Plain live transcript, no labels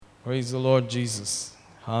Praise the Lord Jesus.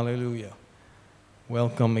 Hallelujah.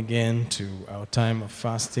 Welcome again to our time of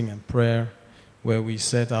fasting and prayer where we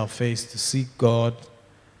set our face to seek God,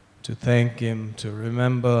 to thank Him, to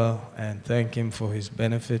remember and thank Him for His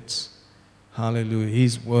benefits. Hallelujah.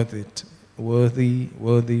 He's worth it. Worthy,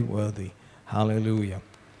 worthy, worthy. Hallelujah.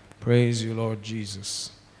 Praise you, Lord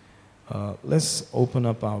Jesus. Let's open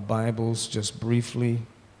up our Bibles just briefly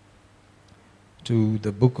to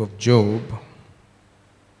the book of Job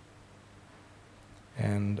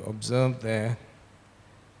and observe there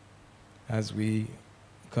as we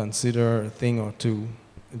consider a thing or two.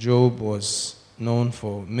 Job was known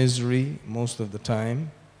for misery most of the time.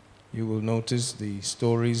 You will notice the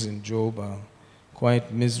stories in Job are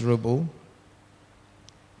quite miserable.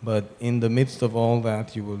 But in the midst of all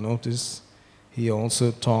that, you will notice he also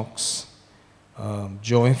talks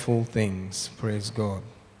joyful things. Praise God.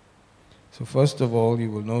 So first of all, you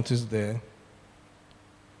will notice there,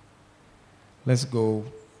 let's go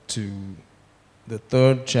to the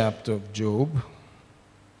 3rd chapter of Job.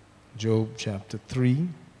 Job chapter 3.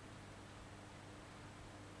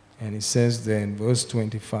 And it says there in verse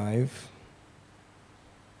 25,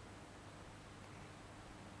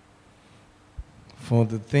 "For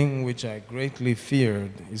the thing which I greatly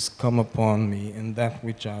feared is come upon me, and that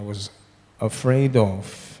which I was afraid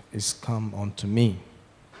of is come unto me.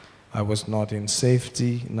 I was not in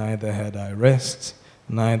safety, neither had I rest,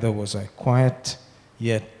 neither was I quiet,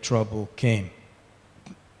 yet trouble came."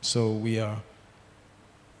 So we are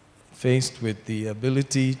faced with the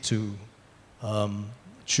ability to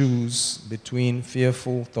choose between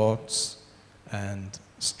fearful thoughts and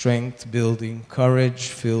strength-building,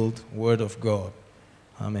 courage-filled Word of God.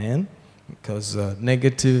 Amen? Because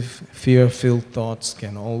negative, fear-filled thoughts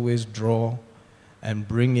can always draw and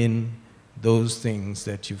bring in those things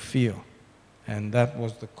that you fear. And that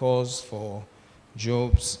was the cause for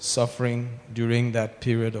Job's suffering during that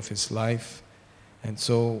period of his life. And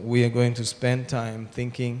so we are going to spend time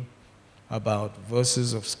thinking about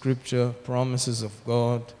verses of Scripture, promises of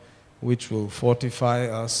God, which will fortify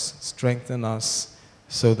us, strengthen us,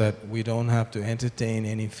 so that we don't have to entertain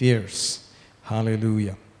any fears.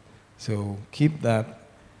 Hallelujah. So keep that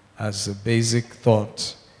as a basic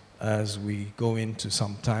thought as we go into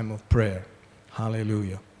some time of prayer.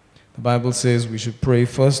 Hallelujah. The Bible says we should pray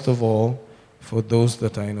first of all for those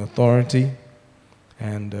that are in authority.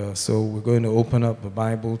 And so we're going to open up the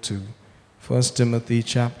Bible to 1 Timothy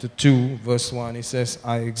chapter 2, verse 1. It says,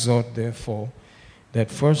 "I exhort therefore that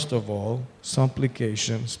first of all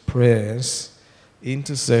supplications, prayers,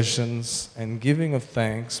 intercessions, and giving of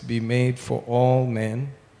thanks be made for all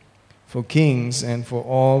men, for kings, and for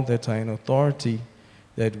all that are in authority,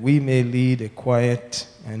 that we may lead a quiet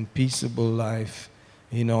and peaceable life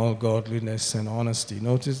in all godliness and honesty."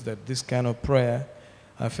 Notice that this kind of prayer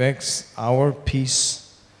affects our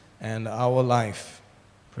peace and our life.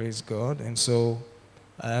 Praise God. And so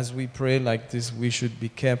as we pray like this, we should be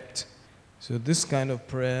kept. So this kind of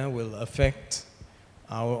prayer will affect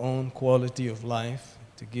our own quality of life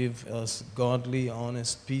to give us godly,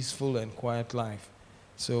 honest, peaceful, and quiet life.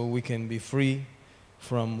 So we can be free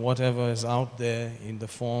from whatever is out there in the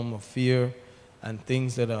form of fear and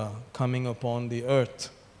things that are coming upon the earth.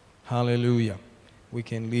 Hallelujah. We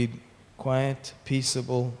can lead quiet,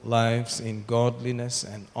 peaceable lives in godliness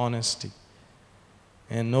and honesty.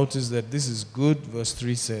 And notice that this is good. Verse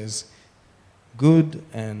 3 says, "Good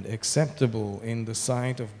and acceptable in the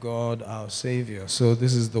sight of God our Savior." So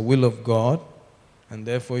this is the will of God. And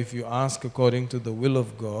therefore, if you ask according to the will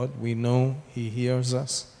of God, we know He hears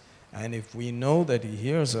us. And if we know that He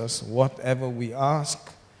hears us, whatever we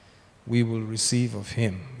ask, we will receive of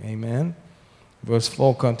Him. Amen. Verse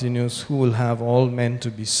 4 continues, "Who will have all men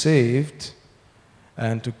to be saved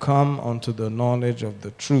and to come unto the knowledge of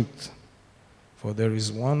the truth. For there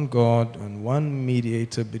is one God and one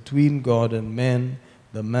mediator between God and men,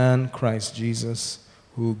 the man Christ Jesus,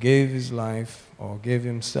 who gave His life or gave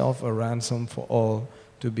Himself a ransom for all,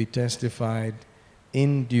 to be testified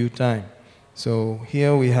in due time." So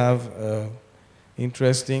here we have an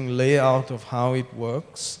interesting layout of how it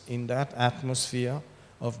works in that atmosphere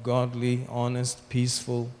of godly, honest,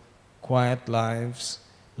 peaceful, quiet lives,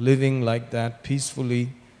 living like that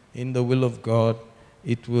peacefully in the will of God.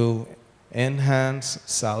 It will enhance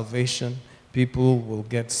salvation. People will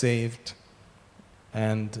get saved,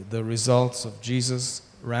 and the results of Jesus'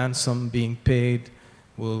 ransom being paid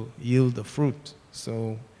will yield the fruit.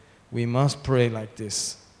 So we must pray like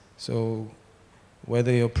this. So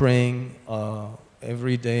whether you're praying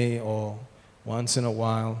every day or once in a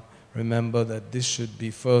while, remember that this should be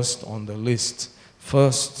first on the list.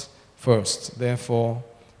 First. Therefore,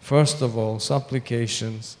 first of all,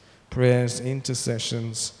 supplications, prayers,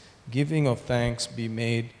 intercessions, giving of thanks be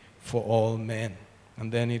made for all men.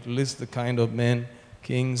 And then it lists the kind of men,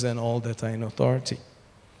 kings and all that are in authority.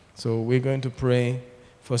 So we're going to pray,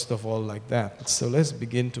 first of all, like that. So let's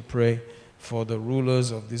begin to pray for the rulers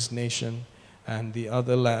of this nation and the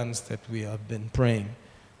other lands that we have been praying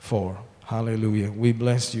for. Hallelujah. We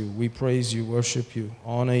bless you. We praise you, worship you,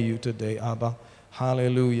 honor you today, Abba.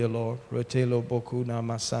 Hallelujah, Lord. Retelo boku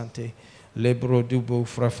namasante, lebro dubo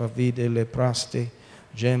frafavide lepraste,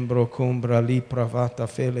 gembro cumbra li pravata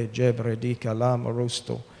fele jebre di kalam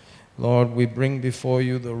rosto. Lord, we bring before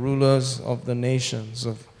you the rulers of the nations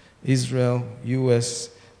of Israel, U.S.,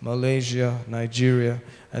 Malaysia, Nigeria,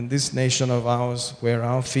 and this nation of ours where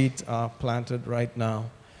our feet are planted right now.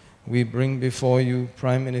 We bring before you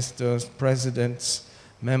prime ministers, presidents,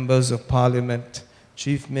 members of parliament,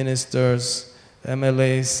 chief ministers,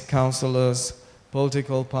 MLAs, councillors,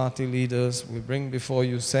 political party leaders. We bring before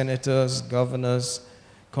you senators, governors,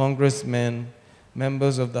 congressmen,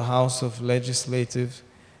 members of the House of Legislative.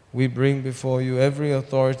 We bring before you every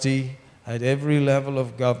authority at every level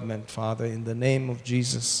of government, Father, in the name of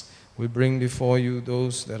Jesus. We bring before you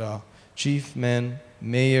those that are chief men,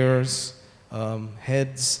 mayors,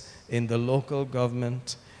 heads in the local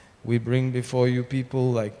government. We bring before you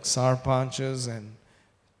people like sarpanchas and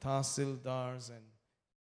tahsildars. And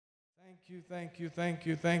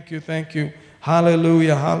thank you.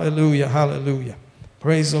 Hallelujah, hallelujah, hallelujah.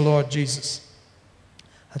 Praise the Lord Jesus.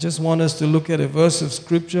 I just want us to look at a verse of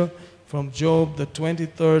scripture from Job, the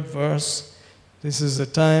 23rd verse. This is a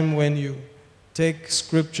time when you take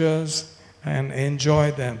scriptures and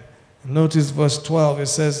enjoy them. Notice verse 12. It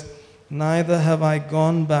says, "Neither have I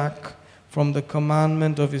gone back from the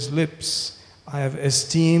commandment of his lips. I have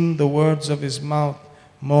esteemed the words of his mouth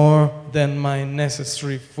more than my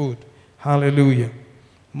necessary food." Hallelujah.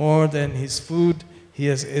 More than his food, he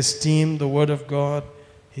has esteemed the word of God.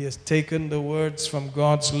 He has taken the words from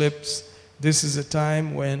God's lips. This is a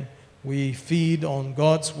time when we feed on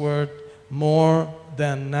God's word more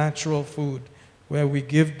than natural food, where we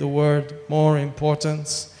give the word more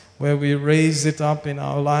importance, where we raise it up in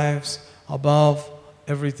our lives above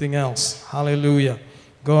everything else. Hallelujah.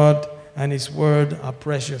 God and his word are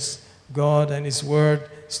precious. God and his word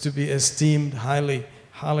is to be esteemed highly.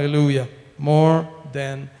 Hallelujah. More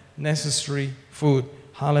than necessary food.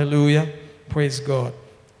 Hallelujah. Praise God.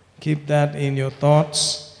 Keep that in your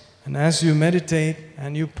thoughts. And as you meditate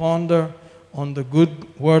and you ponder on the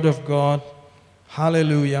good word of God,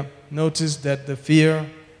 hallelujah, notice that the fear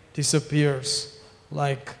disappears,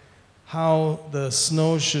 like how the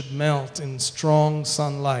snow should melt in strong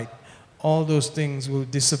sunlight. All those things will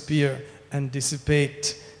disappear and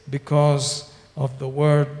dissipate because of the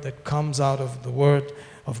word that comes out of the word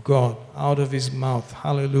of God, out of his mouth.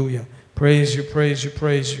 Hallelujah. Praise you, praise you,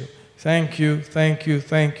 praise you. Thank you, thank you,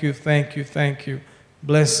 thank you, thank you, thank you.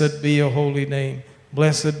 Blessed be your holy name.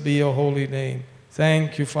 Blessed be your holy name.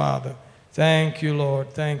 Thank you, Father. Thank you,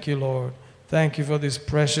 Lord. Thank you, Lord. Thank you for this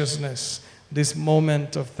preciousness, this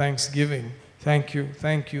moment of thanksgiving. Thank you,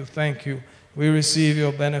 thank you, thank you. We receive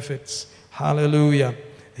your benefits. Hallelujah.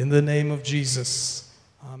 In the name of Jesus.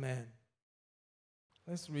 Amen.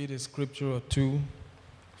 Let's read a scripture or two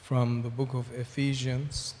from the book of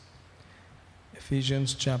Ephesians.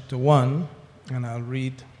 Ephesians chapter 1, and I'll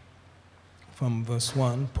read from verse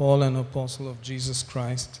 1. Paul, an apostle of Jesus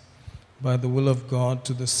Christ, by the will of God,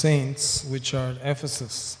 to the saints which are at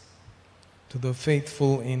Ephesus, to the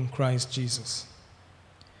faithful in Christ Jesus.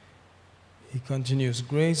 He continues,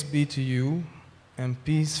 "Grace be to you and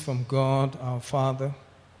peace from God our Father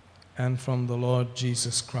and from the Lord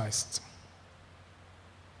Jesus Christ.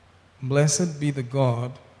 Blessed be the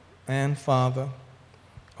God and Father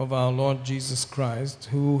of our Lord Jesus Christ,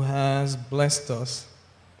 who has blessed us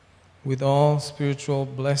with all spiritual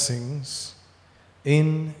blessings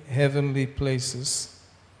in heavenly places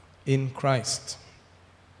in Christ,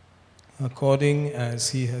 according as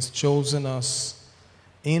he has chosen us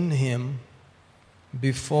in him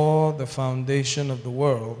before the foundation of the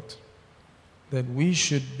world, that we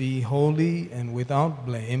should be holy and without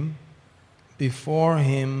blame before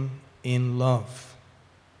him in love,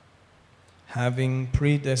 having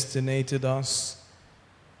predestinated us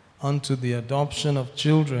unto the adoption of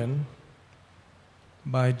children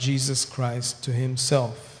by Jesus Christ to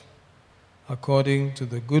himself, according to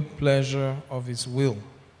the good pleasure of his will,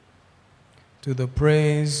 to the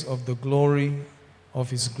praise of the glory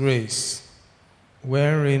of his grace,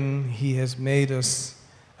 wherein he has made us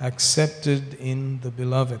accepted in the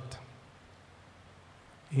Beloved,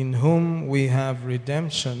 in whom we have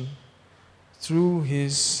redemption through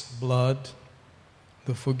his blood,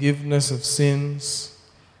 the forgiveness of sins,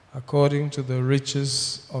 according to the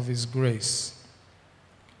riches of his grace,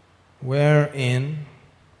 wherein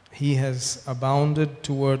he has abounded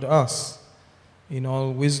toward us in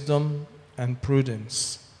all wisdom and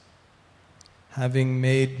prudence, having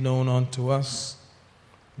made known unto us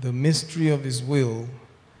the mystery of his will,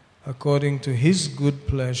 according to his good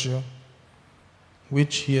pleasure,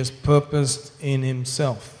 which he has purposed in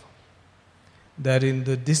himself, that in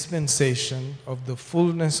the dispensation of the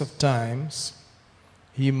fullness of times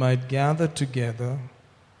he might gather together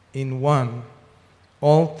in one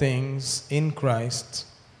all things in Christ,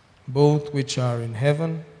 both which are in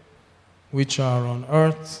heaven, which are on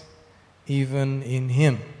earth, even in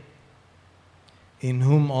him, in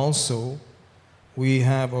whom also we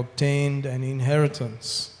have obtained an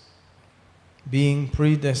inheritance, being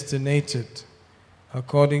predestinated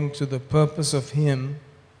according to the purpose of him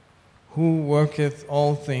who worketh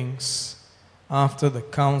all things after the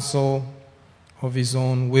counsel of his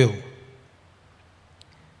own will,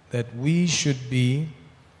 that we should be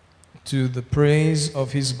to the praise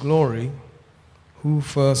of his glory, who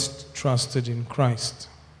first trusted in Christ.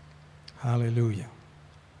 Hallelujah.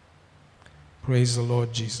 Praise the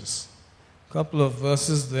Lord Jesus. A couple of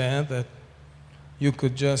verses there that you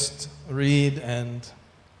could just read and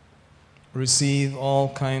receive all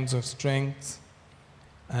kinds of strength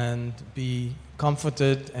and be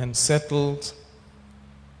comforted and settled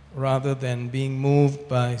rather than being moved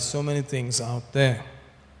by so many things out there.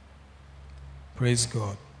 Praise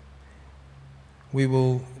God. We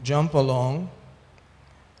will jump along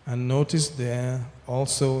and notice there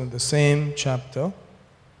also in the same chapter,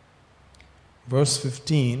 verse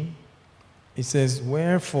 15, it says,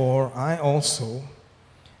 wherefore I also,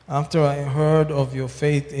 after I heard of your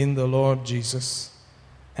faith in the Lord Jesus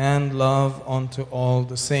and love unto all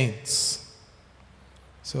the saints.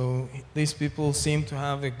 So these people seem to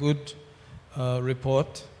have a good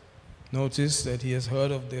report. Notice that he has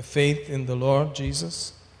heard of their faith in the Lord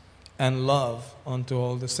Jesus and love unto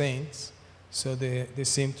all the saints. So they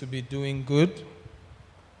seem to be doing good.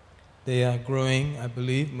 They are growing, I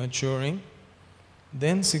believe, maturing.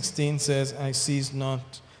 Then 16 says, I cease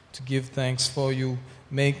not to give thanks for you,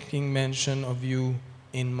 making mention of you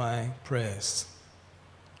in my prayers.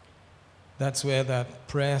 That's where that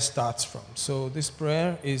prayer starts from. So this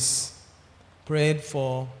prayer is prayed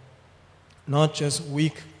for not just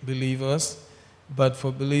weak believers, but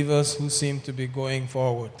for believers who seem to be going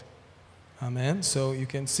forward. Amen. So you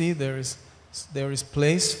can see there is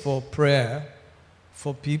place for prayer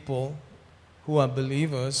for people who are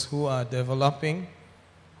believers, who are developing,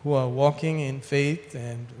 who are walking in faith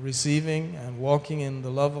and receiving and walking in the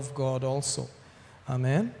love of God also.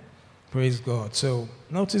 Amen. Praise God. So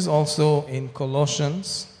notice also in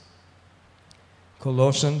Colossians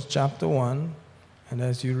chapter 1, and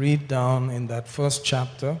as you read down in that first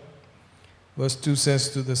chapter, verse 2 says,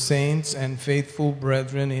 to the saints and faithful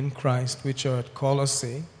brethren in Christ which are at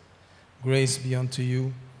Colossae, grace be unto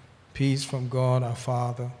you, peace from God our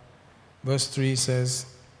Father. Verse 3 says,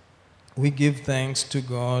 we give thanks to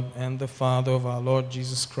God and the Father of our Lord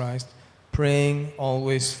Jesus Christ, praying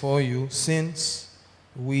always for you, since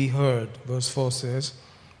we heard, verse 4 says,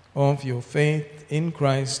 of your faith in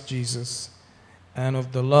Christ Jesus and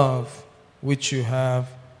of the love which you have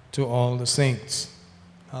to all the saints.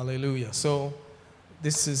 Hallelujah. So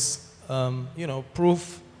this is,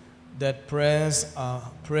 proof that prayers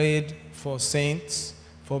are prayed for saints,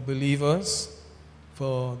 for believers,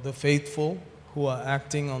 for the faithful who are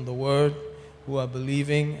acting on the word, who are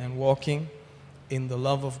believing and walking in the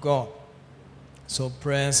love of God. So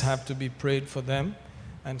prayers have to be prayed for them,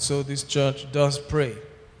 and so this church does pray.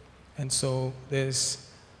 And so there's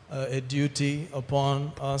a duty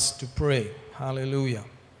upon us to pray. Hallelujah.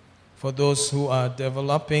 For those who are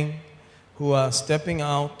developing, who are stepping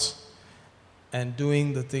out and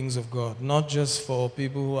doing the things of God. Not just for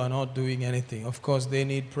people who are not doing anything. Of course, they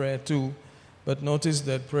need prayer too. But notice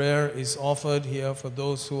that prayer is offered here for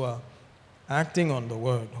those who are acting on the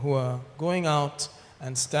word, who are going out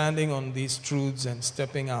and standing on these truths and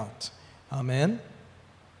stepping out. Amen?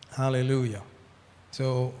 Hallelujah.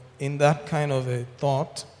 So, in that kind of a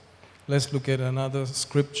thought, let's look at another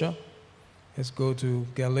scripture. Let's go to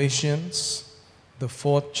Galatians, the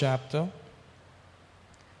 4th chapter.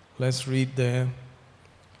 Let's read there.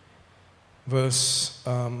 Let's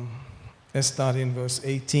start in verse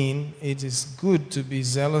 18. It is good to be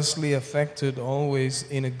zealously affected always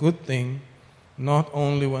in a good thing, not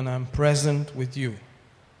only when I'm present with you.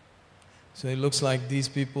 So it looks like these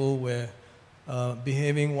people were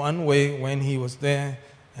behaving one way when he was there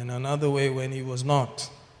and another way when he was not.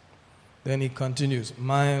 Then he continues,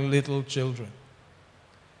 my little children.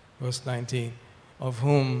 Verse 19. of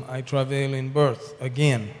whom I travail in birth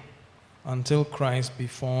again, until Christ be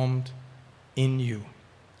formed in you.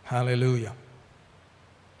 Hallelujah.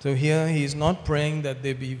 So here he's not praying that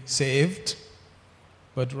they be saved,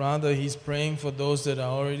 but rather he's praying for those that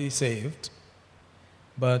are already saved,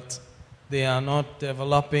 but they are not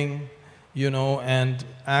developing, and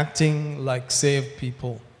acting like saved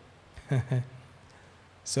people.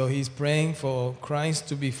 So he's praying for Christ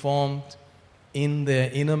to be formed in their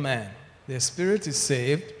inner man. Their spirit is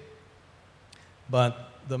saved,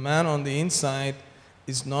 but the man on the inside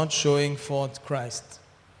is not showing forth Christ.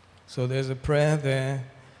 So there's a prayer there,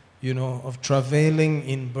 of travailing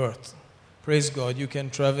in birth. Praise God, you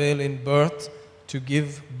can travail in birth to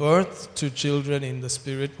give birth to children in the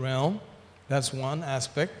spirit realm. That's one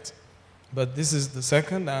aspect. But this is the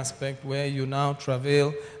second aspect where you now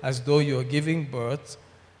travail as though you're giving birth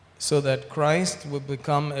so that Christ will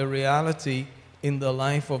become a reality in the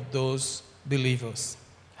life of those believers.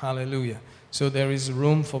 Hallelujah. So there is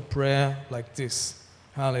room for prayer like this.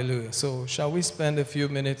 Hallelujah. So shall we spend a few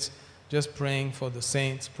minutes just praying for the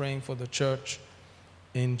saints, praying for the church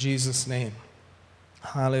in Jesus' name.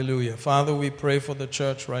 Hallelujah. Father, we pray for the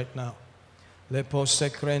church right now. Le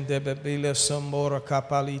posecrende bebile sombora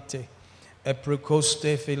capalite, e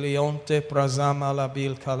precoste filionte prazama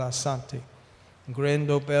labil calasante,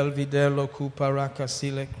 grendo bel vidello cuparaca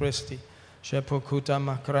sile cresti, shepocuta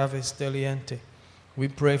macravis deliente. We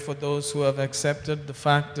pray for those who have accepted the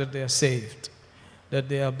fact that they are saved, that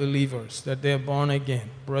they are believers, that they are born again.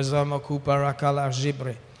 Brazama cuparaca la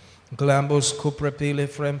gibre, glambus cuprepile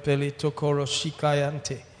frempeli tocoro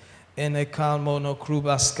shikayante, ene calmo no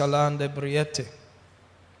cruba scalande briete,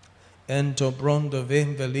 ento brondo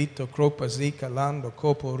ven velito cropazica lando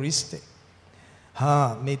coporiste,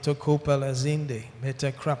 ha mito copa lazinde,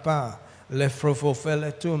 meta crapa, le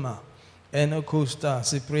frofofele tuma, eno custa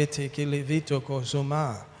siprete che levito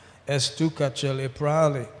cosuma, estuca cele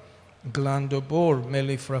prale, glandobor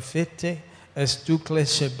melifrafete, estucle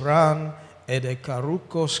sebran, ed e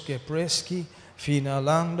carucos che preschi,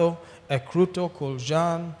 finalando, e cruto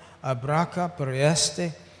coljan, abraca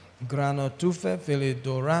prieste, granotufe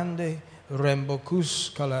filidorande,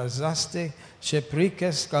 rembocus calazaste,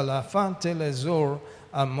 ceprices calafante lesor,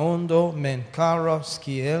 amondo mencaro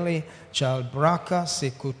schieli, chalbraca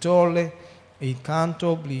secutole, i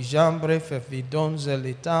canto blijambre fevidonze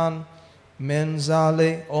litan,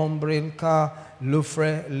 menzale ombrilca,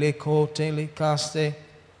 lufre leco telicaste,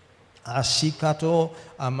 asicato,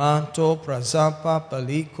 amanto, prazapa,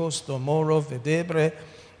 palicos, domoro, vedebre,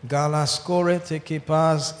 galascore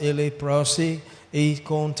tequipaz, ele prosi, e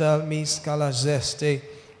contal mis calazeste,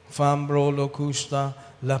 fambro locusta,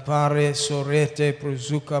 la pare sorete,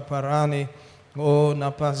 pruzuca parani, o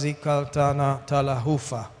napazicaltana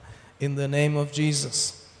talahufa. In the name of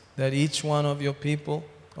Jesus, that each one of your people,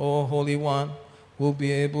 O Holy One, will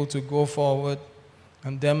be able to go forward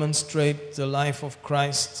and demonstrate the life of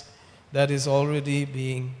Christ that is already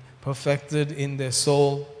being perfected in their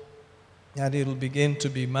soul, that it will begin to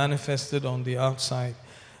be manifested on the outside.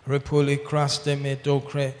 Repuli kraste me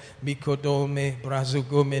dokre bikodome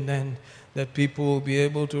brazugomenen, that people will be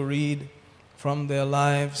able to read from their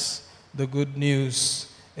lives the good news.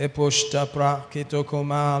 Eposhtapra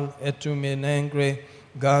ketokomal etumenengre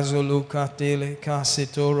gazolukatele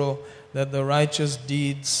kasitoro, that the righteous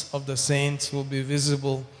deeds of the saints will be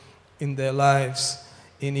visible in their lives,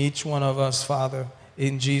 in each one of us, Father.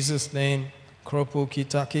 In Jesus' name, kropu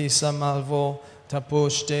kitaki samalvo,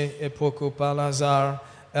 taposhte epoko palazar,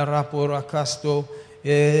 erapurakasto,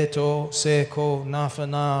 eto seko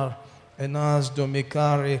nafanar, enaz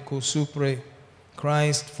domikare kusupre.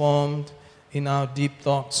 Christ formed in our deep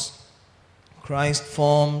thoughts. Christ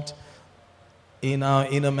formed in our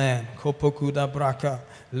inner man. Kopokuda braka,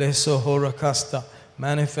 leso horakasta,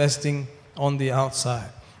 manifesting on the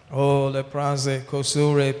outside. O lepraze,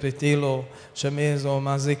 kosure, petilo, shamezo,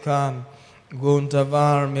 mazikan,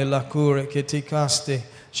 guntavar, milakure, ketikaste,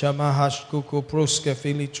 shamahash, kukupruske,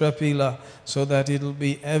 filitrepila, so that it will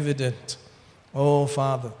be evident, oh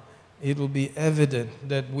Father, it will be evident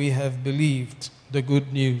that we have believed the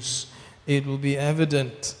good news. It will be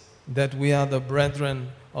evident that we are the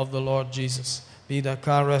brethren of the Lord Jesus.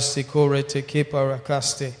 Bidakara sikore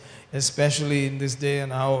tekiparakaste, especially in this day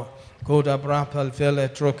and hour. Koda brapal fele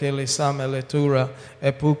trokele sameletura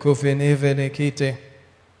epuko venekite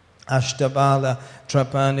ashtabala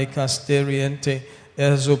trapani casteriente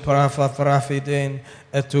ezuprafa frafiden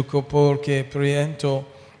etukoporke priento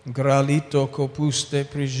gralito copuste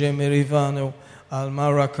prigemerivano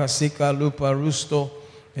almara casika lupa rusto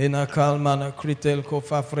in a calmana critel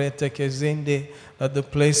kofafrete kezinde, that the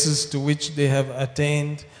places to which they have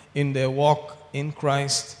attained in their walk in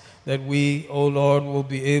Christ, that we, O Lord, will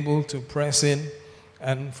be able to press in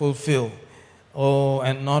and fulfill. Oh,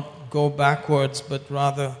 and not go backwards, but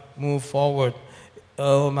rather move forward.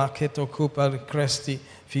 Oh, maketo kupal cresti,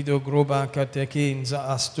 fido groba katekin za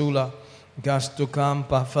astula, gastu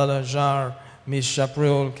campa falajar,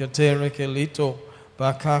 mishapriol katere kelito,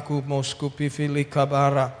 bakaku moskupifili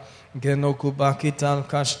kabara, genokubakital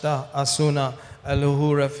kashta asuna,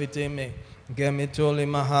 aluhura fiteme, gemitoli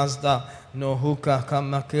mahazda, nohuka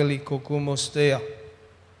kamakeli kokumostea.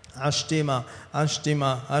 Ashtima,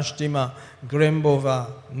 Ashtima, Ashtima,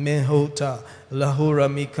 Grembova, Mehota, Lahura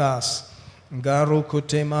Mikas, Garu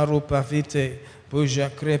Kutemaru Pavite, Puja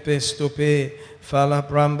Crepe Stope, Fala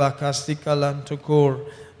Bramba Castikalantukur,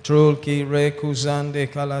 Trolki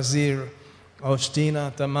Rekuzande Kalazir,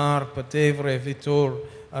 Ostina Tamar Patevre Vitor,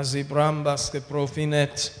 Azibrambas que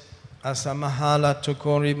Profinet, Asamahala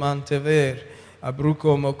Tokori Mantever,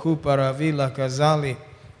 Abruco Mokupara Villa Kazali.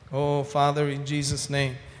 Oh Father, in Jesus'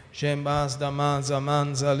 name. Shembaz daman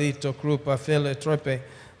zaman zalito krupa fele trepe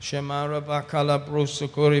shemara bakala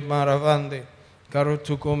brusukuri maravande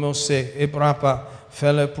karutukomose ibrapa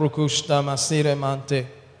fele prokushta masire mante.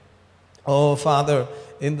 Oh Father,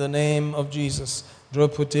 in the name of Jesus,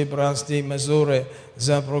 droputi brasti mezure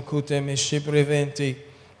zabrokute mishipreventi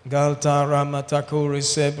galta ramatakuri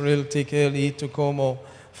sebril tikeli tukomo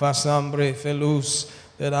fasambre felus,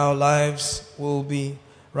 that our lives will be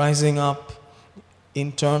rising up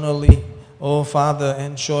internally, oh Father,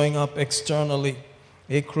 and showing up externally.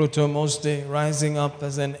 Ekrutomoste, rising up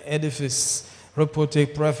as an edifice,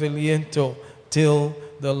 repote prefiliento, till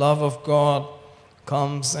the love of God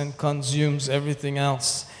comes and consumes everything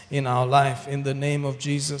else in our life. In the name of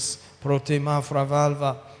Jesus, protema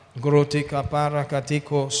fravalva, grote kapara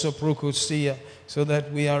katiko soprukusia, so that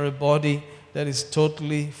we are a body that is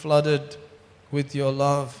totally flooded with your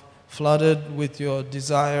love, flooded with your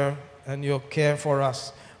desire and your care for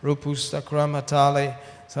us, Rupusta Kramatale,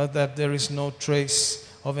 so that there is no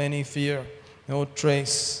trace of any fear, no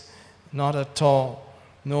trace, not at all,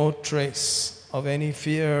 no trace of any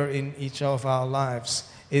fear in each of our lives.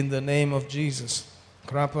 In the name of Jesus.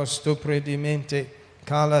 Krapastu predimente,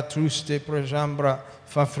 kala truste prejambra,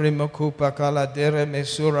 fafrimokupa kala dere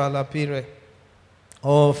mesura lapire.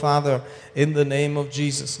 Oh Father, in the name of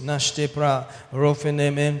Jesus, nashtepra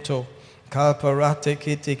rofinemento, kalparate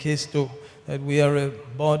kitikistu, that we are a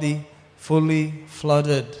body fully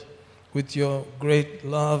flooded with your great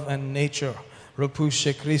love and nature.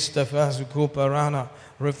 Rapusha Christa Fazukuparana,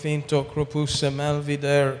 Refinto Krupusa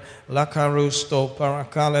Malvider, Lacarusto,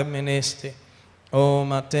 Paracale Meneste, O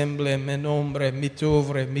Matemble, Menombre,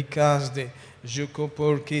 Mitovre, Mikazde,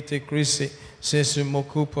 Jukopur Kite Chrisi,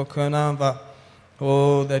 Sesumokupa Kanava.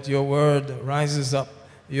 Oh, that your word rises up,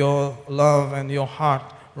 your love and your heart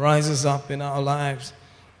rises up in our lives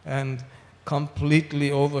and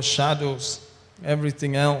completely overshadows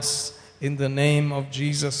everything else. In the name of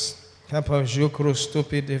Jesus. Kappa jukru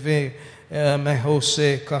stupideve,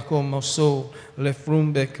 mehose kakomoso,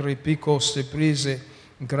 lefrumbe kripico seprise,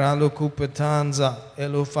 gralo cupetanza,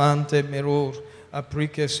 elefante mirur,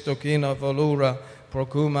 aprike stokina valura,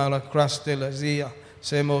 procuma la craste lazia,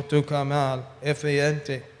 semo tukamal,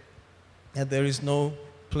 efeente. And there is no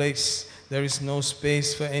place, there is no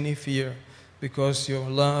space for any fear, because your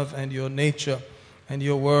love and your nature and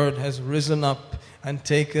your word has risen up and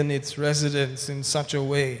taken its residence in such a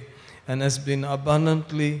way and has been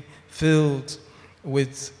abundantly filled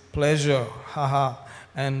with pleasure,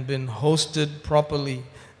 and been hosted properly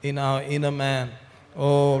in our inner man.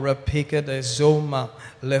 Oh, rapika de zoma,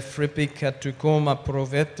 lefripika tukoma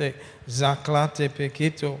provete, zaklate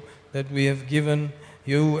pekito, that we have given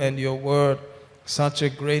you and your word such a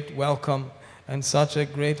great welcome and such a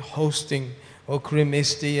great hosting, O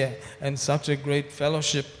Krimistia, and such a great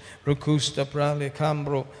fellowship. Rukusta prale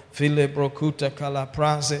cambro, file brocuta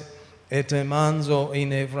calaprase, etemanzo in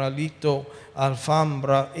evralito,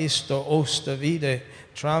 alfambra isto osta vide,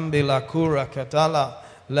 trambi la cura catala,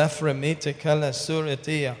 lefremite cala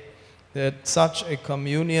suretia. That such a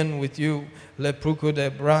communion with you, le pruco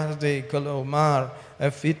de brade calomar,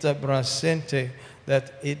 efita brasente,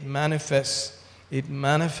 that it manifests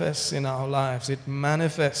in our lives, it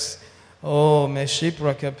manifests. Oh,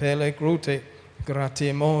 meshipra capele grute,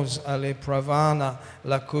 gratimos ale pravana,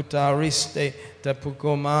 la cutariste,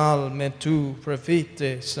 tapucomal metu,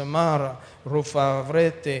 prefite, samara,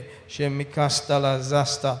 rufavrete, shemicasta la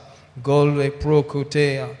zasta, golve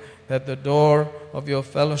procutea, that the door of your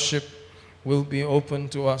fellowship will be open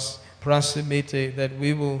to us, proximity, that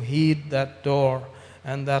we will heed that door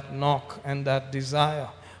and that knock and that desire.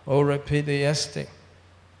 O rapidieste,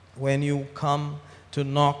 when you come to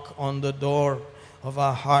knock on the door of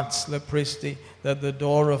our hearts, lepristi, that the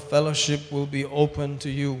door of fellowship will be open to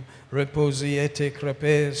you. Reposiete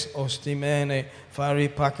crepes ostimene fari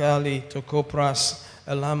pakali tokopras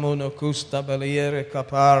elamono custa beliere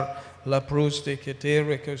capar la pruste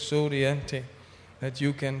ketere custodiente, that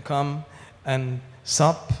you can come and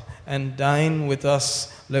sup and dine with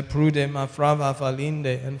us, leprude mafrava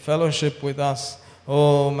valinde, and fellowship with us.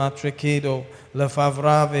 O matricedo la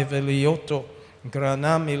favrave veliotto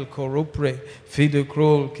granamil corrupre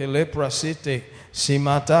fiducrol che leprasite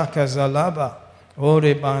simata casalaba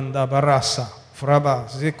ore banda barasa fraba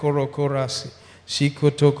zikoro korasi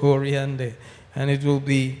sikoto coriande, and it will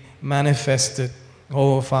be manifested,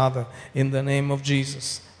 oh Father, in the name of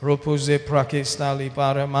Jesus. Repose prakestali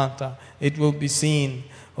paramata, it will be seen,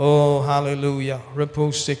 oh hallelujah.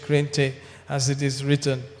 Repose crente, as it is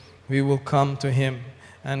written, we will come to him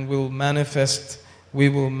and we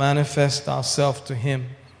will manifest ourselves to him.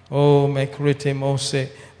 Oh, mekrite mose,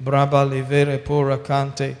 braba livere pora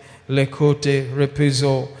cante, lecote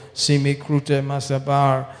repiso, simikrute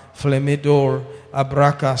masabar, flemidor,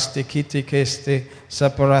 abracas tekitikeste,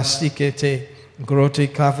 saparastikete, grote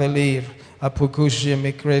cavalier, apukusje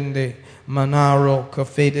mikrende, manaro,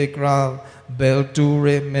 cafede gral,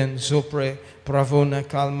 beldure menzopre, pravona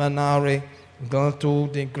calmanare, Ganto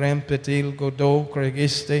de Grampetil Godot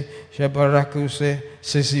Cregiste Shabaracuse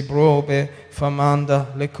Sesibrobe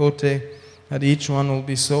Famanda Lecote, that each one will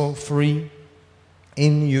be so free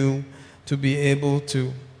in you to be able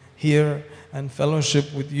to hear and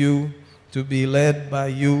fellowship with you, to be led by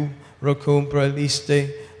you, Rocombra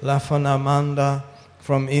Liste Lafanamanda,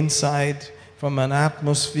 from inside, from an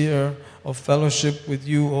atmosphere of fellowship with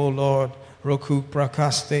you, O Lord, Roku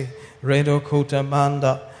Prakaste, Redo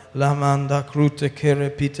Kotamanda, Lamanda krute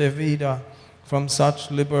kerepite vida, from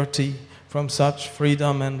such liberty, from such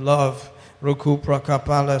freedom and love. Roku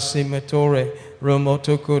prakapala simetore,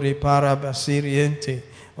 romotokuri parabasiriente.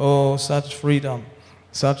 Oh, such freedom,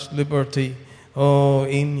 such liberty. Oh,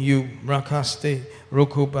 in you, rakaste,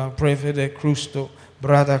 rokuba prevede crusto,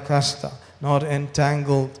 brada casta, not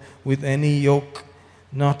entangled with any yoke,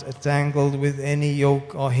 not entangled with any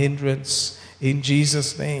yoke or hindrance. In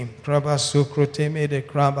Jesus' name, kraba sukroteme de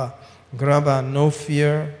kraba, graba, no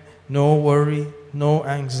fear, no worry, no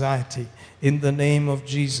anxiety. In the name of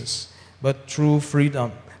Jesus, but true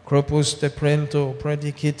freedom. Kropus te prento,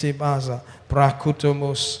 predicite baza,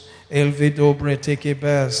 prakutomos, elvido breteke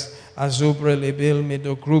bas, azubre lebil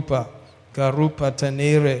medo grupa, garupa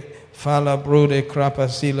tenere, fala brode krapa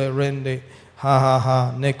sile rende, ha ha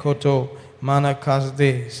ha, nekoto,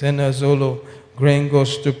 manakazde, senazolo,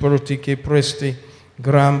 Grengos tu protike presti,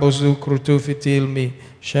 grambozu crutufitilmi,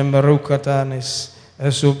 shembarukatanis,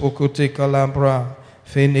 esupukute calabra,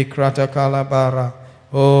 finikrata calabara.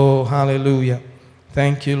 Oh, hallelujah.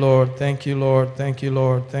 Thank you, Lord. Thank you, Lord. Thank you,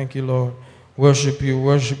 Lord. Thank you, Lord. Worship you,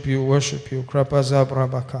 worship you, worship you.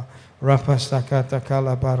 Krapazabrabaka, rapastakata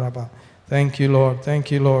calabaraba. Thank you, Lord. Thank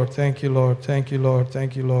you, Lord. Thank you, Lord. Thank you, Lord.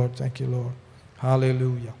 Thank you, Lord. Thank you, Lord.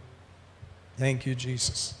 Hallelujah. Thank you,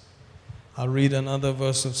 Jesus. I'll read another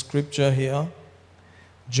verse of scripture here.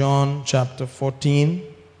 John chapter 14.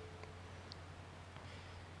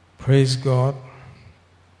 Praise God.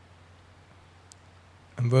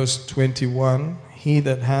 And verse 21. He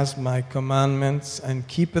that has my commandments and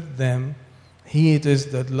keepeth them, he it is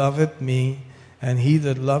that loveth me, and he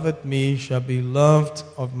that loveth me shall be loved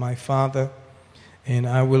of my Father, and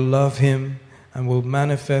I will love him and will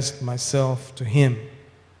manifest myself to him.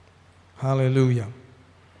 Hallelujah.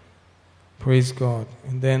 Praise God.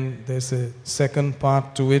 And then there's a second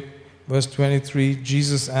part to it. Verse 23,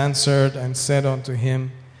 Jesus answered and said unto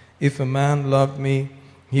him, If a man love me,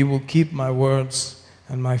 he will keep my words,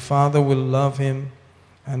 and my Father will love him,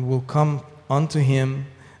 and will come unto him,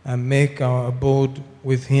 and make our abode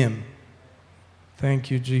with him. Thank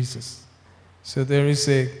you, Jesus. So there is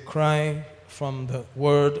a cry from the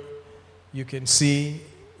word you can see,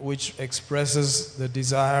 which expresses the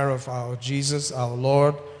desire of our Jesus, our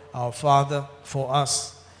Lord, our Father, for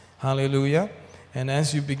us. Hallelujah. And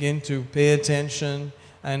as you begin to pay attention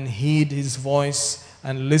and heed his voice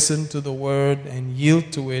and listen to the word and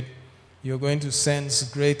yield to it, you're going to sense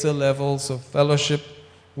greater levels of fellowship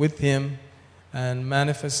with him and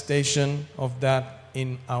manifestation of that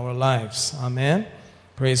in our lives. Amen.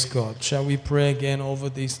 Praise God. Shall we pray again over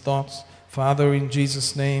these thoughts? Father, in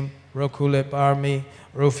Jesus' name, Rokule Barmi,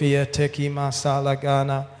 Rufia Teki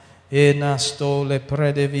Masalagana, Enasto le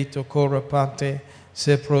predevito corapante,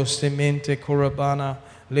 se prostemente corabana,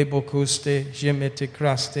 lebocuste, gemete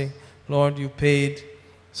craste. Lord, you paid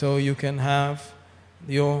so you can have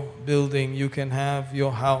your building, you can have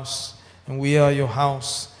your house. and we are your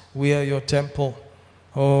house. We are your temple.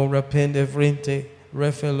 Oh, repende vrinte,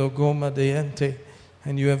 refelogoma deente.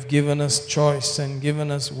 And you have given us choice and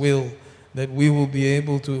given us will that we will be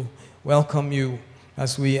able to welcome you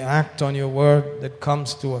as we act on your word that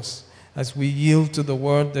comes to us. As we yield to the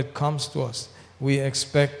word that comes to us, we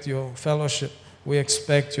expect your fellowship. We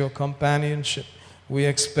expect your companionship. We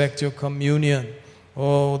expect your communion.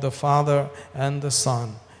 Oh, the Father and the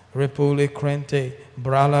Son. Repule crente,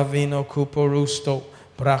 brala vino cuporusto,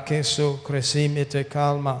 braceso crescimite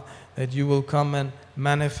calma, that you will come and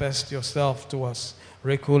manifest yourself to us.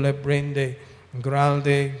 Recule brinde,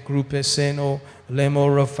 gralde, grupeseno,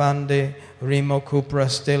 lemorofande, rimo cupra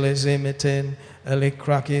stelezimiten,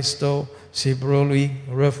 elicracisto, sibroli,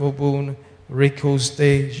 refobun,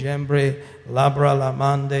 ricuste, gembre, labra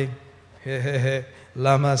lamande,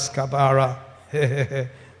 lamas cabara,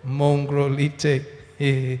 mongrolite,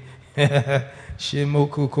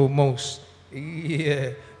 shimokukomos,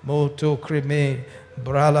 moto creme,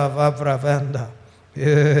 brala vavravanda,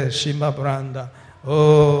 shimabranda,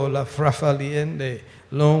 oh, la frafaliende,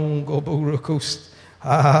 longo burucust,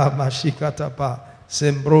 mashikatapa,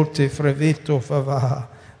 sembrote frevito fava,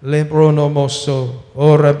 lebrono mosso,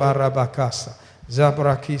 ore barabacasa,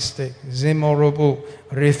 zabrakiste, zimorobu,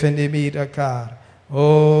 refenimida car,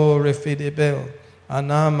 oh, refidibel,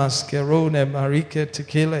 anamas kerone marike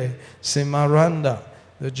tequile, simaranda,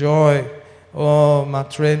 the joy, oh,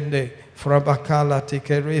 matrende, frabacala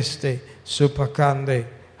tikeriste, supacande,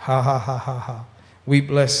 ha ha ha ha ha. We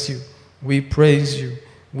bless you. We praise you.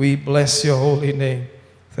 We bless your holy name.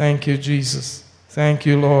 Thank you, Jesus. Thank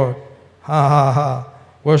you, Lord. Ha ha ha.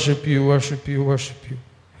 Worship you, worship you, worship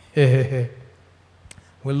you.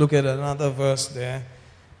 We'll look at another verse there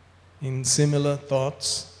in similar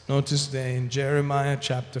thoughts. Notice there in Jeremiah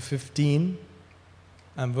chapter 15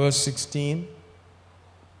 and verse 16.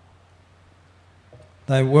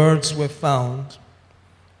 Thy words were found,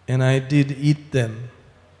 and I did eat them.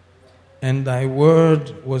 And thy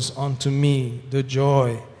word was unto me the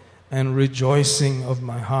joy and rejoicing of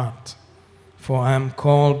my heart. For I am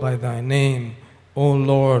called by thy name, O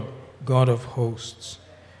Lord, God of hosts.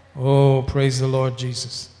 Oh, praise the Lord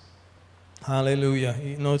Jesus. Hallelujah.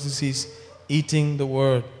 Notice he's eating the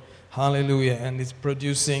word. Hallelujah. And it's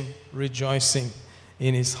producing rejoicing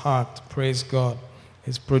in his heart. Praise God.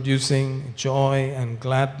 It's producing joy and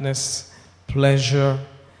gladness, pleasure,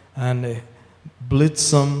 and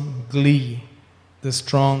blitzum glee, the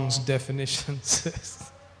Strong's definition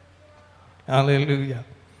says. Hallelujah.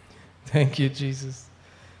 Thank you, Jesus.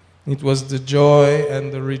 It was the joy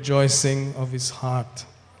and the rejoicing of his heart.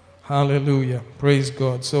 Hallelujah. Praise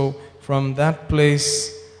God. So from that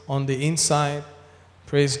place on the inside,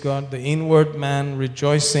 praise God, the inward man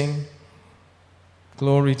rejoicing,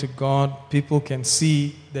 glory to God, people can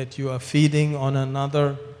see that you are feeding on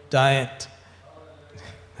another diet.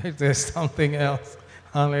 There's something else,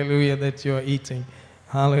 hallelujah, that you are eating.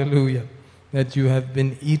 Hallelujah. That you have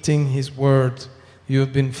been eating his word. You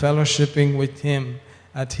have been fellowshipping with him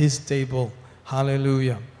at his table.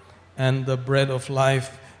 Hallelujah. And the bread of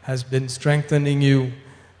life has been strengthening you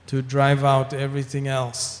to drive out everything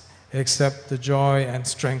else except the joy and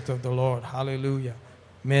strength of the Lord. Hallelujah.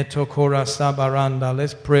 Metokora sabaranda.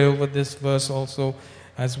 Let's pray over this verse also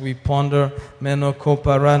as we ponder.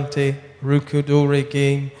 Menokoparante rukudore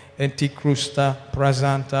gain entikrusta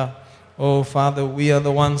prasanta. Oh Father, we are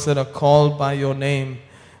the ones that are called by your name.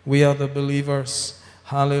 We are the believers.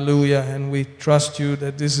 Hallelujah. And we trust you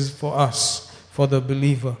that this is for us, for the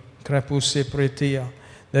believer. Krapuse pretia.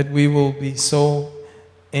 That we will be so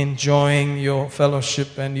enjoying your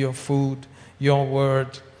fellowship and your food, your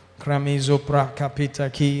word. Kramizo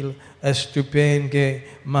pracapitakil estupenge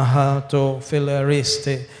mahato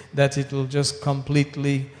filariste, that it will just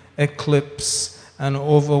completely eclipse and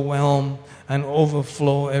overwhelm and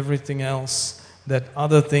overflow everything else, that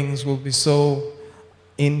other things will be so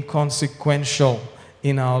inconsequential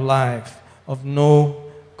in our life, of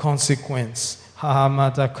no consequence.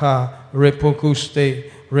 Hahamataka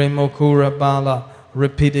repokuste remokura bala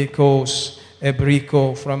repidikos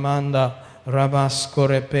ebrico framanda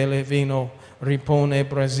rabascore pelevino ripone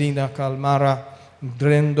brazina calmara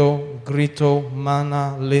drendo grito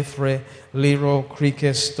mana lifre liro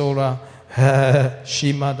cricestola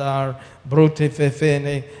shimadar brote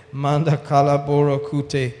fefene manda calaboro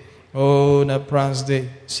cute o na prasde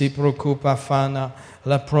si preoccupa fana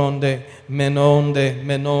la pronde menonde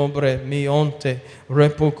menobre mionte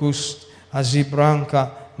repocust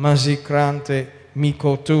azibranca masicrante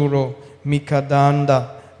mikoturo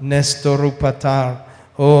mikadanda nestorupatar.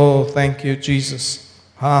 Oh, thank you, Jesus.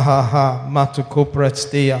 Ha ha ha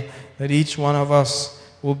matukopratstia, that each one of us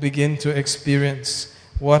will begin to experience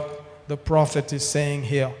what the prophet is saying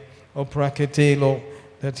here. O praketelo,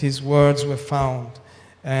 that his words were found,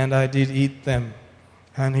 and I did eat them.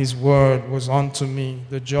 And his word was unto me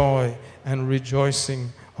the joy and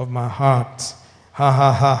rejoicing of my heart. Ha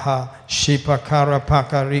ha ha ha. Shipakara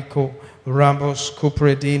pakariko rambos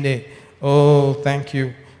kupredine. Oh, thank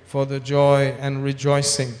you for the joy and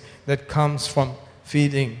rejoicing that comes from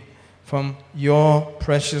feeding from your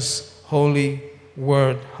precious holy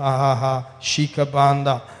word. Ha ha ha.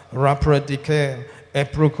 Shikabanda rapradike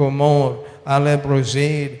eprukomor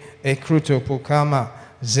alebrozid ekrutopukama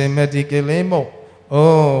zemedigelemo.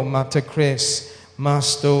 Oh, Matakres,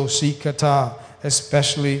 Masto Sikata,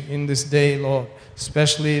 especially in this day, Lord,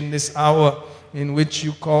 especially in this hour in which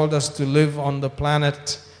you called us to live on the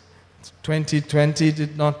planet. 2020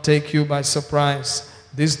 did not take you by surprise.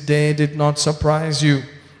 This day did not surprise you.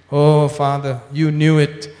 Oh, Father, you knew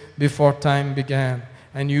it before time began,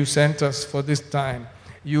 and you sent us for this time.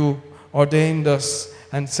 You ordained us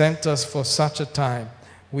and sent us for such a time.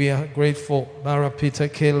 We are grateful, Barapita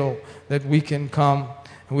Kelo, that we can come,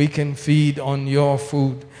 we can feed on your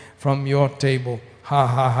food from your table. Ha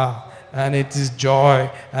ha ha. And it is joy,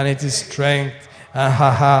 and it is strength, ha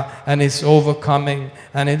ha, and it's overcoming,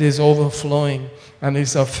 and it is overflowing, and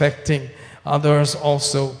it's affecting others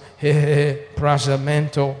also. He he,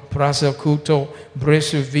 prasamento, prasakuto,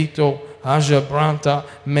 bresuvito, aja branta,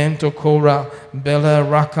 mento cora, bella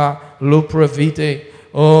raka, lupravite,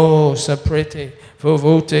 oh saprete,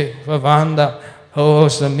 Vovote, Vavanda, oh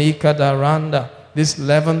Samika Daranda, this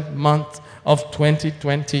 11th month of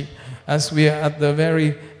 2020, as we are at the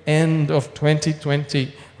very end of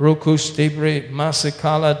 2020, Rokush Tebre,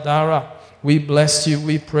 Masekala Dara, we bless you,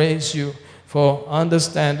 we praise you for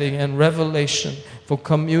understanding and revelation, for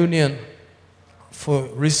communion, for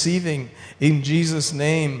receiving in Jesus'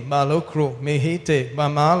 name. Malokro, Mehete,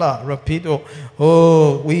 Bamala, Rapido.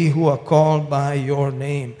 Oh, we who are called by your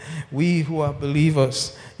name, we who are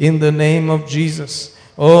believers in the name of Jesus.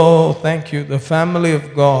 Oh, thank you, the family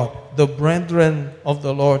of God, the brethren of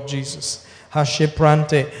the Lord Jesus.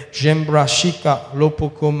 Hasheprante, Jembrashika,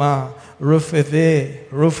 Lopokoma, Rufavea,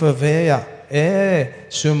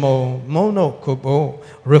 Sumo, Mono, Kobo,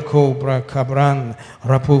 Rekobra, Cabran,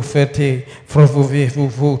 Rapufete,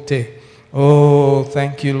 Frovuvevuvute. Oh,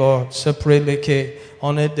 thank you, Lord. Sapreleke,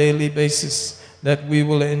 on a daily basis, that we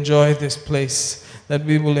will enjoy this place, that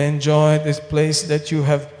we will enjoy this place that you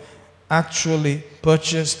have actually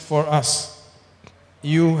purchased for us.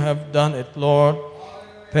 You have done it, Lord.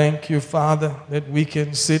 Thank you, Father, that we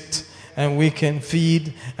can sit and we can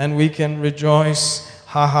feed and we can rejoice.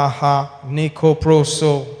 Ha ha ha, Niko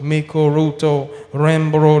Proso, Miko Ruto,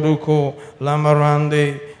 Rembroduko,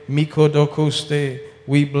 Lamarande, Miko Dokuste.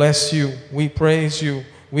 We bless you, we praise you,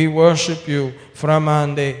 we worship you.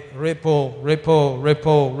 Framande, Repo, Repo,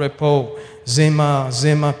 Repo, Repo, Zema,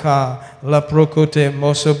 Zemaka, La Procote,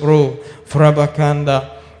 Mosobro,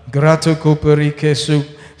 Frabakanda, Grato Kuperike Su,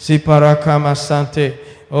 Siparakama Sante,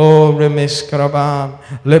 O Remes Kraban,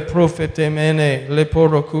 Le Profete Mene, Le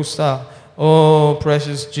Porokusa. Oh,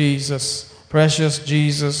 precious Jesus, precious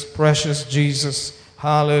Jesus, precious Jesus.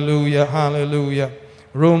 Hallelujah, hallelujah.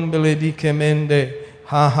 Rumbele kemende.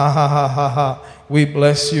 Ha ha ha ha ha ha. We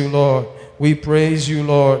bless you, Lord. We praise you,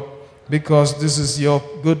 Lord, because this is your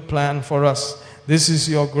good plan for us. This is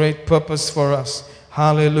your great purpose for us.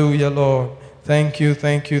 Hallelujah, Lord. Thank you,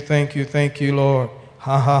 thank you, thank you, thank you, Lord.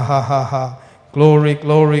 Ha ha ha ha ha. Glory,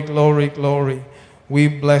 glory, glory, glory. We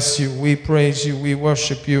bless you, we praise you, we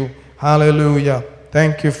worship you. Hallelujah.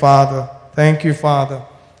 Thank you, Father. Thank you, Father.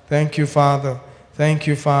 Thank you, Father. Thank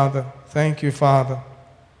you, Father. Thank you, Father.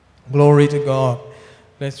 Glory to God.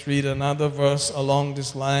 Let's read another verse along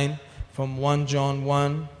this line from 1 John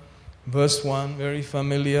 1, verse 1. Very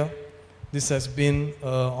familiar. This has been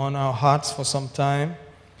on our hearts for some time.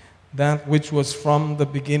 That which was from the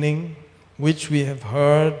beginning, which we have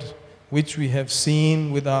heard, which we have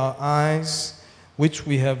seen with our eyes, which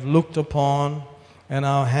we have looked upon, and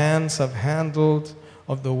our hands have handled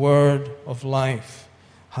of the word of life.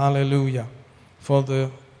 Hallelujah. For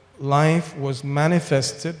the life was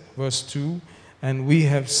manifested, verse 2, and we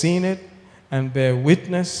have seen it and bear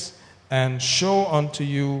witness and show unto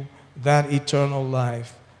you that eternal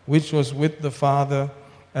life, which was with the Father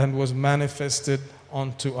and was manifested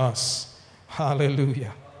unto us.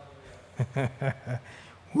 Hallelujah.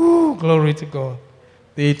 Woo, glory to God.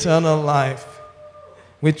 The eternal life,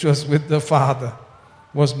 which was with the Father,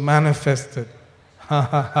 was manifested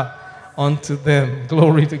unto them.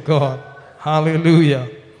 Glory to God. Hallelujah.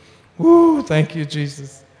 Woo, thank you,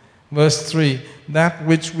 Jesus. Verse 3, that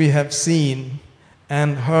which we have seen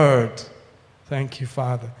and heard. Thank you,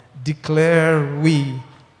 Father. Declare we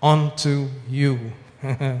unto you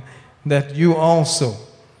that you also,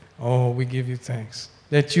 oh, we give you thanks,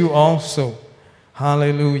 that you also,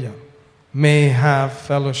 hallelujah, may have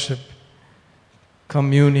fellowship,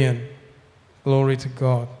 communion, glory to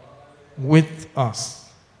God, with us.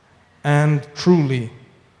 And truly,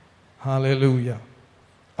 hallelujah,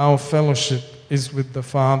 our fellowship is with the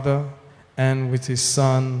Father and with His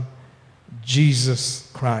Son, Jesus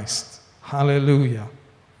Christ. Hallelujah.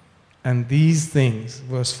 And these things,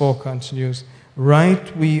 verse 4 continues,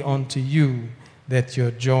 write we unto you that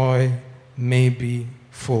your joy may be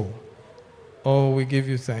full. Oh, we give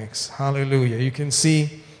you thanks. Hallelujah. You can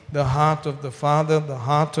see the heart of the Father, the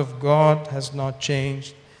heart of God has not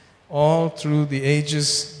changed. All through the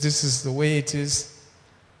ages, this is the way it is.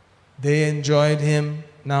 They enjoyed Him.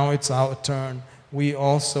 Now it's our turn. We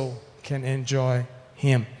also can enjoy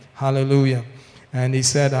Him. Hallelujah. And He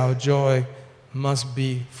said our joy must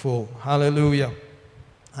be full. Hallelujah.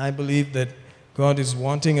 I believe that God is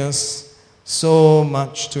wanting us so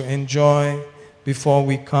much to enjoy before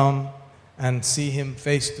we come and see Him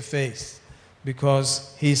face to face,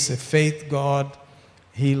 because He's a faith God.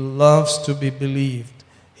 He loves to be believed.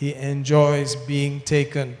 He enjoys being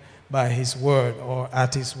taken by His word or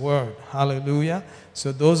at His word. Hallelujah.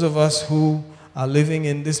 So those of us who are living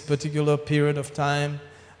in this particular period of time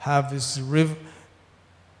have this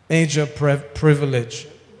major privilege,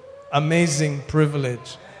 amazing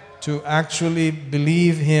privilege, to actually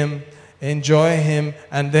believe Him, enjoy Him,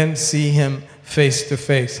 and then see Him face to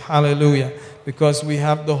face. Hallelujah. Because we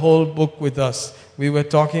have the whole book with us. We were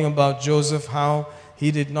talking about Joseph, how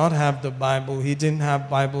he did not have the Bible. He didn't have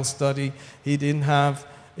Bible study. He didn't have,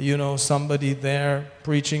 somebody there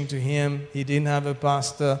preaching to him. He didn't have a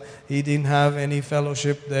pastor. He didn't have any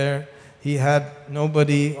fellowship there. He had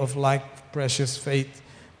nobody of like precious faith.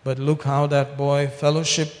 But look how that boy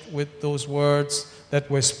fellowshiped with those words that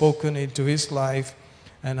were spoken into his life,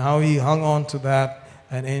 and how he hung on to that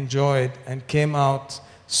and enjoyed and came out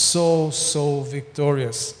so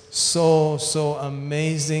victorious, so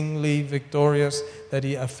amazingly victorious, that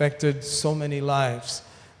he affected so many lives.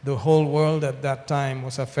 The whole world at that time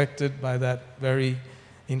was affected by that very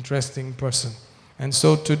interesting person. And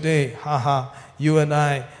so today, you and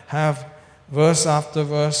I have verse after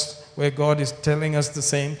verse where God is telling us the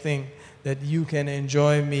same thing, that you can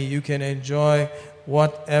enjoy me, you can enjoy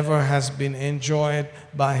whatever has been enjoyed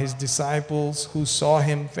by His disciples who saw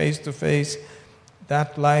Him face to face.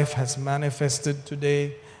 That life has manifested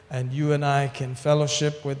today, and you and I can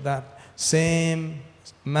fellowship with that same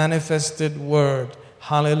manifested word,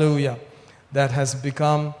 hallelujah, that has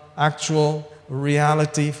become actual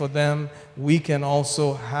reality for them. We can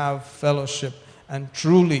also have fellowship, and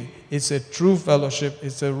truly, it's a true fellowship,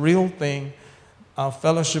 it's a real thing. Our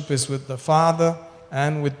fellowship is with the Father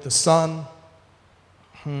and with the Son.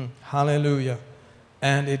 Hallelujah.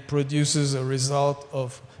 And it produces a result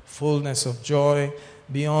of fullness of joy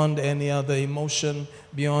beyond any other emotion,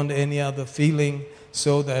 beyond any other feeling,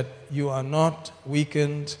 so that you are not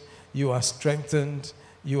weakened, you are strengthened,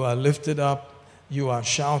 you are lifted up, you are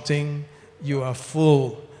shouting, you are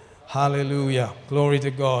full. Hallelujah. Glory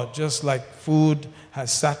to God. Just like food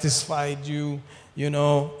has satisfied you,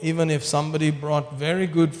 even if somebody brought very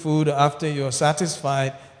good food, after you're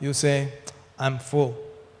satisfied, you say, I'm full.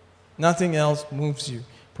 Nothing else moves you.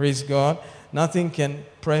 Praise God. Nothing can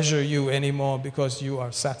pressure you anymore because you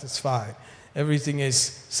are satisfied. Everything is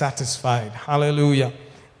satisfied. Hallelujah.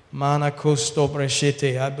 Mana kosto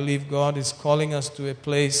breshete. I believe God is calling us to a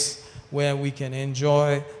place where we can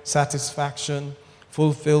enjoy satisfaction,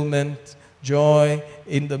 fulfillment, joy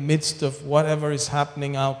in the midst of whatever is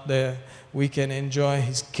happening out there. We can enjoy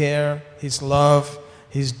His care, His love,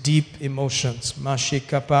 His deep emotions.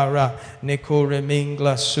 Mashikapara, Neko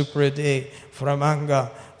Remingla Suprede, Framanga,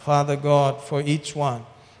 Father God, for each one,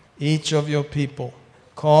 each of your people,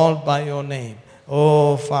 called by your name.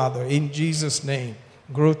 Oh, Father, in Jesus' name,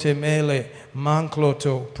 Grutemele,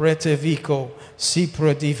 Mankloto, Pretevico,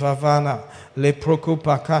 Sipra di Favana, Le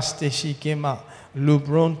Procupacaste Shikema,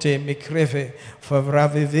 Lubronte Mikreve,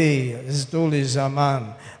 Favraveve, Zdoli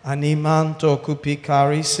Zaman, Animanto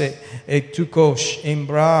Cupicarise, et Tucosh,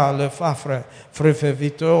 Imbra, Le Fafre,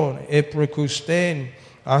 Frefeviton, e Precusten,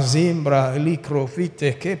 Azimbra, Licro,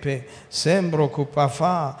 Vite, Kepe, Sembro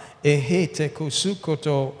Cupafa, e Hete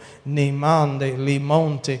Cusucoto, Nimande,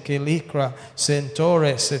 Limonte, Kelicra,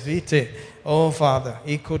 Sentore, Sevite. Oh, Father,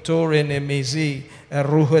 Icotore Nemezi,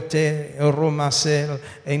 Ruhete, Romasel,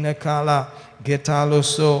 Enakala,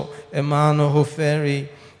 Getaloso, Emano Hoferi,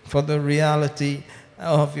 for the reality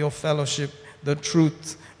of your fellowship, the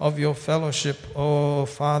truth of your fellowship. Oh,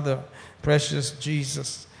 Father, precious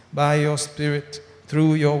Jesus, by your Spirit,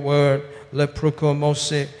 through your word, le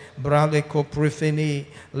procomose, braleco prefini,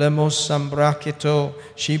 lemos sambrakito,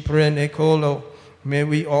 shiprenecolo. May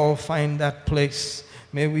we all find that place.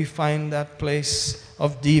 May we find that place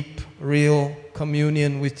of deep, real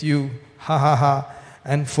communion with you, ha ha ha,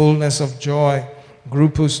 and fullness of joy,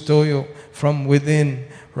 grupus toyo, from within,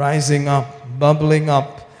 rising up, bubbling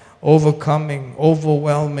up, overcoming,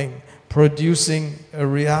 overwhelming, producing a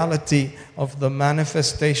reality of the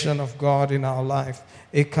manifestation of God in our life.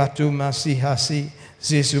 Ekatu masihasi,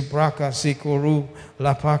 zisubraka sikuru,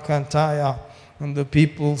 lapakantaya. And the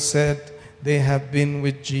people said they have been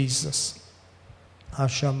with Jesus.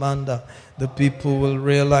 Ashamanda, the people will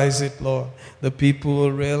realize it, Lord. The people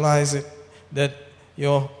will realize it, that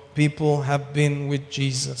your people have been with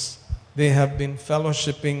Jesus. They have been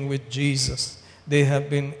fellowshipping with Jesus. They have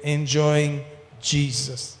been enjoying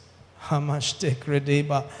Jesus. Hamashte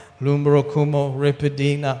kredeba, lumbro kumo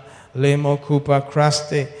repedina, lemo kupa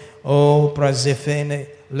kraste, o prazefene,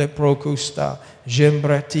 leprocusta,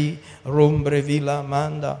 gembrati, rumbrevila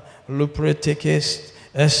manda, lupretekest,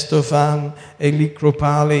 Estofan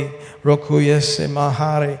elicropali rokuyese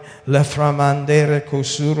mahare leframandere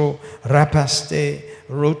kosuro rapaste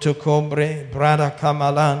rotocobre brada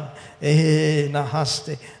kamalan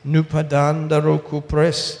nahaste nupadanda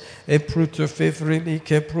rokupres e prutofevrili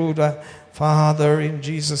kepruda. Father, in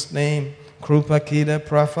Jesus' name, krupakida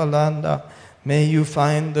prafalanda, may you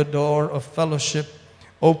find the door of fellowship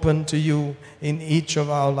open to you in each of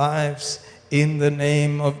our lives in the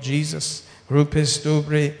name of Jesus.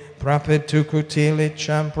 Rupistubre prapetukutile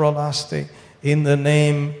champrolaste, in the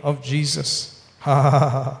name of Jesus. Ha ha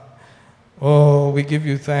ha. Oh, we give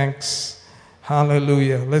you thanks.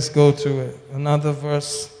 Hallelujah. Let's go to another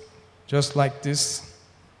verse just like this.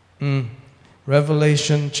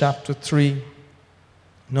 Revelation chapter 3.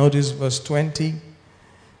 Notice verse 20.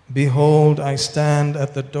 Behold, I stand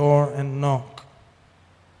at the door and knock.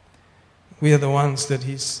 We are the ones that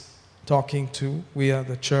he's talking to. We are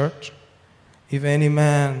the church. If any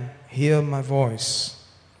man hear my voice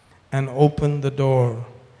and open the door,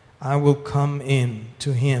 I will come in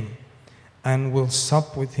to him and will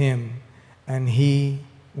sup with him and he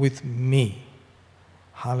with me.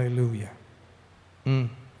 Hallelujah.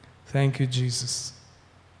 Thank you, Jesus.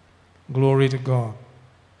 Glory to God.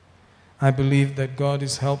 I believe that God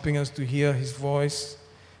is helping us to hear his voice,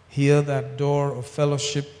 hear that door of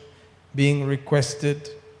fellowship being requested.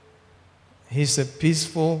 He's a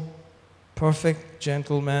peaceful, perfect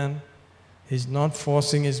gentleman. He's not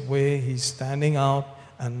forcing his way. He's standing out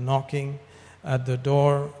and knocking at the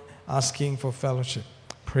door, asking for fellowship.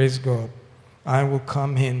 Praise God. I will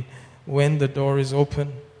come in when the door is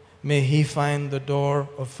open. May he find the door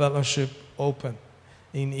of fellowship open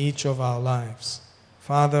in each of our lives.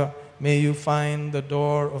 Father, may you find the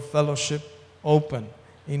door of fellowship open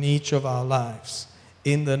in each of our lives.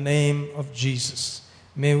 In the name of Jesus,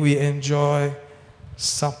 may we enjoy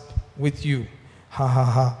sup with you. Ha ha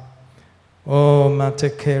ha. Oh,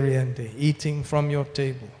 Matekeriende, eating from your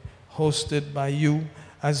table, hosted by you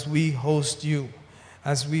as we host you.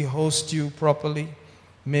 As we host you properly,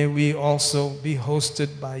 may we also be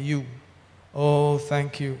hosted by you. Oh,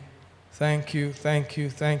 thank you. Thank you, thank you,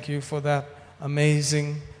 thank you for that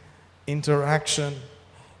amazing interaction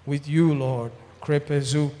with you, Lord.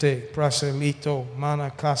 Crepezute, praselito,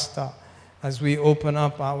 manacasta, as we open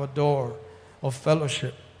up our door of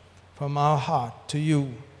fellowship from our heart to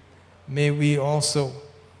you, may we also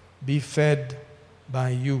be fed by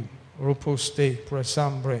you. Ruposte,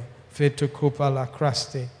 presambre, fetukupa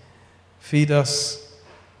lacraste. Feed us,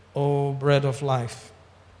 O bread of life.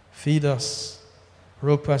 Feed us.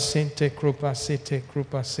 Rupasinte, krupasite,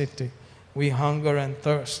 krupasite. We hunger and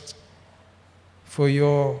thirst for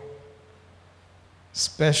your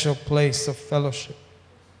special place of fellowship.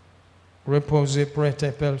 Repose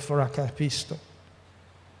prete pel fracapisto.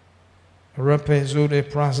 Repezude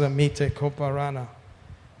prazamite coparana.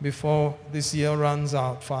 Before this year runs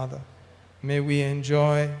out, Father, may we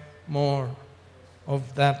enjoy more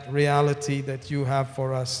of that reality that you have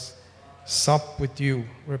for us. Sup with you.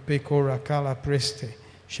 Repico rakala preste.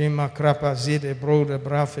 Shema krapa zide broda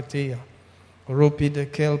brafetia. Rupi de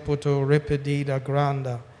kelputo repedida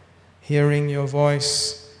granda. Hearing your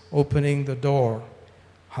voice, opening the door.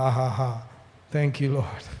 Ha ha ha. Thank you,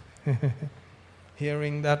 Lord.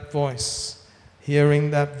 Hearing that voice,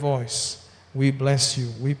 we bless you,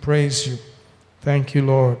 we praise you. Thank you,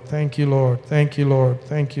 Lord. Thank you, Lord. Thank you, Lord.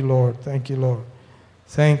 Thank you, Lord. Thank you, Lord.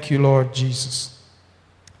 Thank you, Lord Jesus.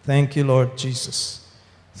 Thank you, Lord Jesus.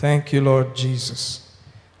 Thank you, Lord Jesus.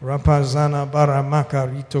 Rapazana baramaka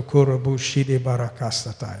rito kurabushide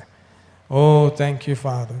barakastataya. Oh, thank you,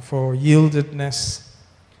 Father, for yieldedness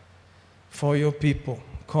for your people,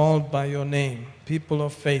 called by your name, people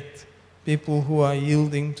of faith, people who are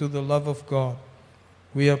yielding to the love of God.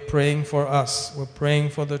 We are praying for us. We're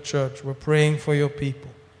praying for the church. We're praying for your people.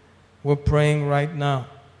 We're praying right now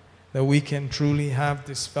that we can truly have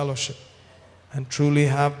this fellowship and truly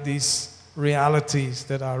have these realities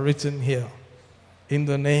that are written here. In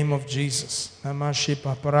the name of Jesus.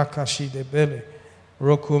 Namashipa parakashi debele.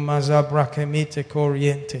 Roku mazabrakemite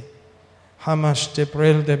corriente. Hamash te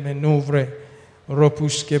prelde menuvre.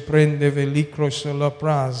 Ropuske prende velicro sulla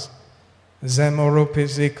praz.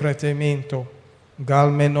 Zemoropeze cretemento.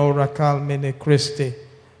 Galmenora calmene Christe.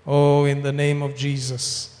 Oh, in the name of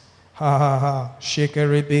Jesus. Ha ha ha.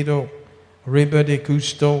 Shekeribido. Riba de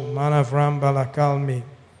custo. Manavramba la calmi.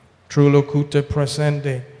 Trulocute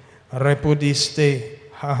presende. Repodiste.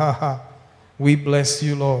 Ha ha ha. We bless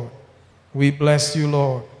you, Lord. We bless you,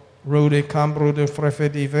 Lord. Rode cambro de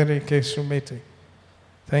frefedi vere che sumete.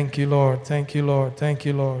 Thank you, Lord. Thank you, Lord. Thank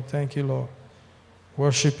you, Lord. Thank you, Lord.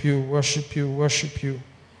 Worship you, worship you, worship you.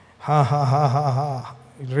 Ha ha ha ha ha.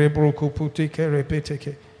 Rebro kuputike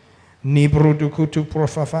repeteke. Nibro dukutu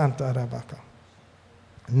profafanta rabaka.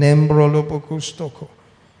 Nembro lopokustoko.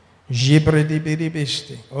 Jibre di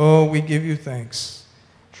bidibiste. Oh, we give you thanks.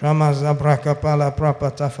 Trama zabraka pala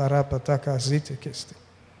prapata farapataka zite kiste.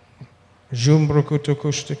 Jumbro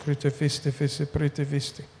kutukuste kritefiste fise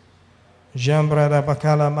preteviste. Jambra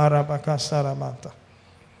rabakala marabaka saramanta.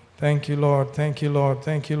 Thank you, Lord. Thank you, Lord.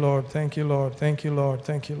 Thank you, Lord. Thank you, Lord. Thank you, Lord.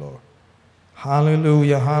 Thank you, Lord.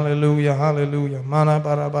 Hallelujah, hallelujah, hallelujah. Mana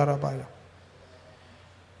barabarabaya.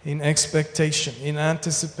 In expectation, in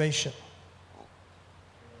anticipation,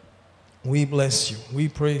 we bless you, we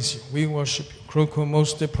praise you, we worship you.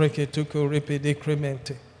 Krokomoste preketuko ripede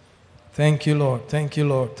cremente. Thank you, Lord. Thank you,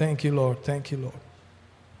 Lord. Thank you, Lord. Thank you, Lord.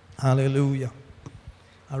 Hallelujah.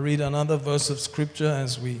 I read another verse of scripture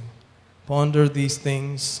as we ponder these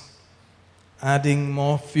things, adding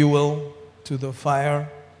more fuel to the fire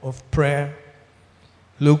of prayer.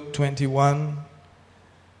 Luke 21.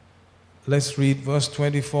 Let's read verse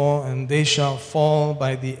 24. And they shall fall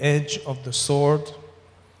by the edge of the sword,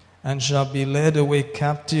 and shall be led away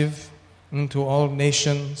captive into all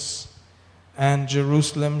nations, and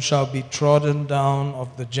Jerusalem shall be trodden down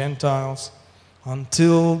of the Gentiles,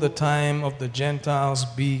 until the time of the Gentiles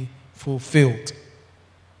be fulfilled.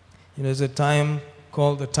 There's a time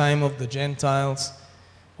called the time of the Gentiles,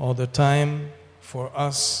 or the time for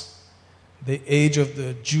us. The age of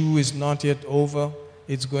the Jew is not yet over.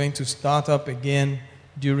 It's going to start up again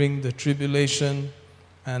during the tribulation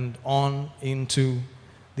and on into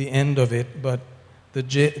the end of it. But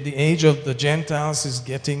the age of the Gentiles is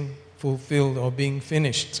getting fulfilled or being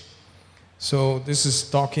finished. So this is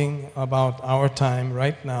talking about our time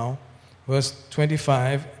right now. Verse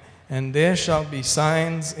 25, and there shall be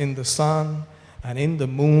signs in the sun and in the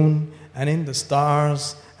moon and in the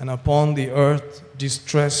stars, and upon the earth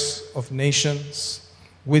distress of nations,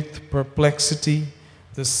 with perplexity,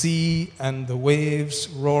 the sea and the waves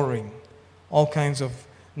roaring. All kinds of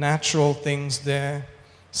natural things there,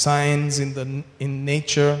 signs in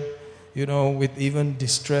nature, with even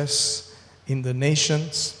distress in the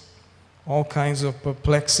nations, all kinds of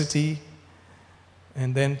perplexity.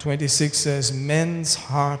 And then 26 says, men's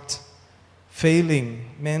hearts failing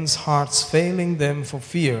them for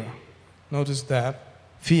fear. Notice that.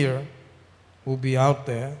 Fear will be out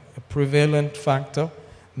there, a prevalent factor.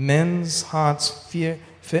 Men's hearts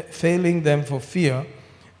failing them for fear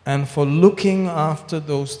and for looking after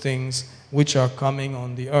those things which are coming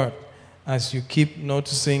on the earth. As you keep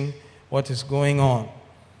noticing what is going on.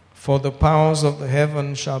 For the powers of the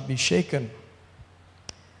heaven shall be shaken,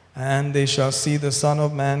 and they shall see the Son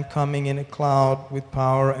of Man coming in a cloud with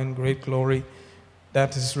power and great glory.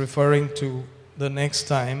 That is referring to the next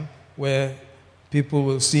time where people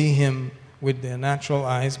will see him with their natural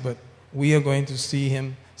eyes, but we are going to see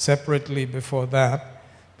him separately before that.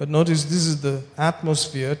 But notice this is the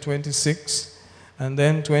atmosphere, 26, and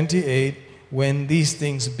then 28, when these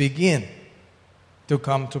things begin to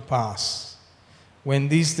come to pass. When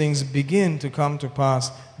these things begin to come to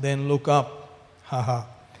pass, then look up,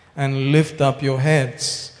 and lift up your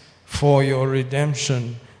heads, for your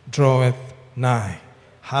redemption draweth nigh.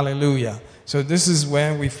 Hallelujah. So this is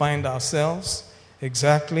where we find ourselves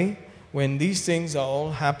exactly when these things are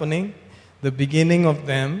all happening. The beginning of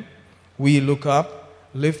them, we look up,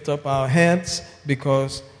 lift up our heads,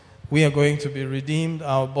 because we are going to be redeemed.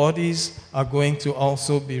 Our bodies are going to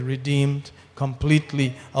also be redeemed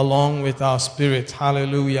completely along with our spirits.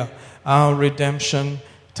 Hallelujah. Our redemption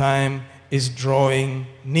time is drawing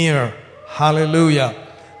near. Hallelujah.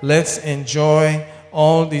 Let's enjoy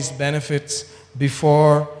all these benefits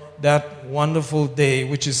before that wonderful day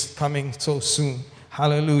which is coming so soon.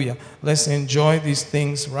 Hallelujah. Let's enjoy these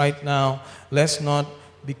things right now. Let's not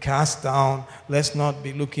be cast down. Let's not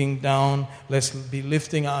be looking down. Let's be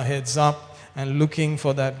lifting our heads up and looking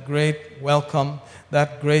for that great welcome,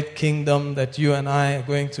 that great kingdom that you and I are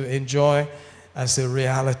going to enjoy as a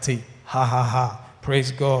reality. Ha ha ha.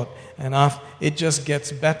 Praise God. And it just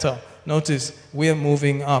gets better. Notice, we're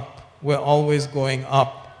moving up. We're always going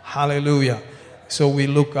up. Hallelujah. So we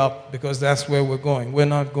look up because that's where we're going. We're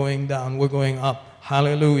not going down. We're going up.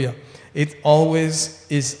 Hallelujah. It always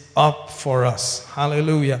is up for us.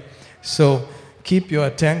 Hallelujah. So keep your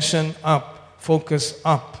attention up. Focus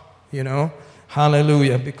up,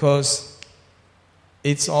 Hallelujah. Because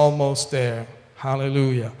it's almost there.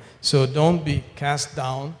 Hallelujah. So don't be cast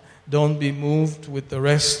down. Don't be moved with the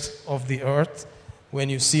rest of the earth when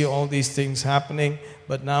you see all these things happening.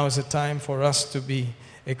 But now is a time for us to be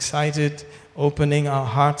excited, opening our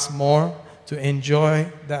hearts more to enjoy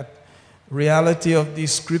that reality of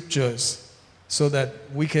these scriptures so that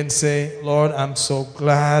we can say, Lord, I'm so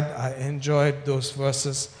glad I enjoyed those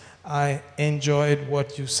verses. I enjoyed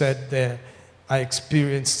what you said there. I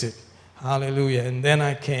experienced it. Hallelujah. And then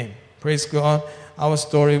I came. Praise God. Our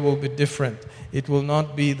story will be different. It will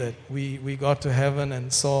not be that we got to heaven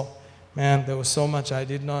and saw, man, there was so much I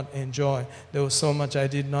did not enjoy. There was so much I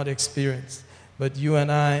did not experience. But you and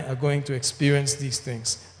I are going to experience these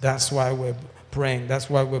things. That's why we're praying. That's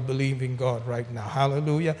why we're believing God right now.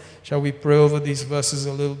 Hallelujah. Shall we pray over these verses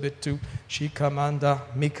a little bit too? Shikamanda,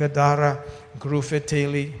 Mikadara,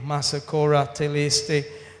 Grufeteli, Masakora, Teleste,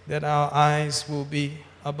 that our eyes will be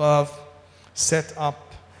above, set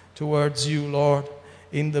up towards you, Lord,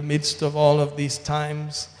 in the midst of all of these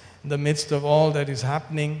times, in the midst of all that is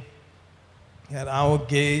happening, that our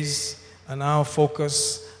gaze and our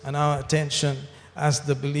focus and our attention as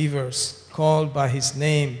the believers called by His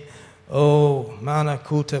name, oh,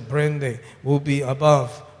 Manakuta Brende, will be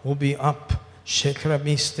above, will be up,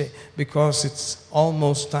 Shekramiste, because it's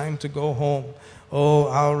almost time to go home. Oh,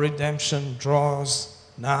 our redemption draws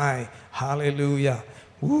nigh. Hallelujah.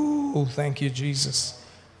 Woo, thank you, Jesus.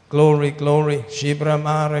 Glory, glory.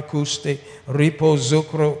 Shibramara kuste, ripo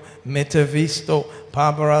zukro, metavisto,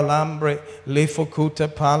 pabra lambre,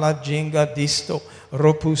 lefokuta pala jinga disto,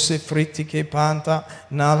 ropuse fritike panta,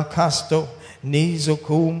 nalcasto,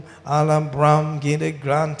 nizokum, alambram gide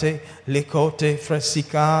grante, licote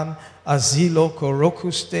fresican, asilo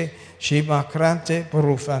corocuste, shibacrante,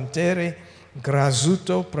 porufantere,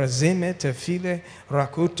 grazuto, presime tefile,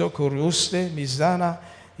 racuto coruste, mizana,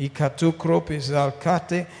 Ikatucro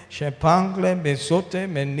pisalcate, shepangle, mesote,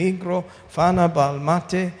 menigro, fana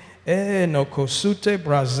balmate, no cosute,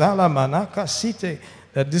 brazala manaka site.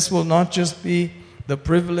 That this will not just be the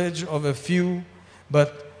privilege of a few,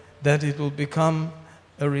 but that it will become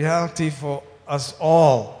a reality for us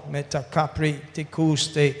all. Metacapri,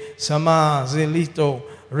 ticuste, sama, zelito,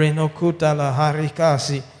 renocuta la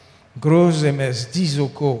haricasi, grosemes,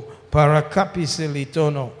 dizuko,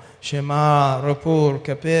 paracapiselitono, Shema, Rapur,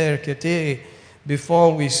 Kaper, Kete,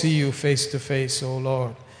 before we see you face to face, O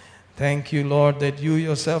Lord. Thank you, Lord, that you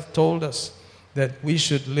yourself told us that we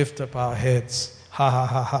should lift up our heads. Ha ha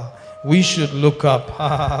ha ha. We should look up. Ha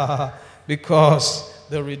ha ha ha. Because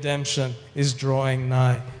the redemption is drawing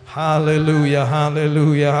nigh. Hallelujah,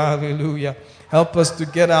 hallelujah, hallelujah. Help us to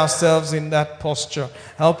get ourselves in that posture.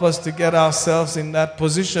 Help us to get ourselves in that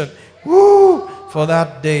position. Woo! For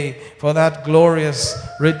that day, for that glorious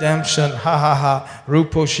redemption. Ha ha ha.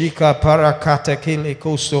 Ruposhika parakata kile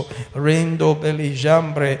koso. Rendo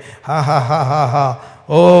belijambre. Ha ha ha ha ha.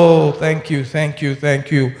 Oh, thank you, thank you,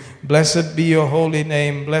 thank you. Blessed be your holy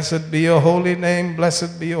name. Blessed be your holy name.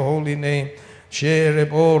 Blessed be your holy name.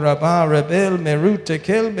 Sherebo raba rebel merute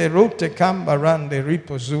kel merute kambarande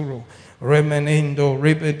ripozuro. Remenendo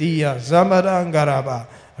ribedia zamadangaraba.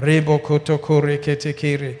 Rebo kotokore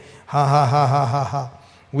ketekere. Ha ha ha ha ha ha.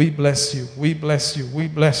 We bless you. We bless you. We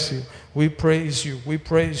bless you. We praise you. We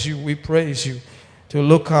praise you. We praise you. To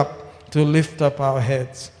look up, to lift up our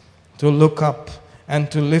heads. To look up and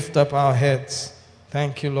to lift up our heads.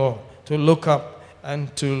 Thank you, Lord. To look up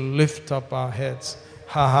and to lift up our heads.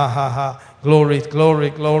 Ha ha ha ha. Glory, glory,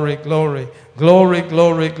 glory, glory. Glory,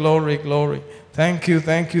 glory, glory, glory. Thank you,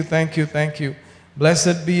 thank you, thank you, thank you.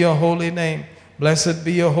 Blessed be your holy name. Blessed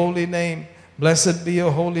be your holy name. Blessed be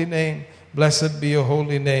your holy name. Blessed be your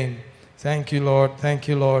holy name. Thank you, Lord. Thank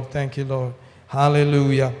you, Lord. Thank you, Lord.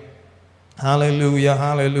 Hallelujah. Hallelujah.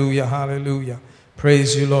 Hallelujah. Hallelujah.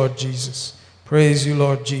 Praise you, Lord Jesus. Praise you,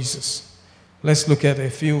 Lord Jesus. Let's look at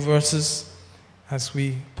a few verses as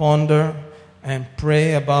we ponder and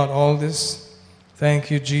pray about all this.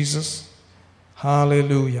 Thank you, Jesus.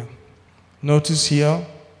 Hallelujah. Notice here,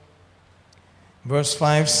 verse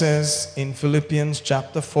 5 says in Philippians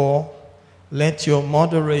chapter 4, let your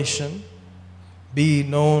moderation be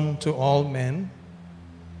known to all men.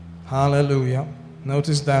 Hallelujah.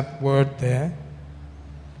 Notice that word there.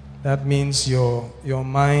 That means your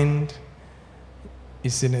mind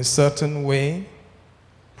is in a certain way.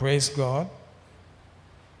 Praise God.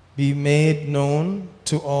 Be made known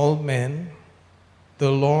to all men.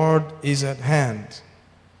 The Lord is at hand.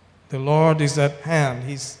 The Lord is at hand.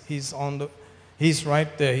 He's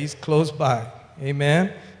right there. He's close by.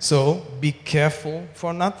 Amen. So be careful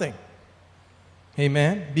for nothing.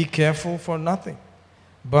 Amen. Be careful for nothing,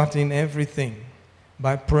 but in everything,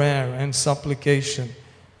 by prayer and supplication,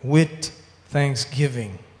 with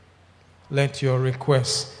thanksgiving, let your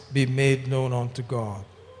requests be made known unto God.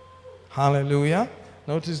 Hallelujah.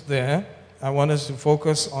 Notice there, I want us to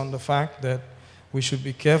focus on the fact that we should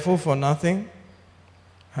be careful for nothing,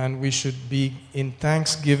 and we should be in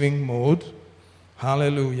thanksgiving mode.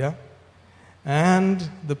 Hallelujah. And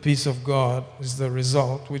the peace of God is the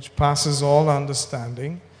result, which passes all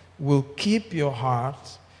understanding, will keep your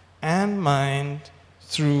heart and mind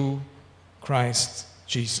through Christ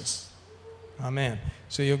Jesus. Amen.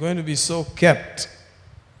 So you're going to be so kept.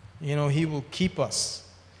 You know, He will keep us.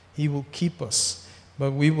 He will keep us.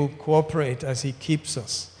 But we will cooperate as He keeps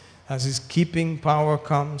us. As His keeping power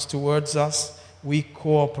comes towards us, we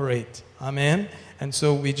cooperate. Amen. And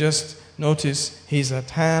so we just notice He's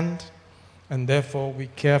at hand, and therefore we're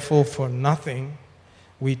careful for nothing.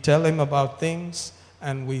 We tell Him about things,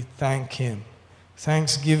 and we thank Him.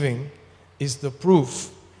 Thanksgiving is the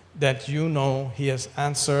proof that you know He has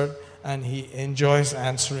answered, and He enjoys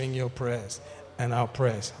answering your prayers and our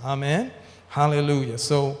prayers. Amen. Hallelujah.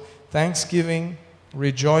 So thanksgiving,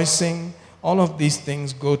 rejoicing, all of these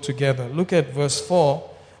things go together. Look at verse 4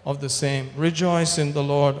 of the same. Rejoice in the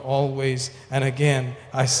Lord always. And again,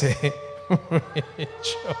 I say,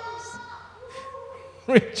 rejoice.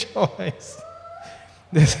 Rejoice.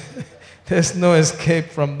 There's no escape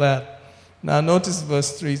from that. Now notice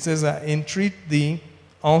verse 3. It says, I entreat thee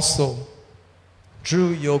also, true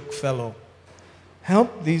yoke fellow,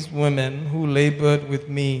 help these women who labored with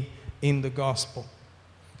me in the gospel.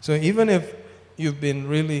 So even if you've been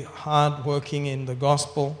really hard working in the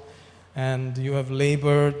gospel and you have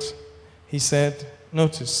labored, he said,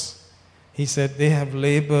 notice, he said, they have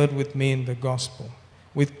labored with me in the gospel,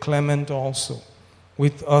 with Clement also,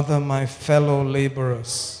 with other my fellow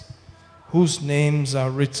laborers, whose names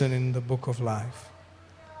are written in the book of life.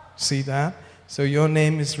 See that? So your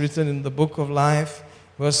name is written in the book of life.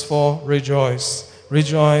 Verse 4, rejoice.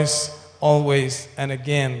 Rejoice always, and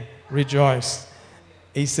again, rejoice.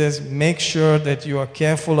 He says, make sure that you are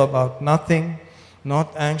careful about nothing,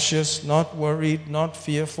 not anxious, not worried, not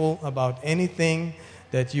fearful about anything,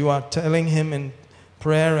 that you are telling Him in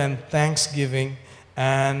prayer and thanksgiving,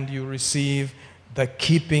 and you receive the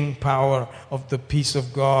keeping power of the peace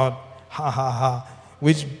of God,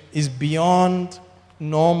 which is beyond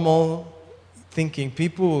normal thinking.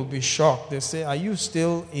 People will be shocked. They say, are you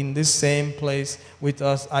still in this same place with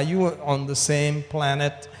us? Are you on the same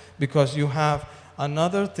planet? Because you have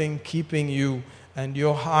another thing keeping you, and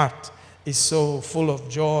your heart is so full of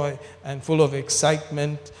joy and full of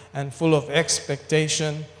excitement and full of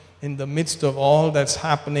expectation in the midst of all that's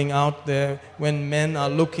happening out there. When men are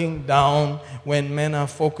looking down, when men are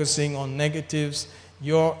focusing on negatives,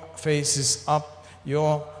 your face is up,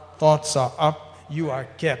 your thoughts are up, you are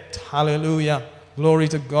kept. Hallelujah. Glory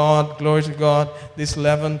to God, glory to God. This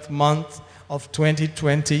 11th month of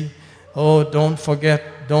 2020, oh, don't forget.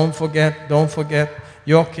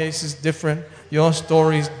 Your case is different. Your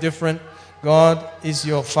story is different. God is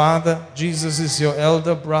your Father. Jesus is your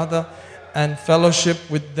elder brother. And fellowship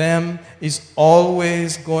with them is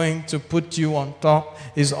always going to put you on top,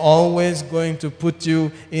 is always going to put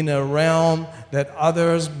you in a realm that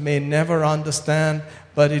others may never understand,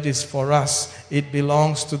 but it is for us. It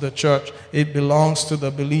belongs to the church. It belongs to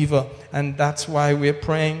the believer. And that's why we're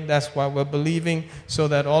praying. That's why we're believing, so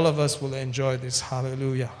that all of us will enjoy this.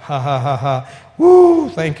 Hallelujah. Ha, ha, ha, ha. Woo!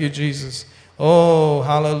 Thank you, Jesus. Oh,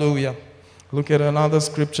 hallelujah. Look at another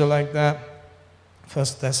scripture like that. 1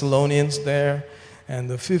 Thessalonians there, and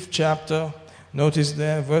the 5th chapter. Notice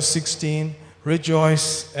there, verse 16.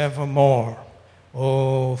 Rejoice evermore.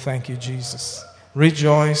 Oh, thank you, Jesus.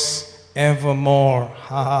 Rejoice evermore.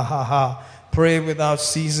 Ha, ha, ha, ha. Pray without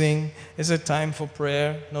ceasing. It's a time for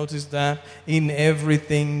prayer. Notice that. In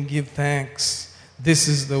everything give thanks. This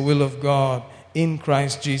is the will of God in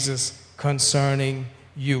Christ Jesus concerning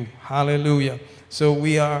you. Hallelujah. So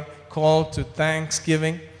we are called to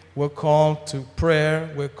thanksgiving. We're called to prayer.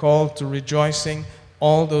 We're called to rejoicing.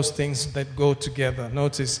 All those things that go together.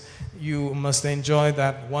 Notice, you must enjoy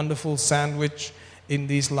that wonderful sandwich in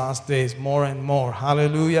these last days more and more.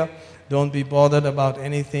 Hallelujah. Don't be bothered about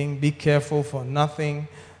anything. Be careful for nothing.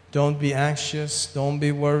 Don't be anxious. Don't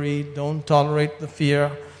be worried. Don't tolerate the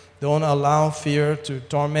fear. Don't allow fear to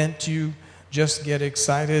torment you. Just get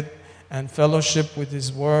excited and fellowship with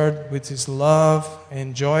His Word, with His love.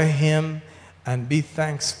 Enjoy Him and be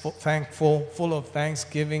thankful, full of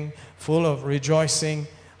thanksgiving, full of rejoicing.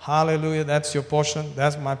 Hallelujah. That's your portion.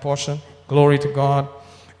 That's my portion. Glory to God.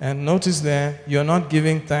 And notice there, you're not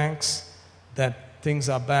giving thanks that things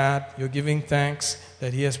are bad. You're giving thanks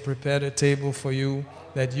that He has prepared a table for you,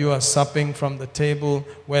 that you are supping from the table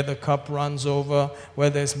where the cup runs over, where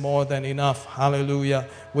there's more than enough. Hallelujah.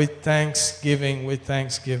 With thanksgiving, with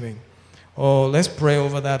thanksgiving. Oh, let's pray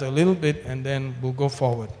over that a little bit and then we'll go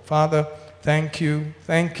forward. Father, thank you,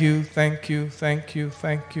 thank you, thank you, thank you,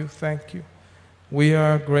 thank you, thank you. We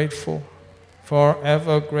are grateful,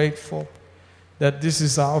 forever grateful, that this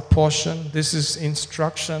is our portion. This is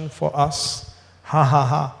instruction for us. Ha ha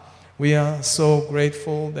ha. We are so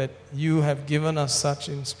grateful that you have given us such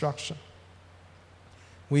instruction.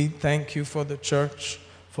 We thank you for the church,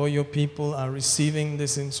 for your people are receiving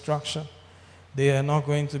this instruction. They are not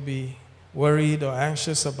going to be worried or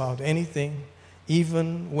anxious about anything,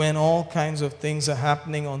 even when all kinds of things are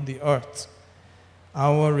happening on the earth.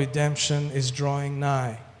 Our redemption is drawing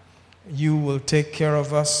nigh. You will take care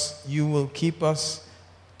of us. You will keep us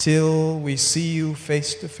till we see you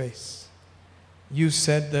face to face. You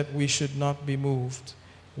said that we should not be moved.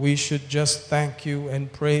 We should just thank you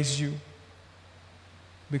and praise you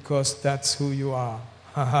because that's who you are.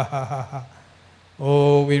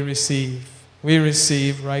 Oh, we receive. We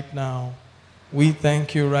receive right now. We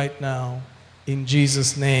thank you right now in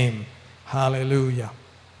Jesus' name. Hallelujah.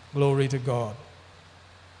 Glory to God.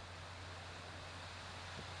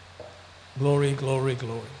 Glory, glory,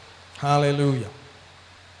 glory. Hallelujah.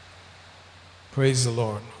 Praise the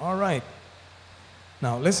Lord. All right.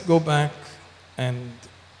 Now let's go back and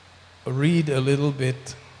read a little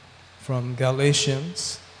bit from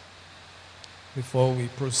Galatians before we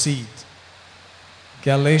proceed.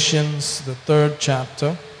 Galatians, the 3rd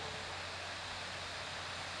chapter.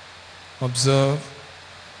 Observe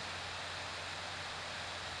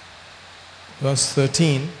verse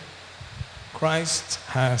 13. Christ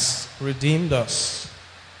has redeemed us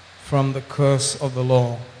from the curse of the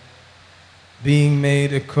law, being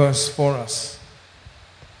made a curse for us.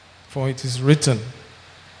 For it is written,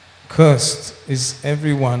 cursed is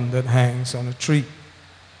everyone that hangs on a tree,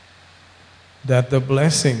 that the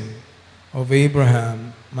blessing of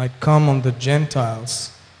Abraham might come on the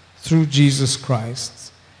Gentiles through Jesus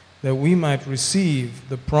Christ, that we might receive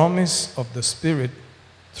the promise of the Spirit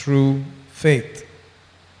through faith.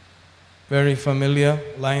 Very familiar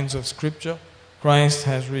lines of Scripture. Christ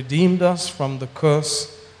has redeemed us from the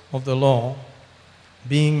curse of the law,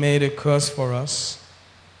 being made a curse for us.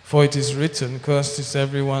 For it is written, cursed is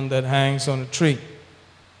everyone that hangs on a tree,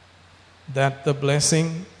 that the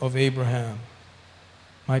blessing of Abraham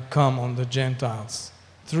might come on the Gentiles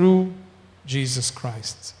through Jesus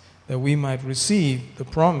Christ, that we might receive the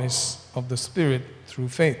promise of the Spirit through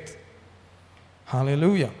faith.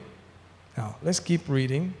 Hallelujah. Now, let's keep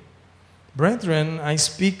reading. Brethren, I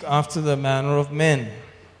speak after the manner of men.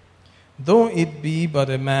 Though it be but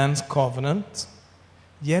a man's covenant,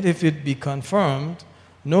 yet if it be confirmed,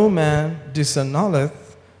 no man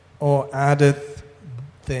disannulleth or addeth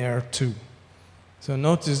thereto. So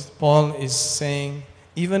notice Paul is saying,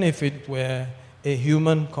 even if it were a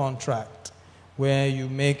human contract, where you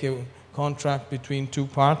make a contract between two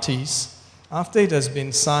parties, after it has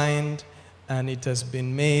been signed and it has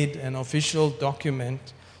been made an official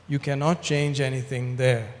document, you cannot change anything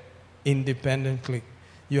there independently.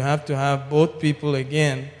 You have to have both people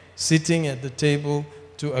again sitting at the table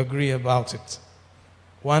to agree about it.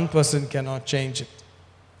 One person cannot change it.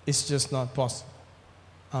 It's just not possible.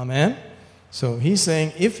 Amen? So he's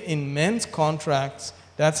saying, if in men's contracts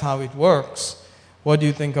that's how it works, what do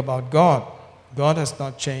you think about God? God has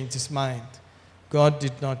not changed his mind. God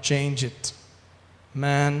did not change it.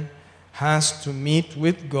 Man has to meet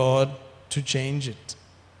with God to change it.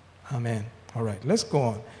 Amen. All right, let's go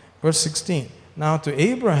on. Verse 16. Now to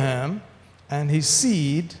Abraham and his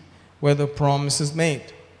seed were the promises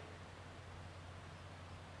made.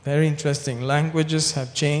 Very interesting. Languages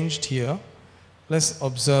have changed here. Let's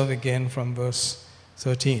observe again from verse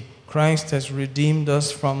 13. Christ has redeemed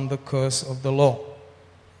us from the curse of the law,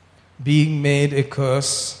 being made a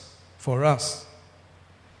curse for us.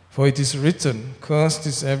 For it is written, cursed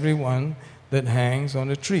is everyone that hangs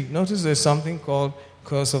on a tree. Notice there's something called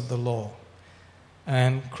curse of the law.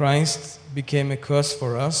 And Christ became a curse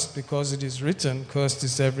for us because it is written, cursed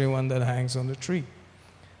is everyone that hangs on the tree.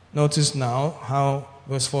 Notice now how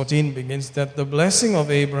verse 14 begins, that the blessing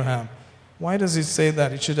of Abraham. Why does it say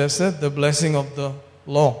that? It should have said the blessing of the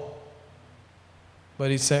law.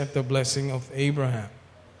 But it said the blessing of Abraham,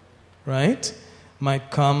 right?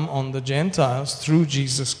 Might come on the Gentiles through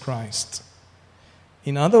Jesus Christ.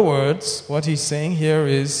 In other words, what he's saying here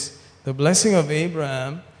is the blessing of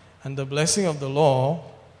Abraham and the blessing of the law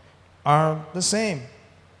are the same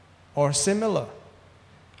or similar.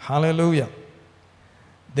 Hallelujah.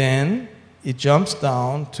 Then it jumps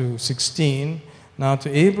down to 16. Now to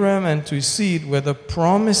Abraham and to his seed were the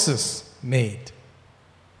promises made.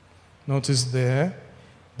 Notice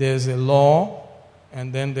there's a law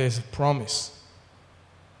and then there's a promise.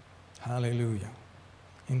 Hallelujah.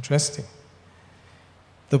 Interesting.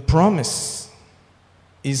 The promise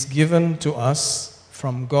is given to us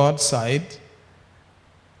from God's side,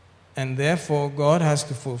 and therefore God has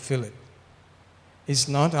to fulfill it. It's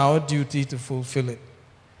not our duty to fulfill it.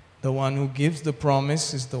 The one who gives the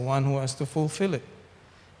promise is the one who has to fulfill it.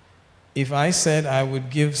 If I said I would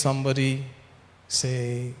give somebody,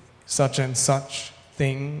 say, such and such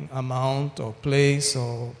thing, amount or place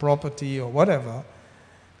or property or whatever,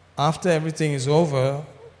 after everything is over,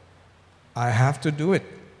 I have to do it.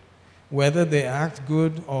 Whether they act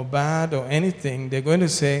good or bad or anything, they're going to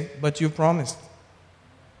say, but you promised.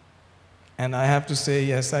 And I have to say,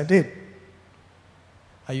 yes, I did.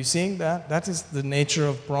 Are you seeing that? That is the nature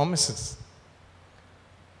of promises.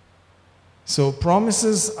 So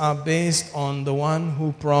promises are based on the one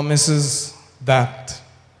who promises that,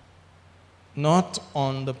 not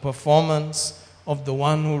on the performance of the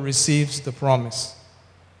one who receives the promise.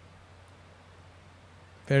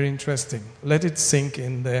 Very interesting. Let it sink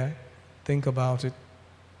in there. Think about it.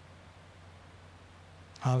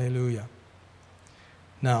 Hallelujah.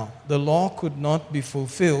 Now, the law could not be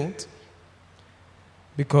fulfilled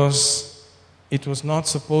because it was not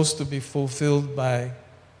supposed to be fulfilled by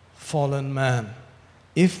fallen man.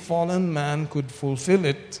 If fallen man could fulfill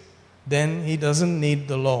it, then he doesn't need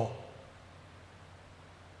the law.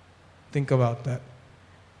 Think about that.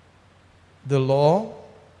 The law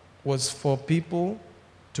was for people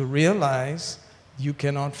to realize you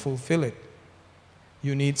cannot fulfill it.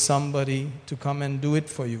 You need somebody to come and do it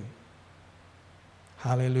for you.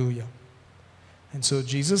 Hallelujah. And so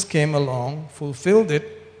Jesus came along, fulfilled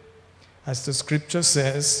it. As the scripture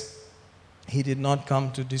says, he did not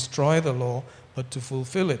come to destroy the law, but to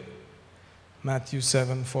fulfill it. Matthew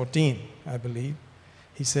 7:14, I believe.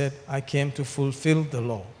 He said, I came to fulfill the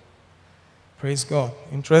law. Praise God.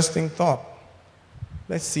 Interesting thought.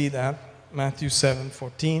 Let's see that. Matthew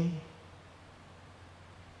 7:14.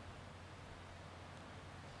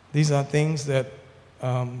 These are things that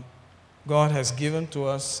God has given to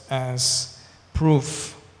us as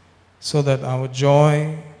proof so that our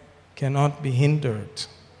joy cannot be hindered.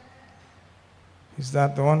 Is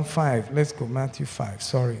that the one? 5. Let's go. Matthew 5.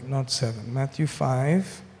 Sorry, not 7. Matthew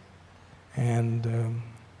 5 and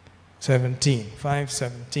 17.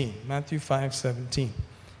 5:17. Matthew 5:17.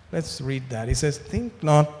 Let's read that. He says, think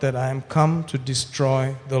not that I am come to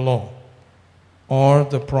destroy the law or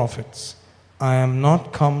the prophets. I am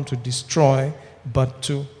not come to destroy, but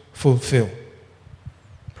to fulfill.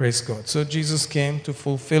 Praise God. So Jesus came to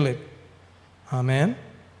fulfill it. Amen.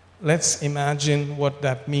 Let's imagine what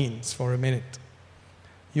that means for a minute.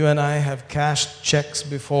 You and I have cashed checks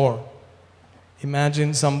before.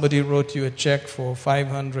 Imagine somebody wrote you a check for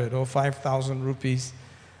 500 or 5,000 rupees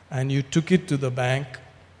and you took it to the bank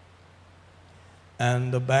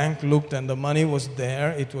and the bank looked and the money was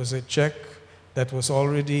there. It was a check that was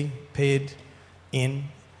already paid in,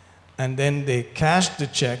 and then they cashed the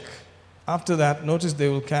check. After that, notice they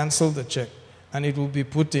will cancel the check and it will be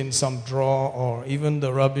put in some drawer or even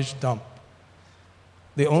the rubbish dump.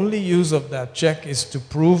 The only use of that check is to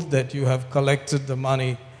prove that you have collected the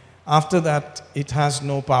money. After that, it has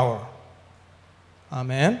no power.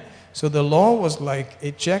 Amen? So the law was like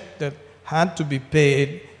a check that had to be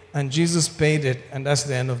paid, and Jesus paid it, and that's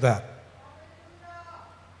the end of that.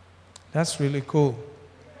 That's really cool.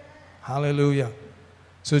 Hallelujah.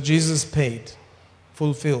 So Jesus paid,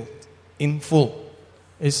 fulfilled, in full.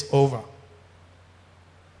 It's over.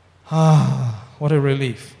 Ah, what a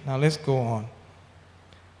relief. Now let's go on.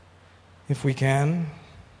 If we can,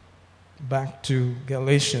 back to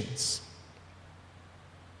Galatians.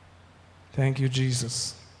 Thank you,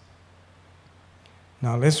 Jesus.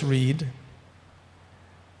 Now let's read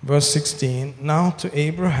verse 16. Now to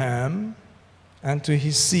Abraham and to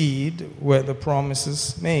his seed were the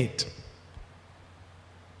promises made.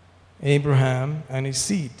 Abraham and his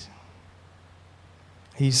seed.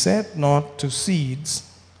 He said not to seeds,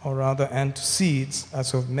 or rather, and to seeds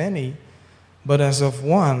as of many, but as of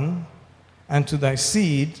one, and to thy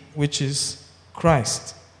seed, which is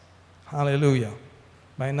Christ. Hallelujah.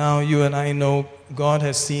 By now, you and I know God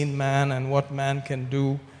has seen man and what man can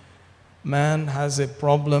do. Man has a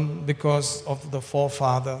problem because of the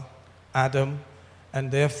forefather, Adam,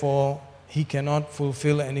 and therefore he cannot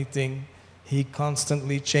fulfill anything. He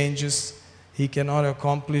constantly changes. He cannot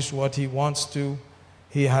accomplish what he wants to.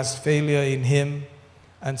 He has failure in him.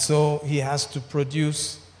 And so he has to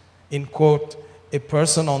produce, in quote, a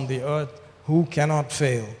person on the earth who cannot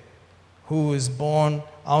fail, who is born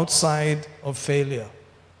outside of failure,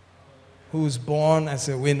 who is born as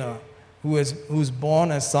a winner, who's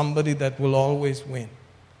born as somebody that will always win.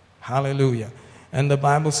 Hallelujah. And the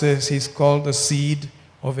Bible says he's called the seed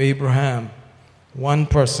of Abraham, one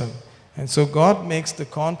person. And so God makes the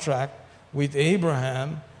contract with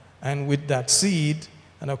Abraham and with that seed.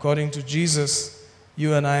 And according to Jesus,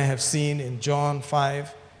 you and I have seen in John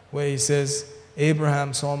 5, where he says,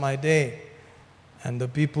 Abraham saw my day. And the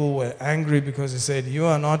people were angry because he said, you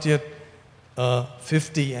are not yet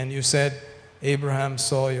 50, and you said, Abraham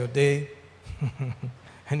saw your day.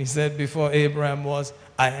 And he said, before Abraham was,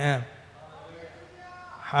 I am.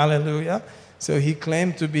 Hallelujah. So he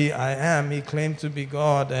claimed to be I am. He claimed to be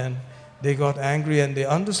God, and they got angry and they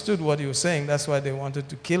understood what he was saying. That's why they wanted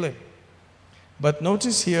to kill him. But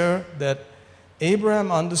notice here that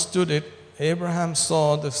Abraham understood it. Abraham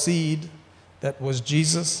saw the seed that was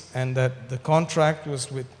Jesus, and that the contract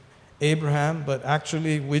was with Abraham, but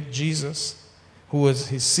actually with Jesus, who was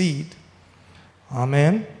his seed.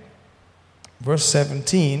 Amen. Verse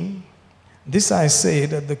 17, this I say,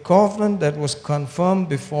 that the covenant that was confirmed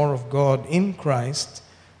before of God in Christ,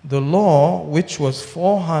 the law, which was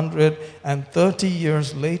 430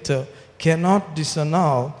 years later, cannot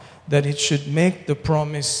disannul that it should make the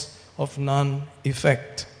promise of none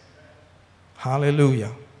effect.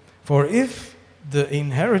 Hallelujah. For if the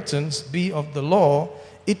inheritance be of the law,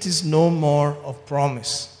 it is no more of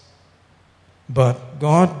promise. But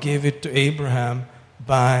God gave it to Abraham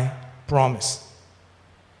by promise.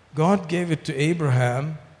 God gave it to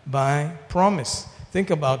Abraham by promise. Think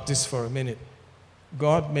about this for a minute.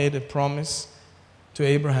 God made a promise to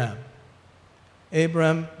Abraham.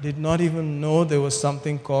 Abraham did not even know there was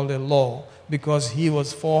something called a law because he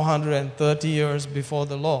was 430 years before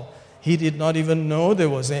the law. He did not even know there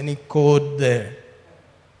was any code there.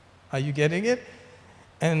 Are you getting it?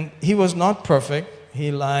 And he was not perfect.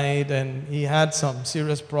 He lied and he had some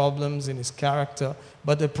serious problems in his character.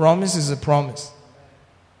 But a promise is a promise.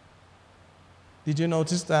 Did you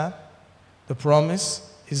notice that? The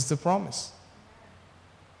promise is the promise.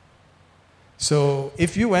 So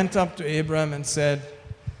if you went up to Abraham and said,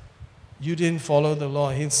 you didn't follow the law,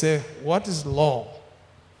 he'd say, what is law?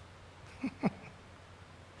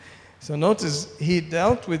 So notice, he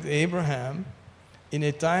dealt with Abraham in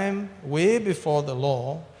a time way before the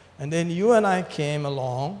law, and then you and I came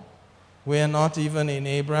along. We're not even in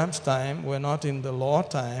Abraham's time. We're not in the law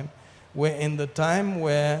time. We're in the time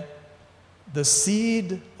where the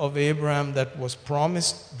seed of Abraham that was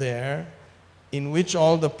promised there, in which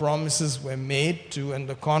all the promises were made to and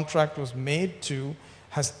the contract was made to,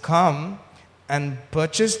 has come and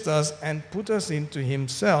purchased us and put us into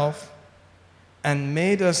himself and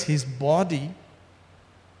made us his body,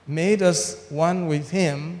 made us one with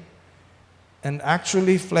him, and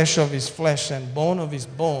actually flesh of his flesh and bone of his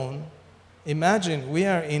bone. Imagine, we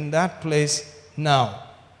are in that place now.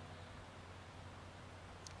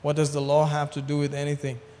 What does the law have to do with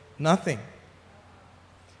anything? Nothing.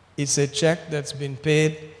 It's a check that's been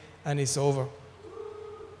paid and it's over.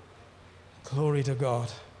 Glory to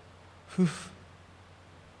God. Whew.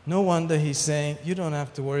 No wonder he's saying, you don't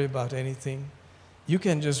have to worry about anything. You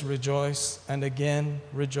can just rejoice and again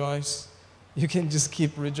rejoice. You can just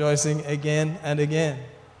keep rejoicing again and again.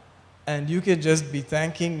 And you can just be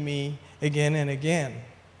thanking me again and again.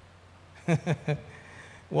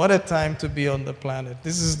 What a time to be on the planet.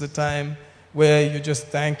 This is the time where you just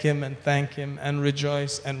thank him and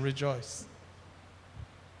rejoice and rejoice.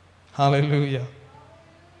 Hallelujah.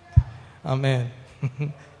 Amen.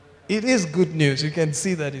 It is good news. You can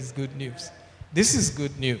see that it's good news. This is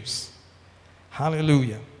good news.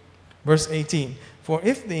 Hallelujah. Verse 18. For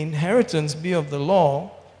if the inheritance be of the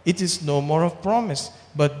law, it is no more of promise,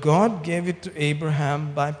 but God gave it to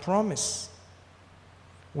Abraham by promise.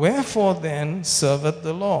 Wherefore then serveth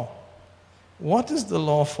the law? What is the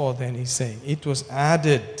law for then, he's saying? It was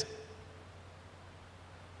added.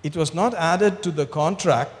 It was not added to the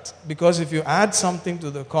contract, because if you add something to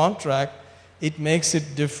the contract, it makes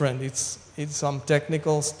it different. It's some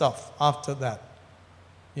technical stuff after that.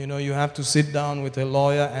 You know, you have to sit down with a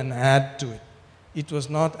lawyer and add to it. It was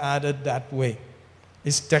not added that way.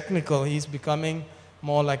 It's technical. He's becoming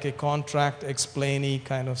more like a contract explainee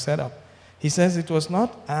kind of setup. He says it was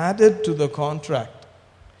not added to the contract.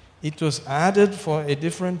 It was added for a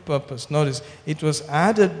different purpose. Notice, it was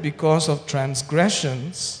added because of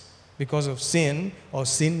transgressions, because of sin or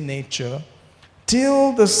sin nature,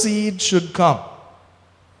 till the seed should come.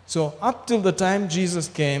 So up till the time Jesus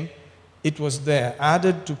came, it was there,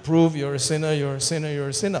 added to prove you're a sinner, you're a sinner, you're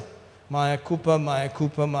a sinner. Maya Kupa, Maya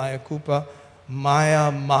Kupa, Maya Kupa,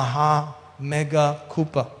 Maya Maha Mega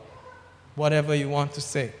Kupa, whatever you want to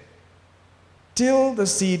say. Till the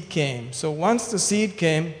seed came. So once the seed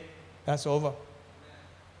came, that's over.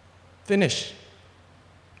 Finish.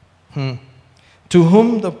 To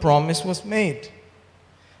whom the promise was made.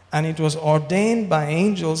 And it was ordained by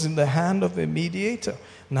angels in the hand of a mediator.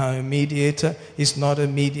 Now a mediator is not a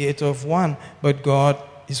mediator of one, but God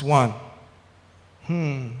is one.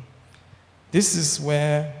 This is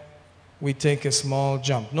where we take a small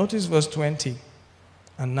jump. Notice verse 20.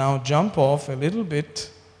 And now jump off a little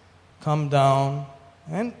bit, come down,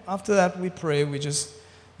 and after that we pray. We just,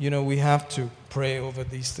 we have to pray over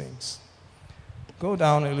these things. Go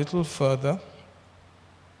down a little further.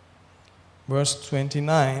 Verse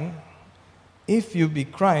 29. If you be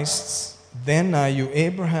Christ's, then are you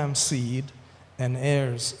Abraham's seed and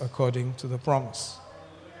heirs according to the promise.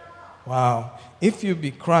 Wow. If you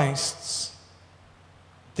be Christ's,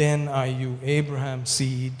 then are you Abraham's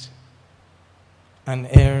seed and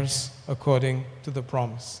heirs according to the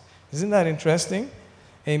promise. Isn't that interesting?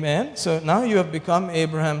 Amen. So now you have become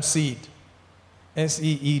Abraham's seed.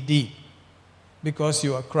 S-E-E-D. Because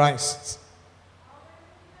you are Christ's.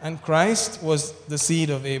 And Christ was the seed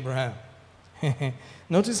of Abraham.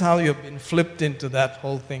 Notice how you have been flipped into that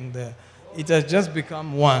whole thing there. It has just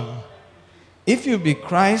become one. If you be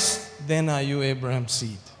Christ, then are you Abraham's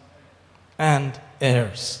seed and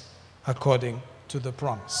heirs according to the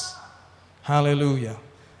promise. Hallelujah.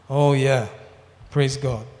 Oh yeah. Praise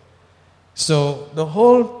God. So the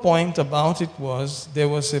whole point about it was there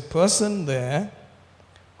was a person there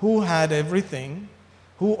who had everything,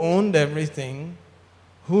 who owned everything,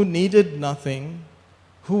 who needed nothing,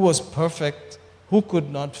 who was perfect, who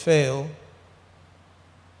could not fail.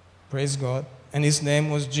 Praise God. And his name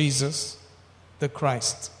was Jesus, the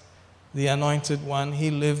Christ, the anointed one.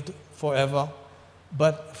 He lived forever.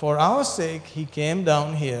 But for our sake, he came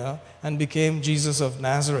down here and became Jesus of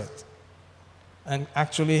Nazareth, and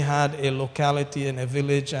actually had a locality and a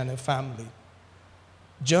village and a family,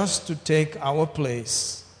 just to take our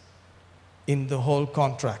place in the whole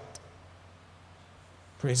contract.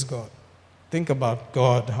 Praise God. Think about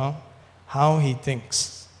God, huh? How he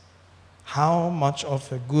thinks. How much of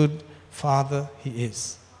a good father he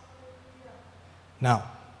is. Now,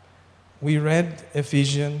 we read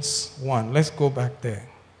Ephesians 1. Let's go back there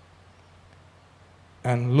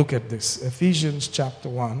and look at this. Ephesians chapter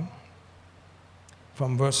 1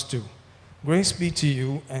 from verse 2. Grace be to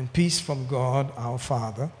you and peace from God our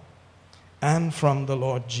Father and from the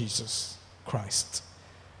Lord Jesus Christ.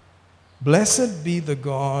 Blessed be the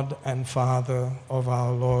God and Father of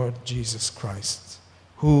our Lord Jesus Christ,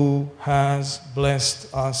 who has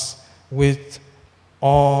blessed us with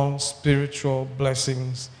all spiritual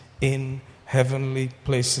blessings in heavenly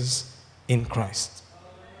places in Christ.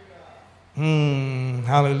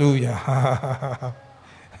 Hallelujah.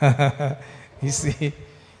 You see,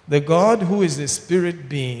 the God who is a spirit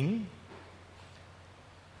being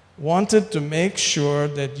wanted to make sure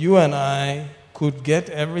that you and I could get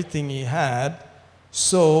everything he had,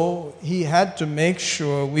 so he had to make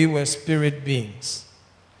sure we were spirit beings,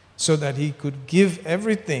 so that he could give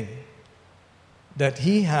everything that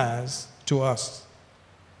he has to us.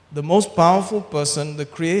 The most powerful person, the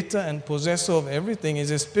creator and possessor of everything,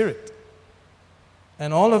 is a spirit.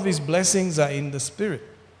 And all of his blessings are in the spirit.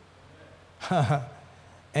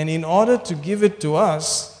 And in order to give it to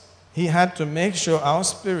us, he had to make sure our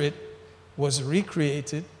spirit was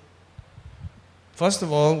recreated. First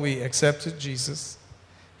of all, we accepted Jesus.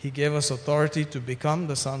 He gave us authority to become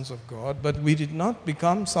the sons of God, but we did not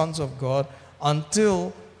become sons of God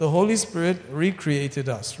until the Holy Spirit recreated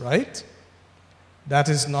us, right? That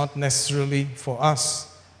is not necessarily for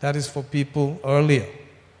us. That is for people earlier.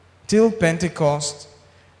 Till Pentecost,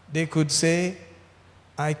 they could say,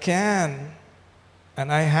 I can,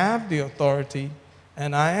 and I have the authority,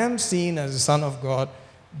 and I am seen as a son of God,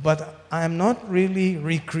 but I am not really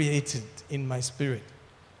recreated in my spirit.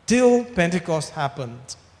 Till Pentecost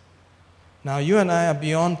happened, Now you and I are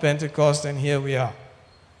beyond Pentecost, and here we are.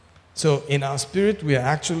 So in our spirit, we are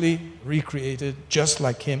actually recreated just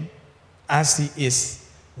like him, as he is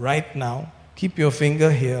right now. Keep your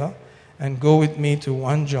finger here and go with me to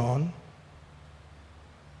 1 John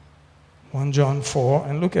 4,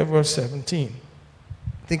 and look at verse 17.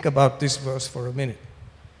 Think about this verse for a minute.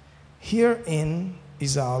 Herein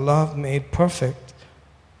is our love made perfect.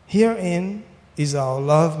 Herein is our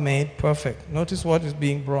love made perfect. Notice what is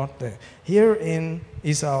being brought there. Herein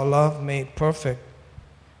is our love made perfect,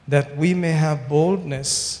 that we may have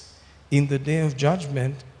boldness in the day of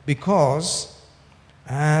judgment, because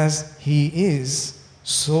as he is,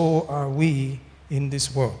 so are we in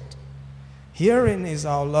this world. Herein is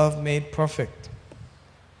our love made perfect,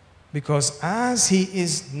 because as he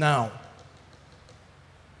is now,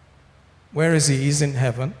 where is he? He's in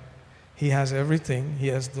heaven. He has everything. He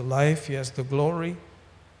has the life. He has the glory.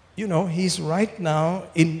 You know, he's right now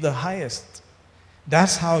in the highest.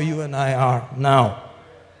 That's how you and I are now.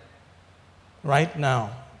 Right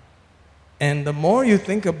now. And the more you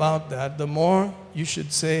think about that, the more you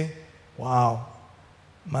should say, wow,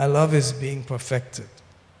 my love is being perfected.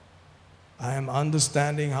 I am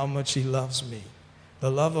understanding how much he loves me. The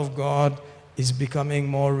love of God is becoming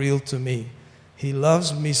more real to me. He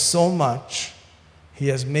loves me so much. He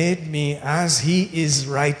has made me as he is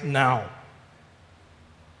right now.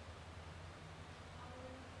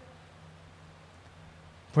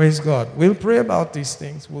 Praise God. We'll pray about these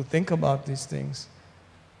things. We'll think about these things.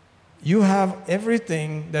 You have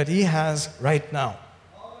everything that he has right now.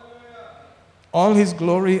 All his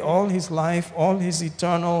glory, all his life, all his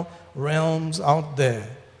eternal realms out there.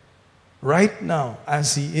 Right now,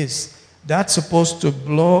 as he is. That's supposed to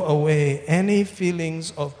blow away any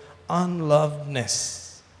feelings of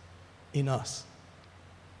unlovedness in us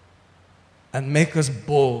and make us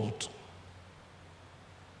bold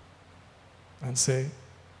and say,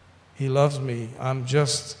 he loves me. I'm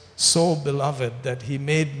just so beloved that he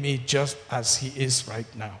made me just as he is right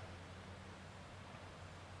now.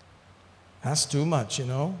 That's too much, you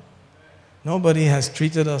know. Nobody has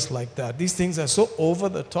treated us like that. These things are so over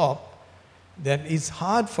the top that it's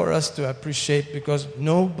hard for us to appreciate, because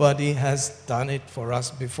nobody has done it for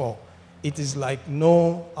us before. It is like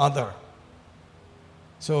no other.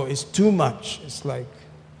 So it's too much. It's like,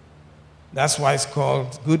 that's why it's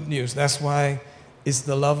called good news. That's why it's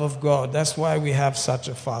the love of God. That's why we have such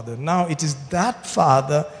a Father. Now it is that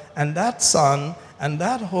Father and that Son and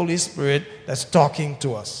that Holy Spirit that's talking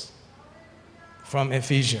to us from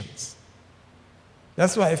Ephesians.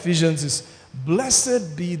 That's why Ephesians is,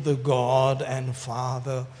 blessed be the God and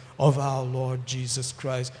Father of our Lord Jesus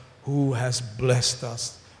Christ, who has blessed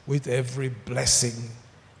us with every blessing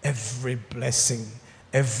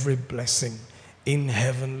in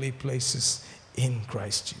heavenly places in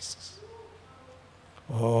Christ Jesus.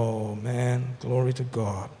 Oh man, glory to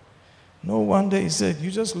God. No wonder he said,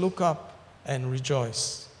 you just look up and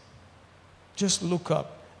rejoice. Just look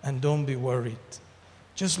up and don't be worried.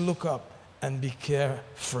 Just look up and be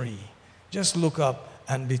carefree. Just look up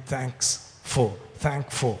and be thankful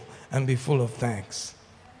and be full of thanks.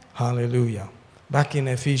 Hallelujah. Back in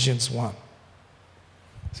Ephesians 1.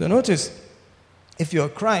 So notice, if you're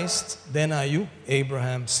Christ, then are you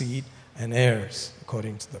Abraham's seed and heirs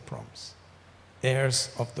according to the promise. Heirs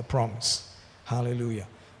of the promise. Hallelujah.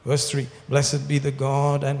 Verse 3, blessed be the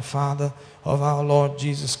God and Father of our Lord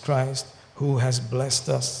Jesus Christ, who has blessed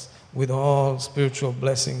us with all spiritual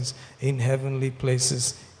blessings in heavenly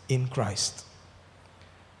places in Christ.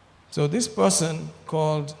 So this person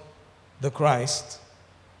called the Christ,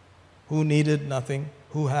 who needed nothing,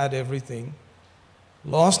 who had everything,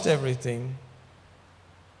 lost everything,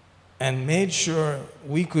 and made sure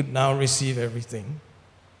we could now receive everything.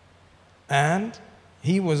 And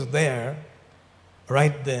he was there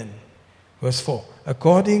right then. Verse 4,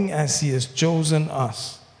 according as he has chosen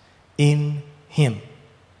us in him.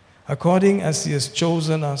 According as he has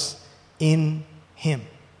chosen us in him.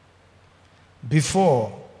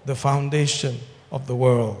 Before the foundation of the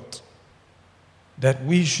world, that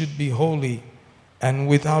we should be holy and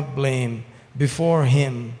without blame before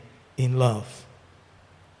him in love.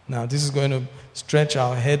 Now this is going to stretch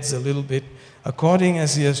our heads a little bit. According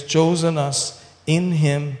as he has chosen us in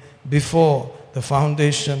him before the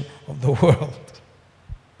foundation of the world.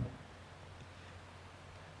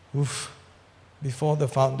 Oof. Before the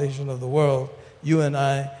foundation of the world, you and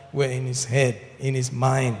I were in his head, in his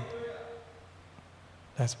mind.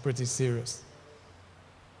 That's pretty serious.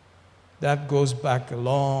 That goes back a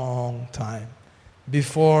long time.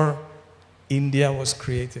 Before India was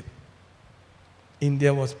created.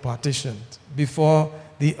 India was partitioned. Before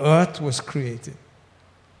the earth was created.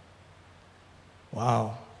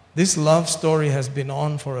 Wow. This love story has been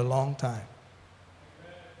on for a long time.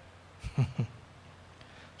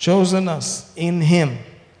 Chosen us in Him.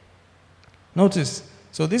 Notice,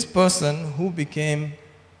 so this person who became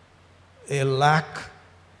a lack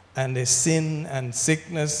and a sin and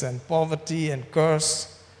sickness and poverty and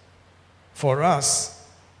curse for us,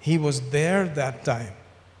 he was there that time,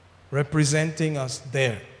 representing us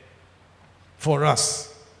there for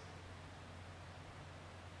us.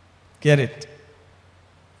 Get it?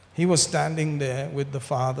 He was standing there with the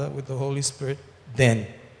Father, with the Holy Spirit then,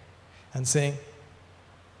 and saying,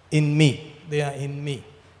 in me, they are in me.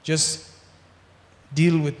 Just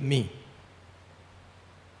deal with me.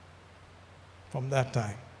 From that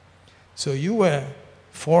time. So you were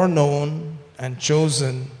foreknown and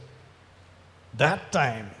chosen that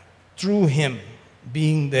time through Him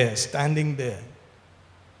being there, standing there.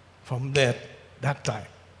 From that time.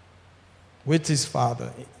 With His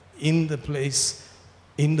Father in the place,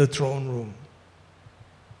 in the throne room.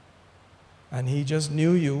 And He just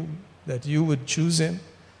knew you, that you would choose Him.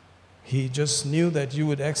 He just knew that you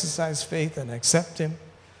would exercise faith and accept Him.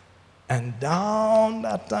 And down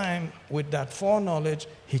that time, with that foreknowledge,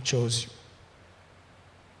 He chose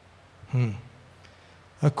you.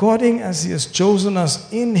 According as He has chosen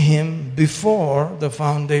us in Him before the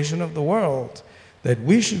foundation of the world, that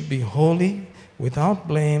we should be holy, without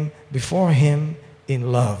blame, before Him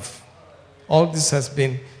in love. All this has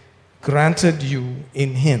been granted you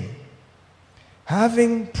in Him,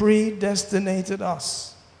 having predestinated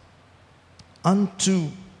us unto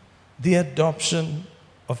the adoption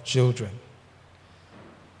of children.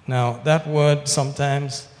 Now, that word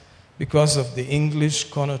sometimes, because of the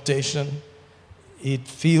English connotation, it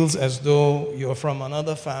feels as though you're from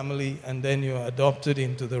another family and then you're adopted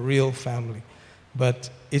into the real family.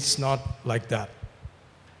 But it's not like that.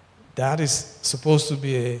 That is supposed to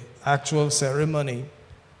be an actual ceremony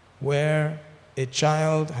where a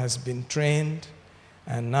child has been trained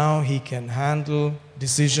and now he can handle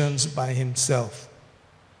decisions by himself.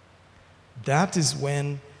 That is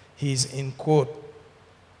when he's, in quote,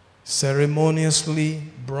 ceremoniously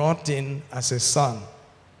brought in as a son.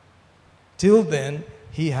 Till then,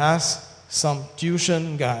 he has some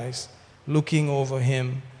tuition guys looking over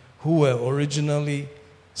him who were originally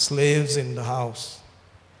slaves in the house.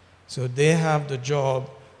 So they have the job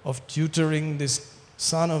of tutoring this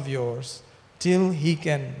son of yours till he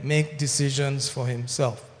can make decisions for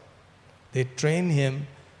himself. They train him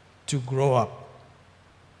to grow up.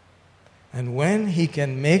 And when he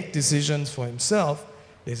can make decisions for himself,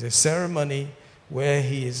 there's a ceremony where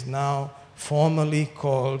he is now formally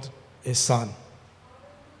called a son.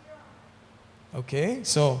 Okay?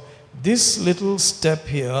 So this little step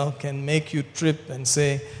here can make you trip and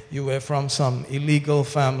say you were from some illegal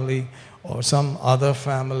family or some other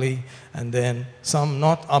family, and then some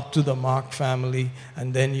not up to the mark family,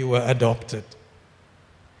 and then you were adopted.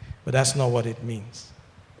 But that's not what it means.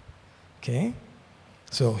 Okay?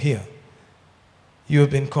 So here, you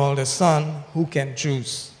have been called a son who can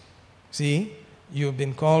choose. See? You have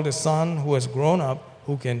been called a son who has grown up,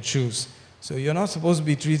 who can choose. So you're not supposed to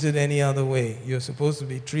be treated any other way. You're supposed to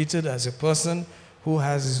be treated as a person who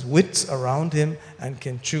has his wits around him and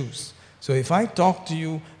can choose. So if I talk to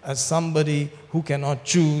you as somebody who cannot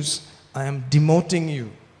choose, I am demoting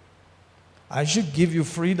you. I should give you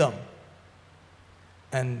freedom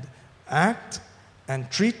and act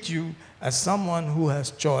and treat you as someone who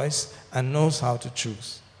has choice and knows how to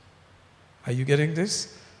choose. Are you getting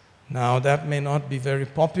this? Now, that may not be very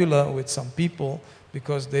popular with some people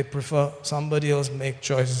because they prefer somebody else make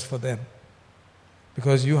choices for them.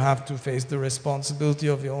 Because you have to face the responsibility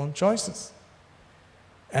of your own choices.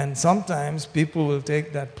 And sometimes people will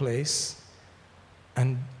take that place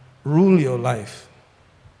and rule your life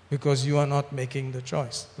because you are not making the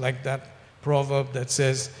choice. Like that proverb that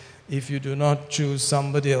says, if you do not choose,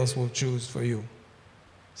 somebody else will choose for you.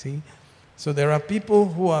 See? So there are people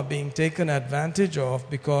who are being taken advantage of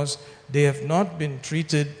because they have not been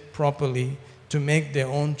treated properly to make their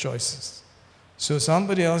own choices. So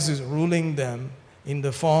somebody else is ruling them in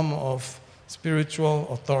the form of spiritual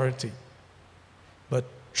authority. But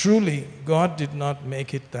truly, God did not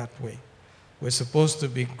make it that way. We're supposed to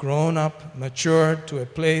be grown up, matured to a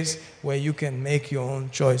place where you can make your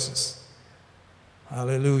own choices.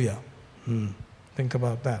 Hallelujah. Think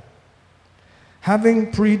about that.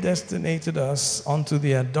 Having predestinated us unto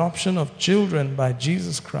the adoption of children by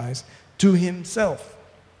Jesus Christ to Himself,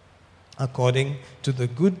 according to the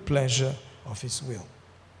good pleasure of His will.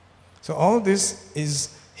 So all this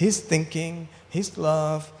is His thinking, His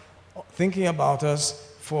love, thinking about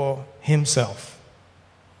us for Himself.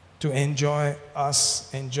 to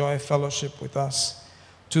enjoy fellowship with us,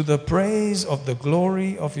 to the praise of the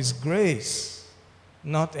glory of His grace,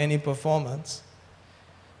 not any performance,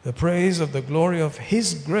 the praise of the glory of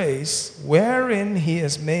His grace, wherein He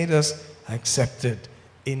has made us accepted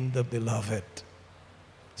in the Beloved.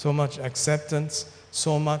 So much acceptance,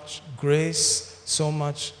 so much grace, so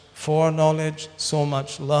much foreknowledge, so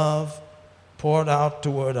much love poured out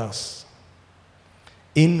toward us.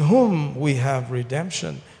 In whom we have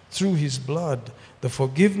redemption through His blood, the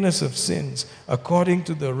forgiveness of sins, according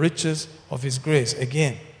to the riches of His grace.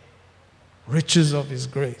 Again, riches of His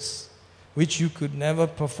grace, which you could never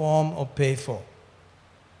perform or pay for.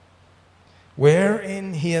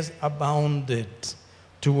 Wherein He has abounded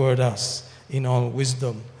toward us in all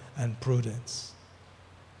wisdom and prudence.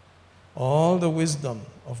 All the wisdom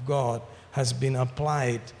of God has been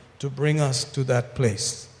applied to bring us to that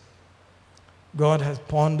place. God has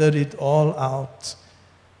pondered it all out,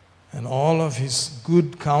 and all of His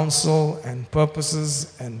good counsel and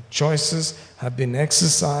purposes and choices have been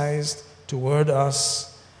exercised toward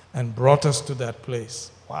us and brought us to that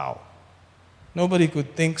place. Wow. Nobody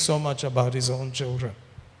could think so much about his own children.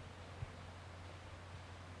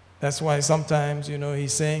 That's why sometimes,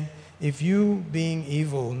 He's saying, if you, being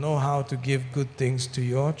evil, know how to give good things to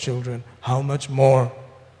your children, how much more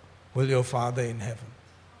will your Father in heaven?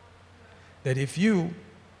 That if you,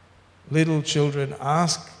 little children,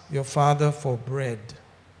 ask your Father for bread,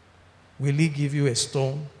 will He give you a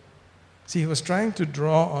stone? See, He was trying to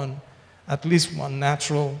draw on at least one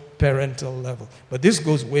natural parental level. But this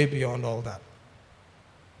goes way beyond all that.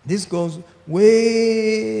 This goes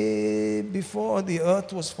way before the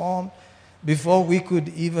earth was formed, before we could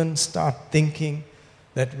even start thinking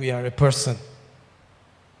that we are a person.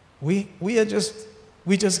 We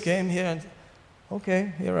just came here and,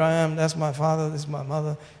 okay, here I am, that's my father, this is my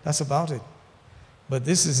mother, that's about it. But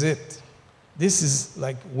this is it. This is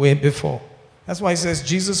like way before. That's why He says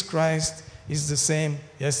Jesus Christ is the same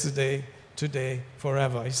yesterday, today,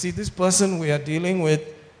 forever. You see, this person we are dealing with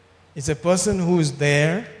is a person who is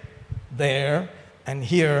there, and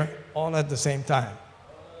here all at the same time.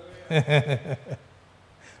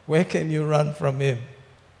 Where can you run from Him?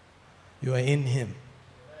 You are in Him.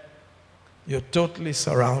 You're totally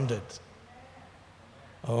surrounded.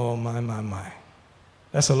 Oh, my.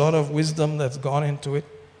 That's a lot of wisdom that's gone into it.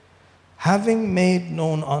 Having made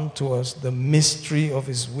known unto us the mystery of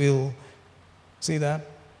His will. See that?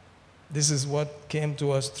 This is what came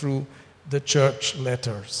to us through the church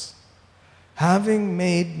letters. Having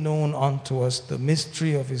made known unto us the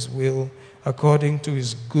mystery of His will, according to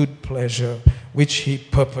His good pleasure, which He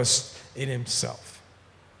purposed in Himself.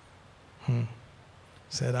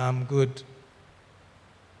 Said, I'm good,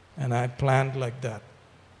 and I planned like that,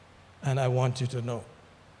 and I want you to know.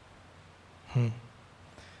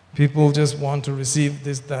 People just want to receive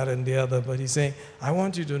this, that, and the other, but He's saying, I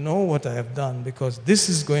want you to know what I have done, because this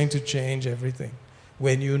is going to change everything.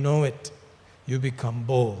 When you know it, you become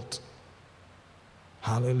bold.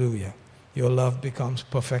 Hallelujah. Your love becomes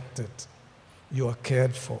perfected. You are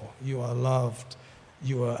cared for. You are loved.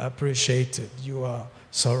 You are appreciated. You are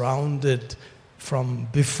surrounded from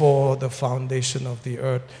before the foundation of the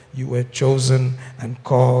earth. You were chosen and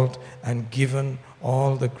called and given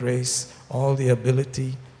all the grace, all the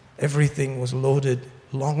ability. Everything was loaded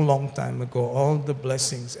long time ago. All the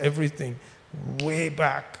blessings, everything way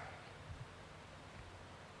back.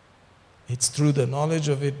 It's through the knowledge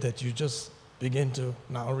of it that you just begin to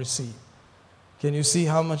now receive. Can you see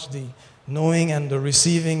how much the knowing and the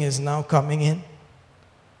receiving is now coming in?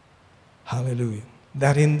 Hallelujah.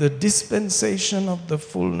 That in the dispensation of the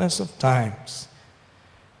fullness of times,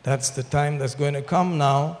 that's the time that's going to come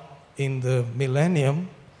now in the millennium,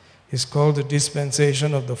 is called the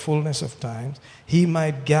dispensation of the fullness of times. He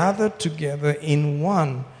might gather together in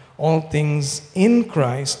one all things in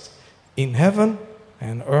Christ, in heaven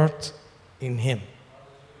and earth in Him.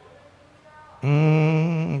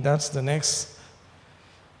 That's the next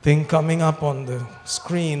thing coming up on the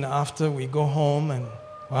screen after we go home. And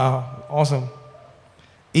wow, awesome.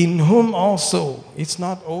 In whom also, it's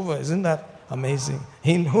not over, isn't that amazing?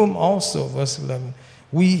 In whom also, verse 11,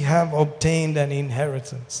 we have obtained an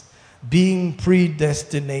inheritance, being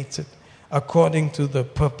predestinated according to the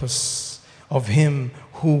purpose of Him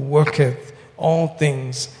who worketh all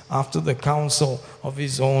things after the counsel of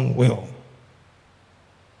His own will.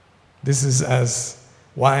 This is as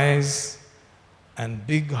wise and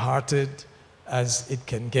big-hearted as it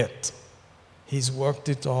can get. He's worked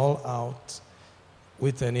it all out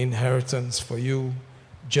with an inheritance for you,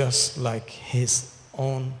 just like His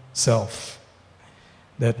own self,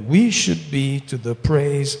 that we should be to the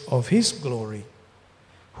praise of His glory,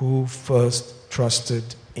 who first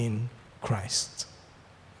trusted in Christ.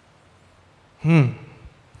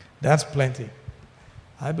 That's plenty.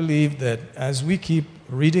 I believe that as we keep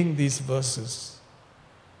reading these verses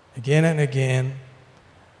again and again,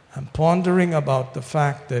 I'm pondering about the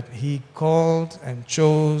fact that He called and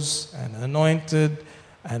chose and anointed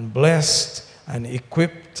and blessed and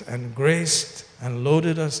equipped and graced and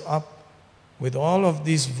loaded us up with all of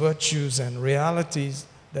these virtues and realities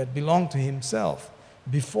that belong to Himself.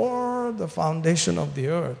 Before the foundation of the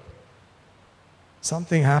earth,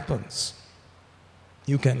 something happens.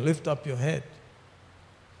 You can lift up your head.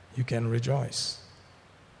 You can rejoice.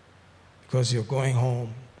 Because you're going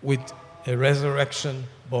home with a resurrection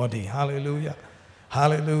body. Hallelujah.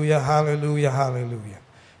 Hallelujah, hallelujah, hallelujah.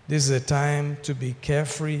 This is a time to be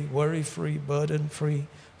carefree, worry-free, burden-free,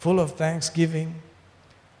 full of thanksgiving.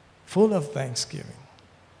 Full of thanksgiving.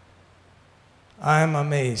 I am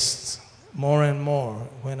amazed more and more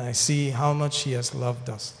when I see how much He has loved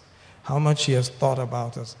us, how much He has thought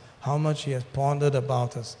about us, how much He has pondered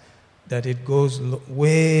about us, that it goes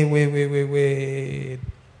way, way, way, way, way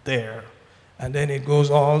there. And then it goes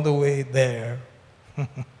all the way there.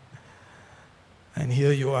 And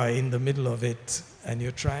here you are in the middle of it, and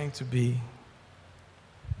you're trying to be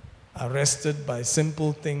arrested by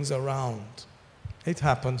simple things around. It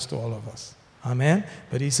happens to all of us. Amen?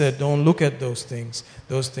 But He said, don't look at those things.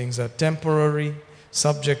 Those things are temporary,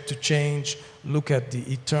 subject to change. Look at the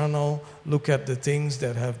eternal. Look at the things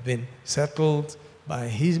that have been settled by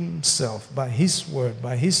Himself, by His word,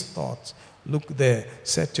 by His thoughts. Look there.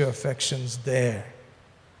 Set your affections there.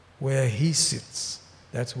 Where He sits.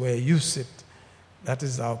 That's where you sit. That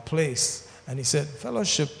is our place. And He said,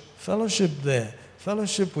 fellowship there.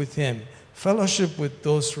 Fellowship with Him. Fellowship with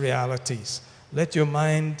those realities. Let your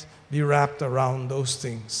mind be wrapped around those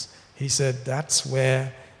things. He said, that's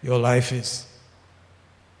where your life is.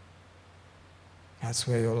 That's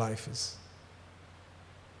where your life is.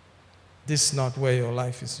 This is not where your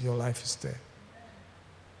life is. Your life is there.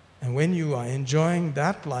 And when you are enjoying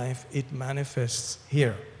that life, it manifests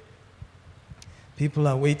here. People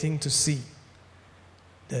are waiting to see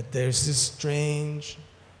that there's this strange,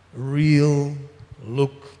 real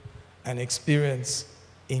look and experience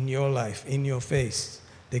in your life, in your face.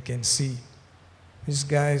 They can see, this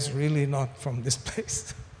guy is really not from this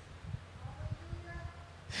place.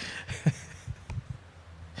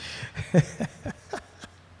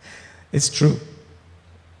 It's true.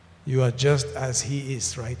 You are just as He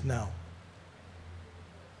is right now.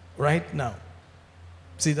 Right now.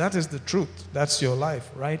 See, that is the truth. That's your life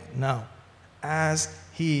right now. As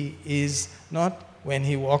He is, not when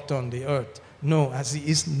He walked on the earth. No, as He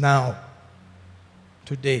is now.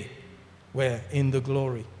 Today. Where? In the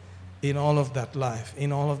glory. In all of that life.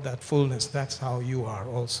 In all of that fullness. That's how you are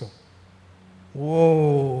also.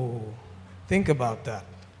 Whoa. Think about that.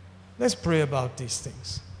 Let's pray about these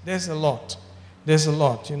things. There's a lot. There's a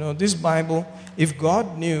lot. You know, this Bible, if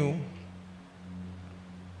God knew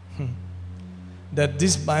that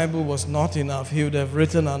this Bible was not enough, He would have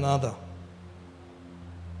written another.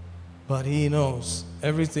 But He knows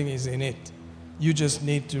everything is in it. You just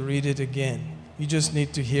need to read it again. You just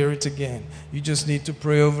need to hear it again. You just need to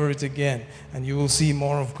pray over it again. And you will see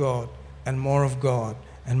more of God, and more of God,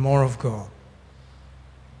 and more of God.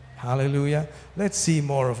 Hallelujah. Let's see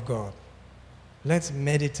more of God. Let's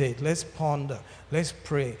meditate. Let's ponder. Let's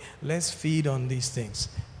pray. Let's feed on these things.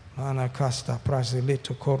 Manakasta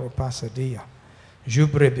prazileto koro pasadia.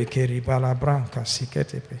 Jubre bekeri balabranca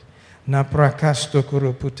siketepe. Na prakasto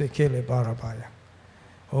kuro putekele barabaya.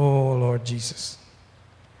 Oh Lord Jesus.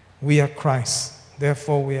 We are Christ.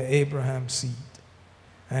 Therefore we are Abraham's seed.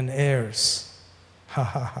 And heirs. Ha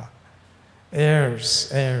ha ha. Heirs,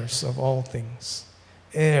 heirs of all things.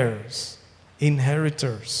 Heirs.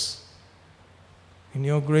 Inheritors. In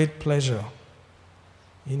your great pleasure,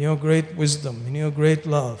 in your great wisdom, in your great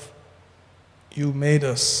love, you made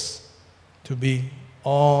us to be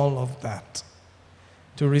all of that,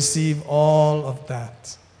 to receive all of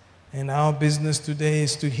that. And our business today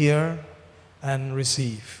is to hear and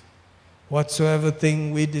receive. Whatsoever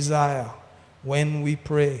thing we desire, when we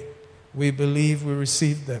pray, we believe we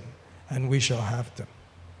receive them, and we shall have them.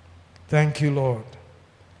 Thank you, Lord.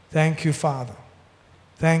 Thank you, Father.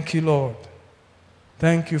 Thank you, Lord.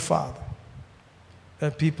 Thank you, Father,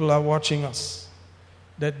 that people are watching us,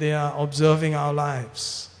 that they are observing our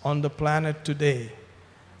lives on the planet today,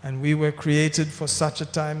 and we were created for such a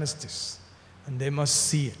time as this, and they must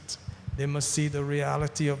see it. They must see the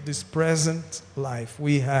reality of this present life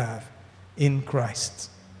we have in Christ.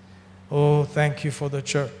 Oh, thank you for the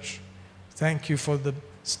church. Thank you for the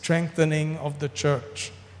strengthening of the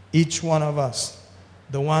church. Each one of us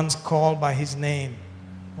the ones called by his name.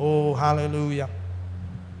 Oh, hallelujah.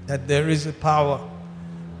 That there is a power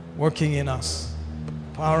working in us.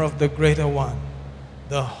 Power of the greater one,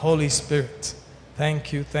 the Holy Spirit.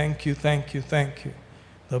 Thank you, thank you, thank you, thank you.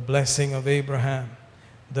 The blessing of Abraham.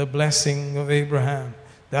 The blessing of Abraham.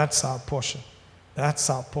 That's our portion. That's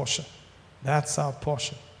our portion. That's our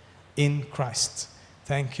portion in Christ.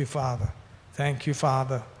 Thank you, Father. Thank you,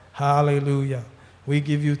 Father. Hallelujah. We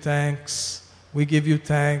give you thanks. We give you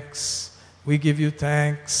thanks. We give you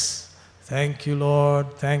thanks. Thank you,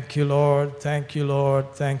 Lord. Thank you, Lord. Thank you,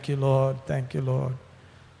 Lord. Thank you, Lord. Thank you, Lord.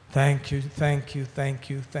 Thank you, thank you, thank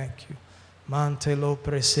you, thank you. Mantelo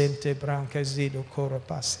presente brancazido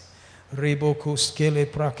corapase. Riboku skele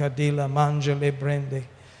prakadila manjele brende.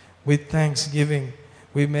 With thanksgiving,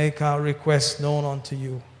 we make our requests known unto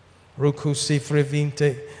you. Rukusi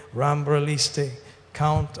frevinte, rambraliste.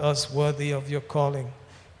 Count us worthy of your calling.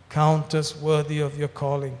 Count us worthy of your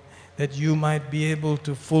calling, that you might be able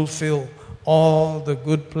to fulfill all the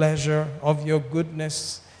good pleasure of your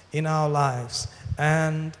goodness in our lives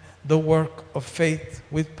and the work of faith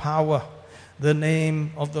with power. The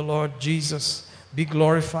name of the Lord Jesus be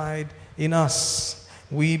glorified in us.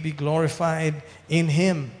 We be glorified in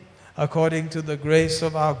him according to the grace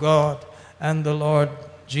of our God and the Lord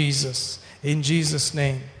Jesus. In Jesus'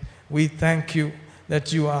 name, we thank you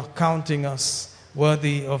that you are counting us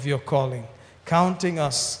worthy of your calling. Counting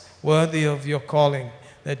us worthy of your calling,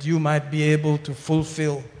 that you might be able to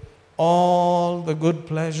fulfill all the good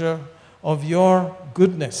pleasure of your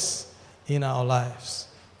goodness in our lives.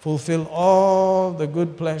 Fulfill all the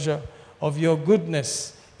good pleasure of your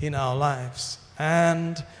goodness in our lives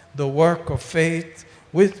and the work of faith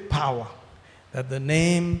with power, that the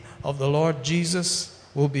name of the Lord Jesus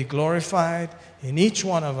will be glorified in each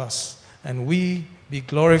one of us, and we be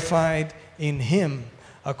glorified in him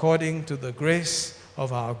according to the grace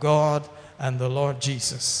of our God and the Lord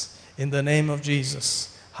Jesus. In the name of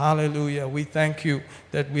Jesus. Hallelujah. We thank you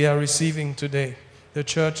that we are receiving today. The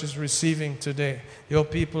church is receiving today. Your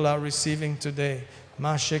people are receiving today.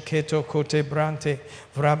 Masheketo kote brante,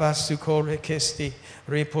 vrabasuko rekesti,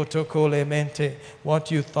 repotoko lemente. What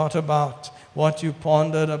you thought about, what you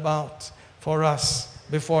pondered about for us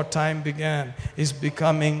before time began is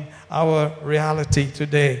becoming our reality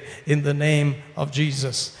today in the name of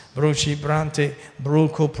Jesus. Brushi brante,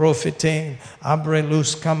 bruco profitein,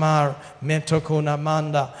 abrelus kamar, metoko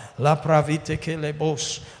namanda, la pravite ke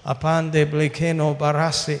lebos, apande blekeno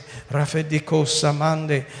barase, rafediko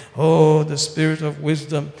samande. Oh, the spirit of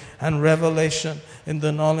wisdom and revelation in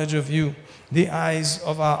the knowledge of you. The eyes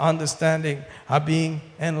of our understanding are being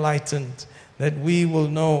enlightened, that we will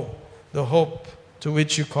know the hope to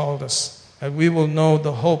which you called us, that we will know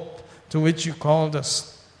the hope to which you called us.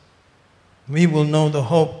 We will know the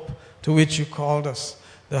hope to which you called us,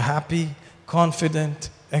 the happy, confident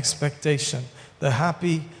expectation, the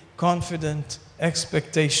happy, confident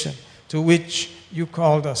expectation to which you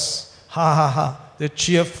called us. Ha ha ha, the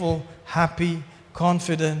cheerful, happy,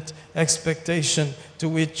 confident expectation to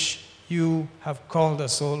which you have called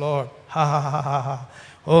us, O Lord. Ha ha ha ha ha.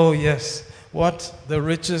 Oh yes, what the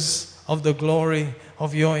riches of the glory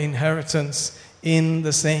of your inheritance in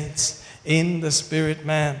the saints, in the spirit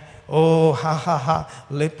man. Oh, ha ha ha,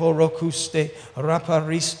 leporokuste,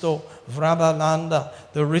 raparisto, vrabalanda,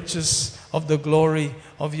 the riches of the glory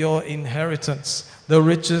of your inheritance, the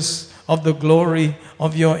riches of the glory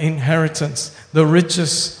of your inheritance, the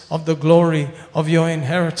riches of the glory of your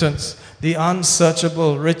inheritance, the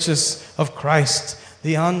unsearchable riches of Christ,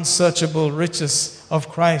 the unsearchable riches of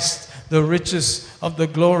Christ, the riches of the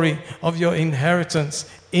glory of your inheritance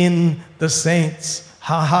in the saints.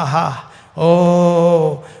 Ha ha ha.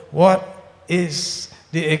 Oh, what is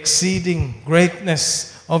the exceeding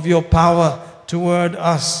greatness of your power toward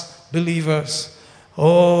us believers?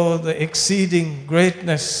 Oh, the exceeding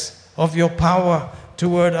greatness of your power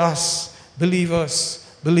toward us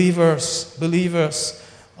believers, believers, believers,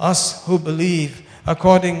 us who believe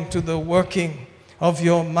according to the working of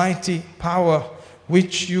your mighty power,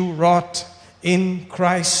 which you wrought in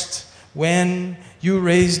Christ when you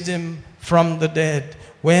raised him from the dead.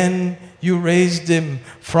 When you raised him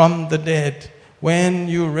from the dead. When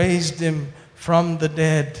you raised him from the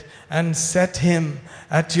dead and set him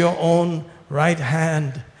at your own right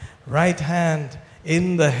hand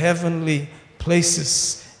in the heavenly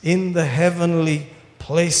places, in the heavenly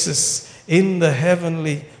places, in the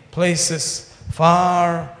heavenly places,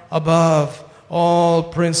 far above all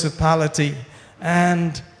principality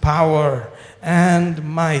and power and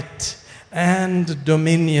might and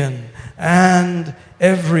dominion and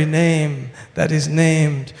every name that is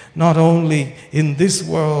named, not only in this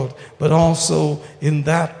world, but also in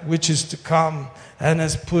that which is to come, and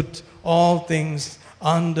has put all things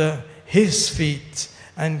under his feet,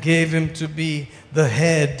 and gave him to be the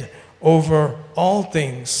head over all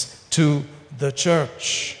things to the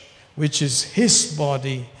church, which is his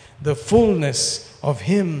body, the fullness of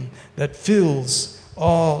him that fills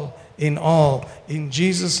all in all. In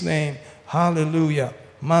Jesus' name, hallelujah.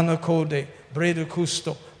 Manacode, Bredo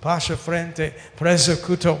Custo, Pasha Frente,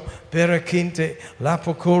 Presecuto, Perequinte,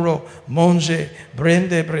 Lapocoro, Monge,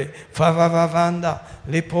 Brendebre, Favavavanda,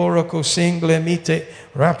 Liporoco Single Mite,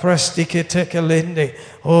 Raprastike Tekelende,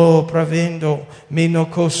 O Pravendo, Mino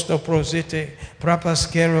Costo Prosite,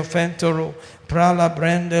 Prapaschero Fentoro, Prala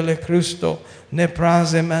Brendele Crusto,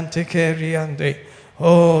 Neprase Manteceriande.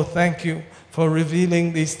 Oh, thank you for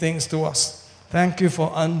revealing these things to us. Thank you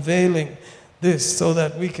for unveiling this so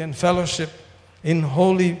that we can fellowship in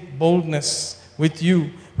holy boldness with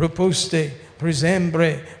you. Reposte,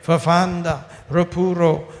 presembre, fafanda,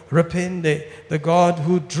 repuro, repende, the God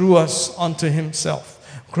who drew us unto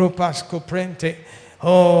himself. Kropas coprente,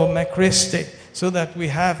 oh, macriste, so that we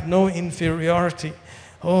have no inferiority.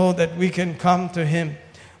 Oh, that we can come to him.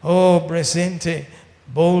 Oh, presente,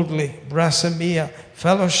 boldly, brasamia,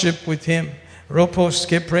 fellowship with him. Ropos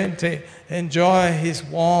keprente, enjoy his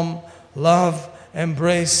warm love,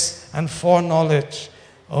 embrace, and foreknowledge.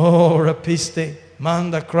 Oh, rapiste,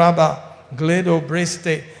 manda craba, gledo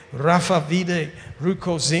breste, rafa vide,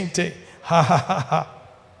 rucosinte, ha ha ha ha.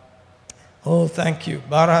 Oh, thank you.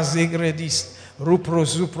 Barazigredis, rupro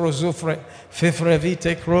zupro zufre,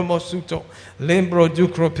 fefrevite chromosuto, lembro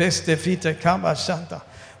ducro peste fite camba santa.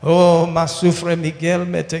 Oh, masufre Miguel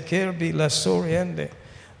metekerbi la soriende.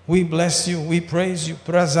 We bless you, we praise you.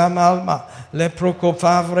 Prazam alma, le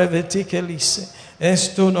procopavre veticelisse,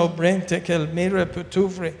 esto no brente quel mire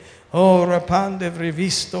petuvre, oh, rapande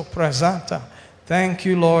vrivisto prazata. Thank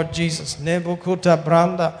you, Lord Jesus. Nebukota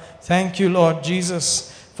branda. Thank you, Lord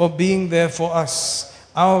Jesus, for being there for us,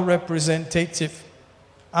 our representative.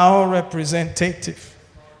 Our representative.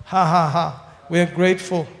 Ha ha ha. We're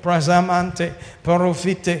grateful. Prazamante,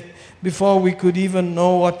 parofite, before we could even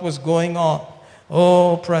know what was going on.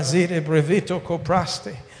 Oh, prazire brevito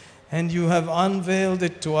copraste. And you have unveiled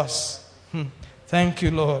it to us. Thank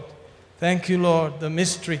you, Lord. Thank you, Lord. The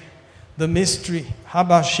mystery.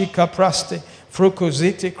 Habashika praste,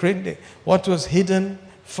 frucosite crinde. What was hidden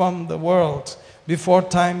from the world before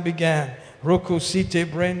time began. Rocosite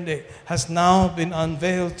brende has now been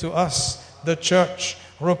unveiled to us, the church.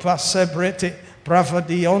 Ropasebrete,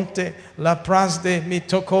 pravadionte, la prasde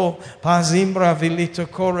mitoko, pazimbra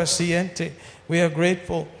vilitocora siente. We are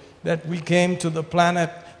grateful that we came to the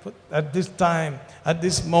planet at this time, at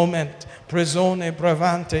this moment. Presone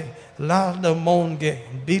bravante, lardo monge,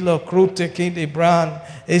 bilo crute bran,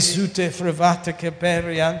 esute frevate che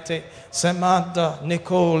periante, semada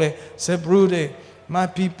nicole, sebrude. My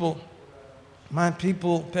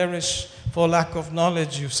people perish for lack of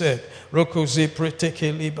knowledge, you said. Rokoze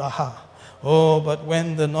preteke libaha. Oh, but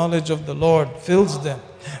when the knowledge of the Lord fills them,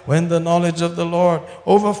 when the knowledge of the Lord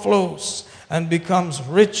overflows and becomes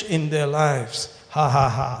rich in their lives, ha ha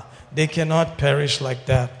ha, they cannot perish like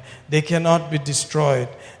that. They cannot be destroyed.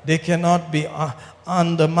 They cannot be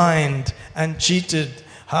undermined and cheated,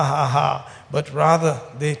 ha ha ha, but rather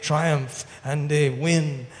they triumph and they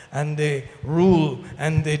win and they rule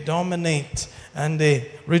and they dominate and they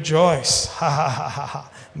rejoice, ha ha ha ha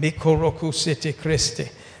ha. Mikoroku sete Christi.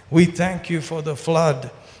 We thank you for the flood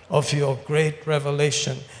of your great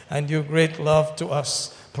revelation and your great love to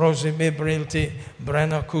us. Prosimibrilti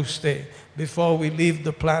brenakuste. Before we leave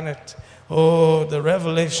the planet, oh, the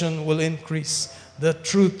revelation will increase. The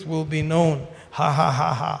truth will be known. Ha ha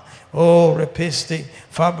ha ha. Oh, repiste,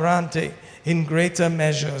 fabrante, in greater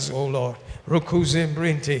measures, oh Lord.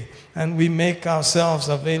 Rukuzimbrinti. And we make ourselves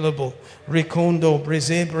available. Ricondo,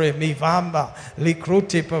 brezebre, mivamba,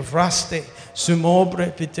 licruti pavraste,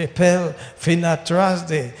 sumobre pitepel,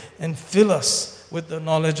 finatrasde, and fill us with the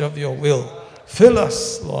knowledge of your will. Fill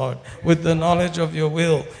us, Lord, with the knowledge of your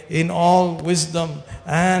will in all wisdom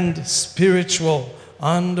and spiritual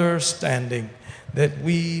understanding, that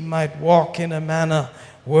we might walk in a manner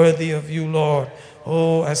worthy of you, Lord.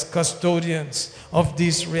 Oh, as custodians of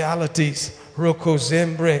these realities,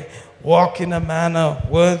 Rokozembre, walk in a manner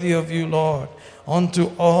worthy of you, Lord,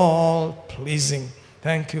 unto all pleasing.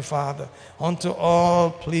 Thank you, Father. Unto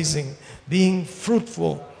all pleasing, being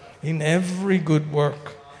fruitful in every good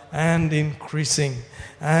work, and increasing,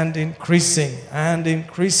 and increasing, and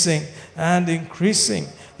increasing, and increasing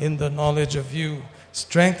in the knowledge of you.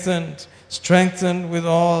 Strengthened with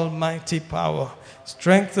all mighty power,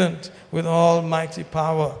 strengthened with almighty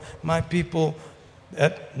power. My people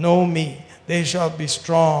that know me, they shall be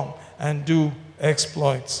strong and do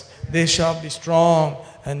exploits. They shall be strong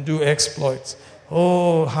and do exploits.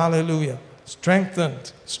 Oh, hallelujah.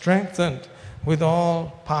 Strengthened with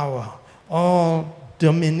all power, all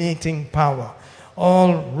dominating power,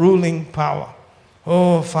 all ruling power.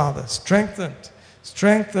 Oh, Father, strengthened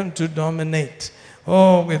to dominate.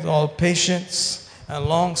 Oh, with all patience and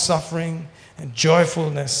long suffering and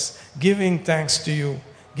joyfulness, giving thanks to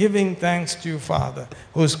you, Father,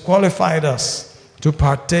 who has qualified us to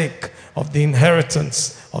partake of the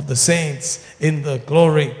inheritance of the saints in the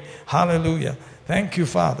glory. Hallelujah. Thank you,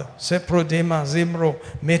 Father. Seprodema zimro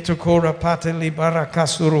metokora pateli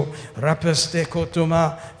barakasuru rapeste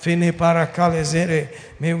kotuma fini parakalezere.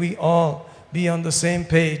 May we all be on the same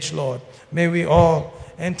page, Lord. May we all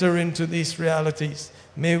enter into these realities.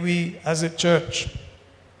 May we, as a church,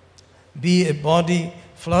 be a body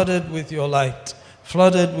flooded with your light,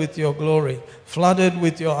 flooded with your glory, flooded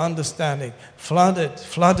with your understanding, flooded.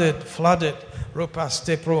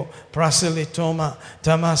 Ropastepro praselitoma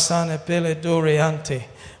tamasane pele doriante.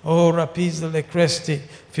 O rapizele cresti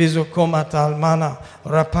fizocoma talmana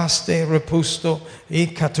rapaste repusto e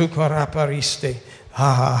catuca rapariste.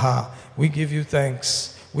 Ha. We give you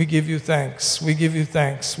thanks. We give you thanks. We give you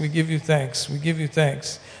thanks. We give you thanks. We give you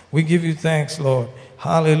thanks. We give you thanks, Lord.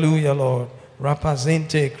 Hallelujah, Lord.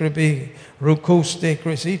 Rapazente crebi rucoste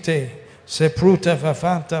cresite sepruta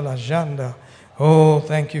fafanta la janda. Oh,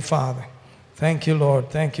 thank you, Father. Thank you, Lord.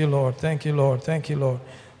 Thank you, Lord. Thank you, Lord. Thank you, Lord.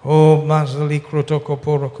 Oh, mazali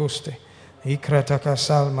crotocoporocuste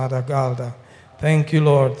ikratacasal madagalda. Thank you,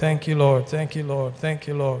 Lord. Thank you, Lord. Thank you, Lord. Thank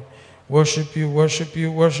you, Lord. Worship you, worship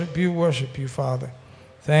you, worship you, worship you, Father.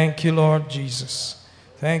 Thank you, Lord Jesus.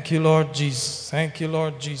 Thank you, Lord Jesus. Thank you,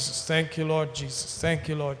 Lord Jesus. Thank you, Lord Jesus. Thank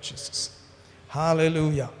you, Lord Jesus.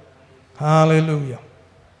 Hallelujah. Hallelujah.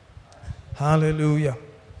 Hallelujah.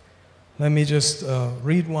 Let me just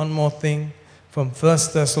read one more thing from 1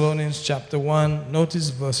 Thessalonians chapter 1. Notice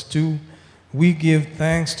verse 2. We give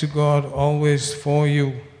thanks to God always for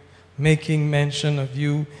you, making mention of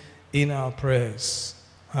you in our prayers.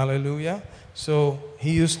 Hallelujah. So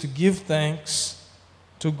he used to give thanks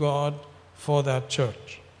to God for that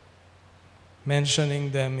church,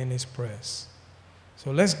 mentioning them in his prayers.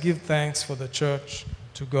 So let's give thanks for the church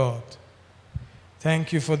to God.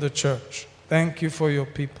 Thank you for the church. Thank you for your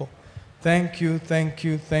people. Thank you, thank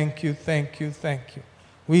you, thank you, thank you, thank you.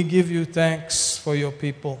 We give you thanks for your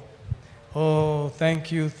people. Oh,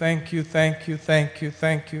 thank you, thank you, thank you, thank you,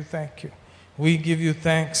 thank you, thank you. We give you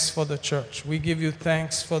thanks for the church. We give you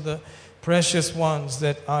thanks for the precious ones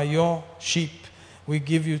that are your sheep. We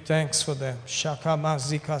give you thanks for them.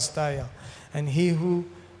 Shakamazikastaya. And he who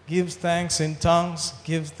gives thanks in tongues,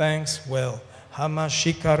 gives thanks well.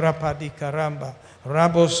 Hamashika rapadikaramba.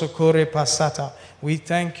 Rabo sokore pasata. We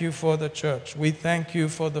thank you for the church. We thank you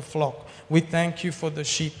for the flock. We thank you for the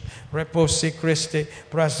sheep. Repose Christe,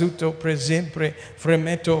 prazuto presempre,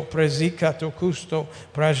 fremeto presicato custo,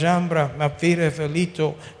 prajambra mapire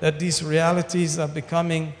felito, that these realities are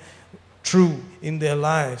becoming true in their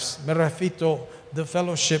lives. Merafito, the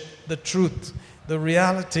fellowship, the truth, the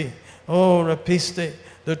reality. Oh, rapiste,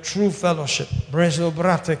 the true fellowship. Brezo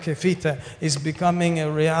brate kefita is becoming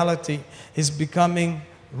a reality, is becoming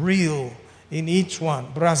real in each one.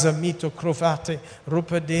 Brazamito crofate,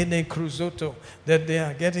 rupadene cruzoto, that they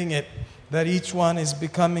are getting it, that each one is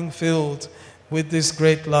becoming filled with this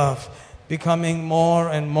great love, becoming more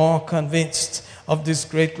and more convinced of this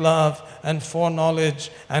great love and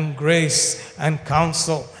foreknowledge and grace and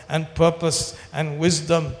counsel and purpose and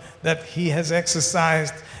wisdom that he has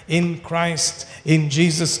exercised in Christ, in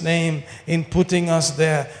Jesus' name, in putting us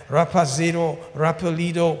there. Rapaziro,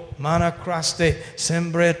 rapalido, manacraste,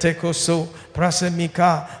 sembre tecoso,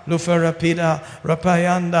 prasemika, luferapida,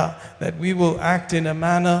 rapayanda, that we will act in a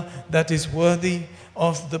manner that is worthy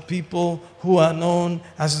of the people who are known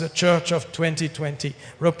as the Church of 2020.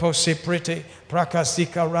 Raposiprite,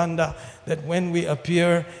 prakasikaranda, that when we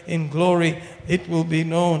appear in glory, it will be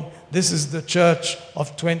known this is the Church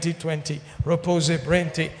of 2020. Repose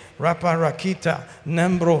brente, raparakita,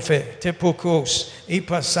 nembrofe, tepokos,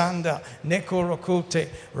 ipasanda, nekorokote,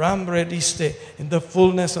 rambrediste, in the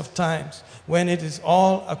fullness of times, when it is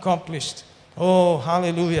all accomplished. Oh,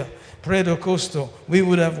 hallelujah. Predocosto, we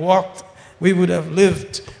would have walked, we would have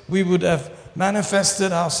lived, we would have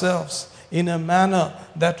manifested ourselves in a manner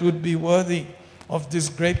that would be worthy of this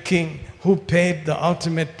great King who paid the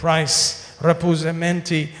ultimate price.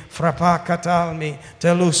 Rapuzementi, frapakatalmi,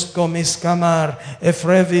 telus komiskamar,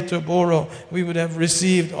 efrevitoboro. We would have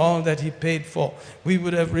received all that he paid for. We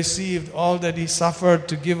would have received all that he suffered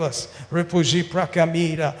to give us. Repuji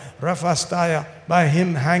prakamira, rafastaya, by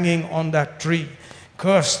him hanging on that tree.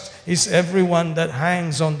 Cursed is everyone that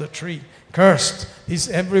hangs on the tree. Cursed is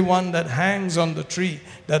everyone that hangs on the tree,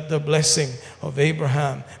 that the blessing of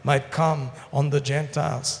Abraham might come on the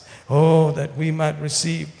Gentiles. Oh, that we might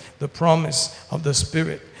receive the promise of the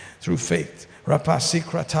Spirit through faith.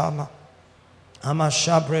 Rapasikratama,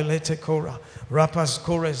 Amashabre letekora,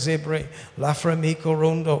 Rapaskore zebre, Lafremiko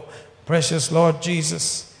rondo. Precious Lord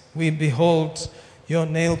Jesus, we behold your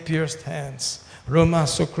nail-pierced hands. Roma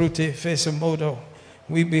sokrute fesemodo.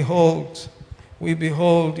 We behold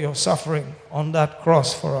your suffering on that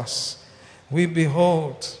cross for us. We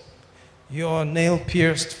behold your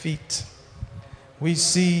nail-pierced feet. We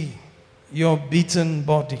see your beaten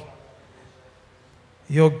body,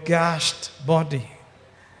 your gashed body,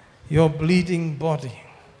 your bleeding body.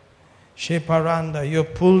 Sheparanda, your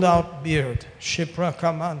pulled out beard.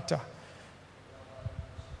 Sheprakamanta.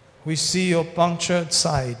 We see your punctured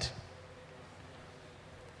side.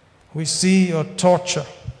 We see your torture,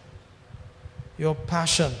 your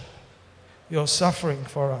passion, your suffering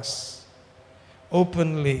for us,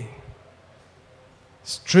 openly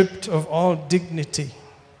stripped of all dignity,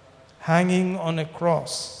 hanging on a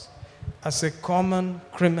cross as a common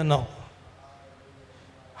criminal.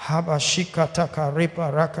 Habashikataka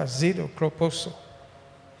repa raka zido kroposo,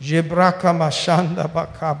 jebraka mashanda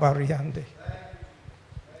bakabariande.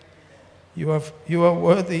 You are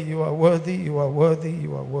worthy, you are worthy, you are worthy,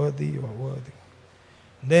 you are worthy, you are worthy.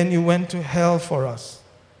 Then you went to hell for us,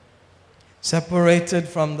 separated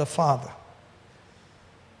from the Father,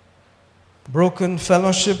 broken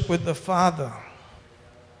fellowship with the Father,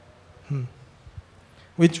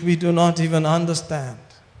 which we do not even understand.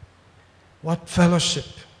 What fellowship?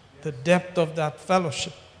 The depth of that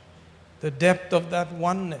fellowship, the depth of that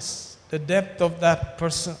oneness, the depth of that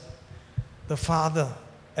person, the Father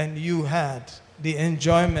and you had, the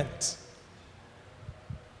enjoyment,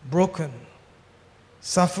 broken,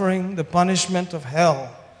 suffering the punishment of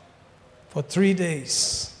hell for 3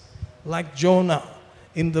 days, like Jonah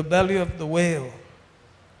in the belly of the whale,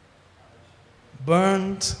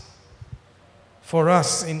 burned for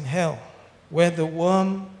us in hell, where the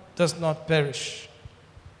worm does not perish,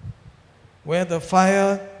 where the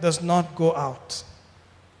fire does not go out.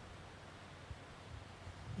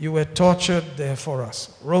 You were tortured there for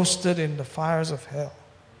us, roasted in the fires of hell,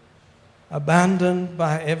 abandoned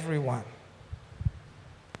by everyone.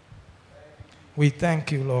 We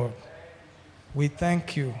thank you, Lord. We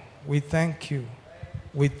thank you. We thank you.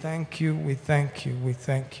 We thank you. We thank you. We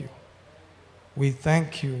thank you. We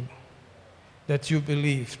thank you that you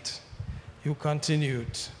believed, you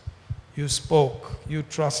continued, you spoke, you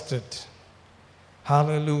trusted.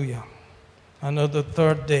 Hallelujah. Another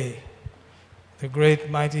third day, the great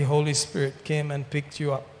mighty Holy Spirit came and picked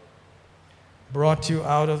you up, brought you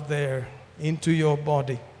out of there into your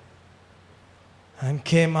body, and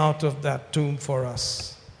came out of that tomb for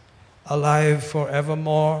us, alive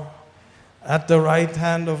forevermore, at the right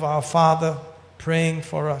hand of our Father, praying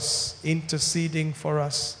for us, interceding for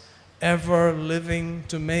us, ever living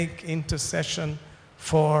to make intercession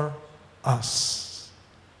for us.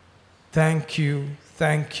 Thank you,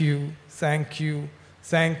 thank you, thank you,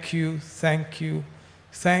 thank you, thank you,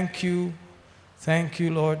 thank you, thank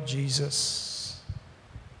you, Lord Jesus.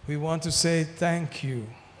 We want to say thank you.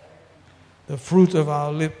 The fruit of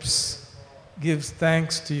our lips gives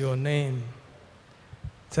thanks to your name.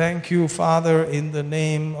 Thank you, Father, in the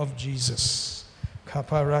name of Jesus.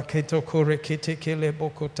 Kaparaketo korekete kele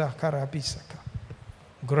bokota karabisaka.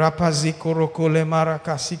 Grapazi korokole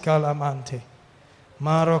marakasika lamante.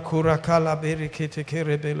 Marakurakala berikete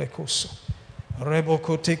kerebele koso.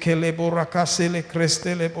 Rebokote kele borakasele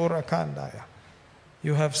krestele borakandaya.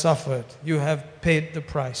 You have suffered. You have paid the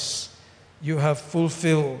price. You have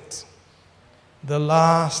fulfilled the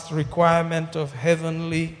last requirement of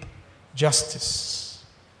heavenly justice.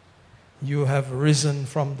 You have risen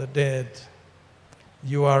from the dead.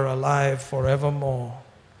 You are alive forevermore,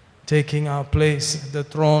 taking our place at the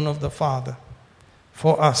throne of the Father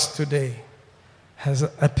for us today, has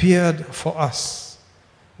appeared for us.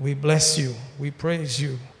 We bless you. We praise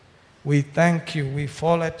you. We thank you. We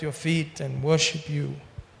fall at your feet and worship you.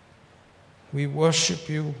 We worship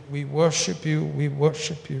you. We worship you. We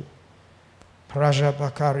worship you. Praja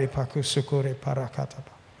bakari pakusukure parakataba.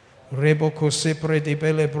 Reboko sepre di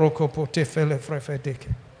bele broko potefele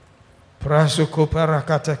frefedeke. Prasuko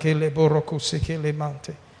parakata kele boroko sekele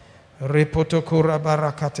mante. Repotokura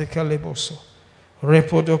barakate kaleboso.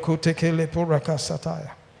 Repodokute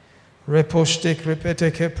keleporakasataya. Reposte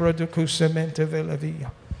crepete che producusemente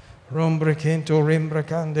velavia. Rombrecento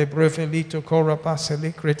rimbrecande brevelito cora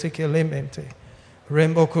passeli critiche lemente.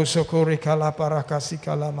 Remboco socorri calaparacasi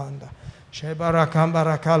calamanda.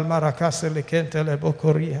 Shebaracambara calmaracasele kente le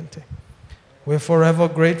bocoriente. We're forever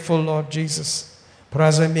grateful, Lord Jesus.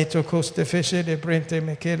 Prazemito coste fesce de brente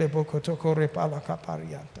mechele bocotocore pala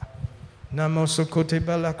caparianta. Namoso cote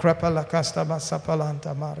bella crapala casta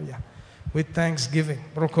masapalanta Maria. With thanksgiving.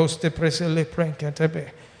 Brocoste presele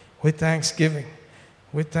prenketebe. With thanksgiving.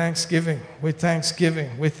 With thanksgiving. With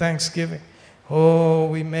thanksgiving. With thanksgiving. Oh,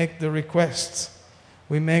 we make the requests.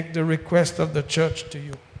 We make the request of the church to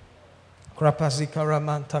you.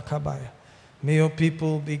 Krapazikaramanta kabaya. May your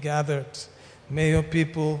people be gathered. May your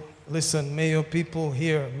people listen. May your people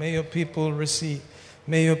hear. May your people receive.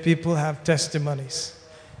 May your people have testimonies.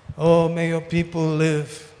 Oh, may your people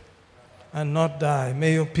live and not die.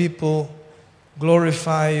 May your people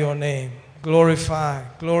glorify your name.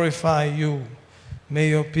 Glorify you. May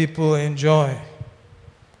your people enjoy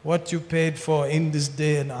what you paid for in this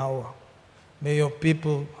day and hour. May your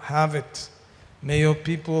people have it. May your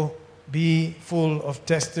people be full of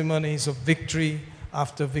testimonies of victory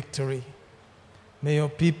after victory. May your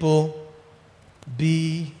people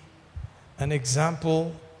be an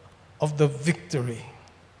example of the victory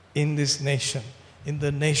in this nation, in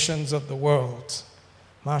the nations of the world.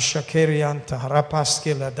 Mashakerianta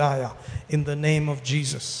Rapaske Ladaya, in the name of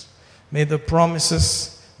Jesus. May the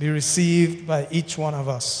promises be received by each one of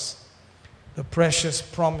us. The precious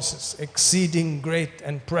promises, exceeding great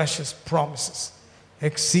and precious promises.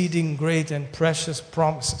 Exceeding great and precious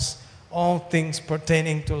promises. All things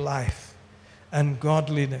pertaining to life and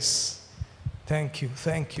godliness. Thank you,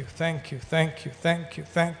 thank you, thank you, thank you, thank you,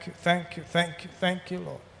 thank you, thank you, thank you, thank you,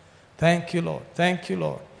 Lord. Thank you, Lord. Thank you,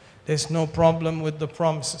 Lord. There's no problem with the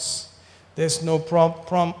promises. There's no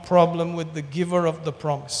problem with the giver of the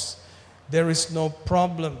promise. There is no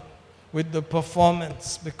problem with the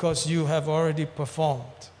performance because you have already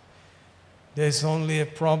performed. There's only a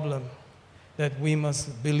problem that we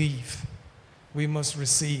must believe. We must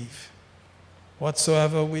receive.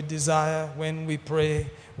 Whatsoever we desire when we pray,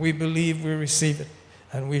 we believe we receive it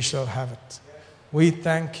and we shall have it. We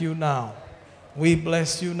thank you now. We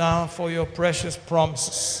bless you now for your precious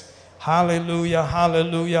promises. Hallelujah,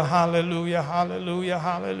 hallelujah, hallelujah, hallelujah,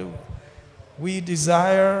 hallelujah. We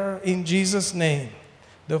desire in Jesus' name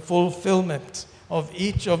the fulfillment of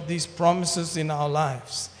each of these promises in our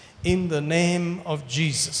lives. In the name of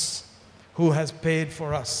Jesus, who has paid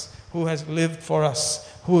for us, who has lived for us,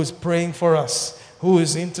 who is praying for us, who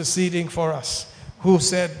is interceding for us, who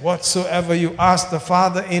said, whatsoever you ask the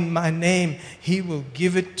Father in my name, he will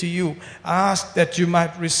give it to you. Ask that you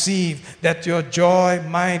might receive, that your joy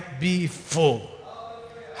might be full.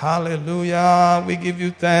 Hallelujah. We give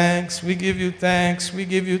you thanks. We give you thanks. We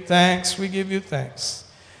give you thanks. We give you thanks.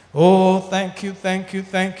 Oh, thank you, thank you,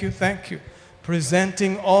 thank you, thank you.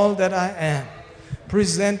 Presenting all that I am.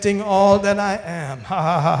 Presenting all that I am. Ha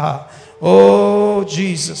ha ha ha. Oh,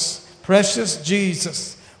 Jesus, precious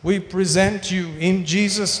Jesus. We present you in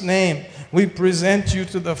Jesus' name. We present you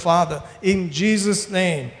to the Father in Jesus'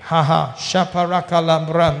 name. Haha, shaparaka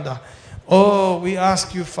lambranda. Oh, we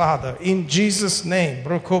ask you, Father, in Jesus' name,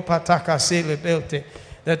 brokopataka selebelte,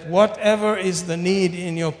 that whatever is the need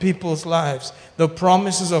in your people's lives, the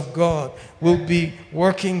promises of God will be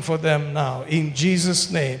working for them now. In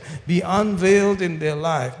Jesus' name, be unveiled in their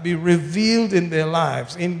life, be revealed in their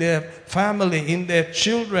lives, in their family, in their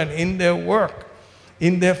children, in their work,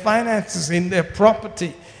 in their finances, in their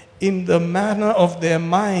property, in the manner of their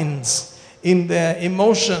minds, in their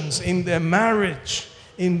emotions, in their marriage,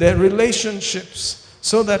 in their relationships,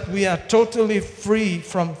 so that we are totally free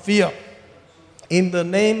from fear. In the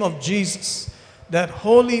name of Jesus, that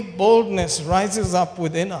holy boldness rises up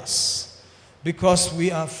within us because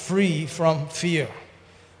we are free from fear,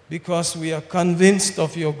 because we are convinced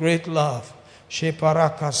of your great love.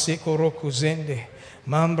 Sheparaka sekoroku zende.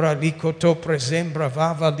 Mambra likoto presembra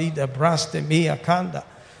vava lida braste mia kanda.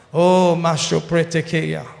 Oh, masho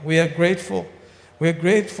pretekeya. We are grateful. We're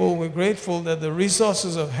grateful. We're grateful that the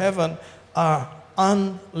resources of heaven are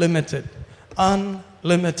unlimited.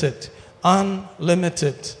 Unlimited.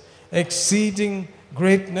 Unlimited. Exceeding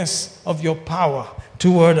greatness of your power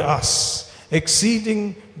toward us.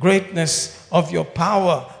 Exceeding greatness of your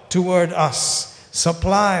power toward us.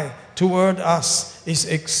 Supply toward us is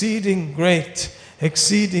exceeding great.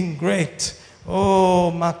 Exceeding great.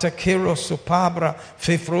 Oh, matakero supabra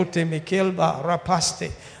fefrote mikelba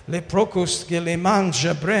rapaste le procus che le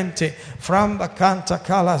mangia brente, framba canta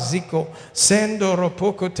calaziko, sendo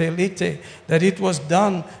ropoco telite, that it was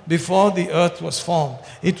done before the earth was formed.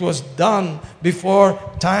 It was done before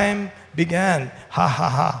time began. Ha ha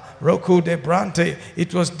ha. Roku de brante.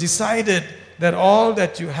 It was decided that all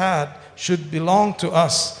that you had should belong to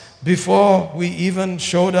us before we even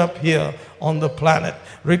showed up here on the planet.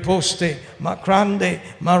 Riposte, macrande,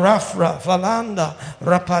 marafra, valanda,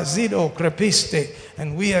 rapazido, crepiste.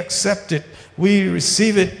 And we accept it. We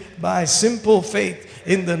receive it by simple faith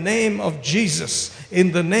in the name of Jesus.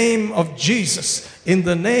 In the name of Jesus. In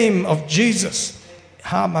the name of Jesus.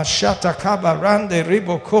 Hamashata kabarande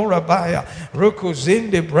ribo korabaya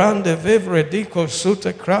rukuzinde brande vevre diko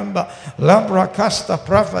sute kramba labra casta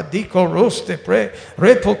prafa diko roste pre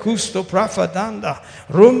repocusto prafadanda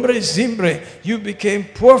rumbre zimbre. You became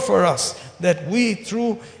poor for us that we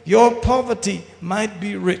through your poverty might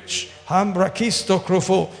be rich. Hambrakisto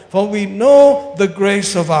krofo, for we know the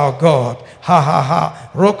grace of our God. Ha ha ha.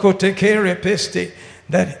 Roko tekere peste,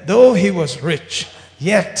 that though he was rich,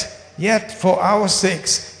 yet for our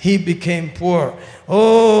sakes he became poor.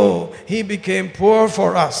 Oh, he became poor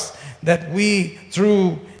for us, that we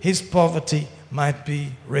through his poverty might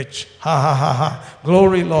be rich. Ha ha ha ha.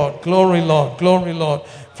 Glory Lord, glory Lord, glory Lord.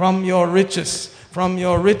 From your riches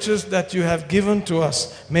that you have given to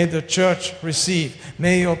us, may the church receive.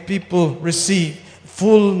 May your people receive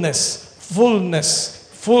fullness, fullness,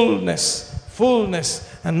 fullness, fullness,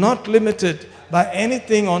 and not limited by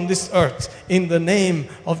anything on this earth, in the name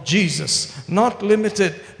of Jesus. Not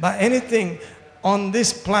limited by anything on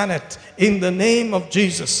this planet, in the name of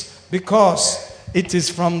Jesus, because it is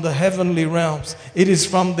from the heavenly realms. It is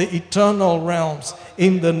from the eternal realms,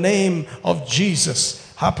 in the name of Jesus.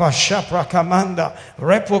 Hapashapra kamanda,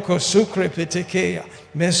 repoko sucre petekeya,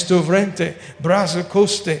 mestovrente, brazo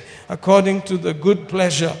coste, according to the good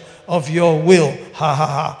pleasure of your will. Ha ha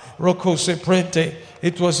ha. Roko seprente.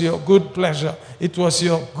 It was your good pleasure. It was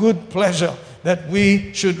your good pleasure that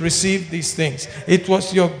we should receive these things. It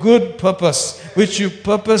was your good purpose, which you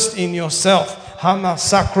purposed in yourself. Hama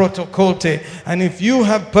sakrotokote. And if you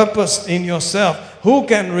have purposed in yourself, who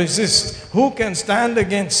can resist? Who can stand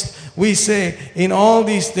against? We say, in all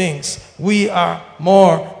these things, we are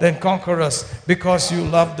more than conquerors because you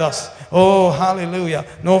loved us. Oh, hallelujah.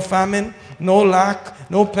 No famine, no lack,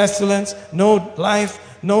 no pestilence, no life,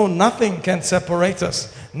 no, nothing can separate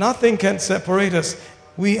us. Nothing can separate us.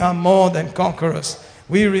 We are more than conquerors.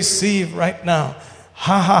 We receive right now.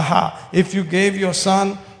 Ha ha ha. If you gave your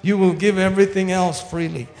son, you will give everything else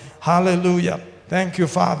freely. Hallelujah. Thank you,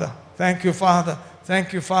 Father. Thank you, Father.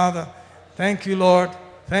 Thank you, Father. Thank you, Lord.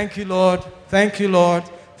 Thank you, Lord. Thank you, Lord.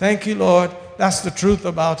 Thank you, Lord. That's the truth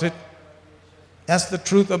about it. That's the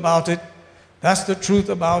truth about it. That's the truth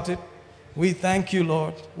about it. We thank you,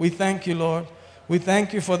 Lord. We thank you, Lord. We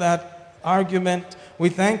thank you for that argument. We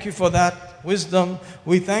thank you for that wisdom.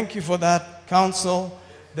 We thank you for that counsel,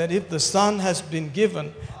 that if the Son has been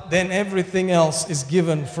given, then everything else is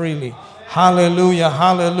given freely. Hallelujah,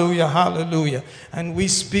 hallelujah, hallelujah. And we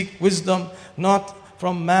speak wisdom not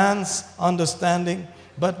from man's understanding,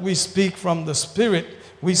 but we speak from the Spirit.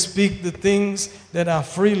 We speak the things that are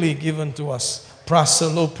freely given to us. Things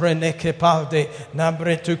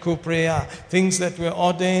that were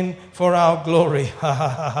ordained for our glory.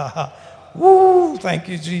 Woo, thank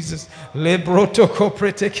you, Jesus. Lebrotoko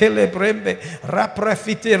pretekele brembe,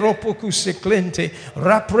 raprafite ropoku seklente,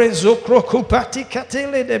 raprezo krokupati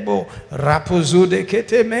katele debo, rapozude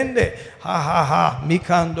ketemende, ha ha ha,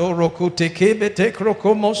 mikando rokute kebete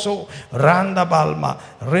krokomoso, randa balma,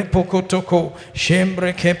 repokotoko,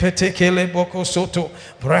 shembre kepetekele boko soto,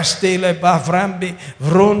 prastele bavrambi,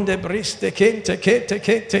 vronde briste kente kete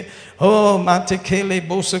kete. Oh, mantekele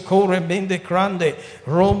bosecore mende grande,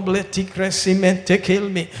 romble ticresimente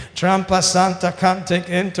kilmi, trampa santa cante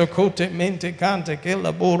ento cote mente cante che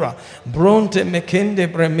labora, bronte mekende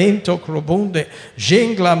bremento crobunde,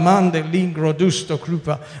 jengla mande lingro dusto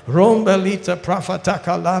crupa, romba lita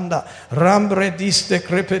prafataka landa, rambre diste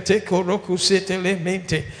crepeteco rocusete le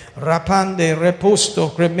mente, rapande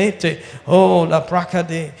reposto cremete, oh la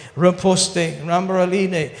pracade, reposte,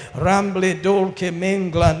 rambraline, ramble dolce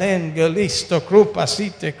menglanen, Galisto, Krupa,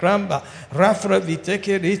 Site, Kramba, Rafra,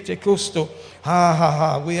 Viteke, Rite, Custo. Ha, ha,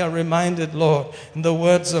 ha. We are reminded, Lord, in the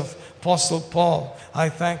words of Apostle Paul, I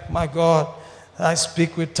thank my God, I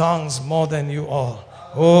speak with tongues more than you all.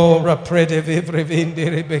 Oh, raprede vivre vinde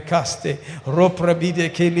rebecaste, roprabide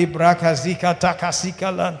che libraca zika takasika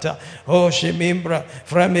lanta, oh, shemimbra,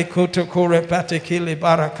 frame koto korepate che le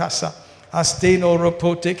barakasa. that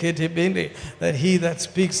he that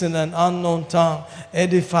speaks in an unknown tongue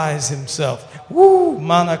edifies himself. Woo!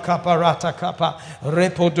 Mana kaparata kapa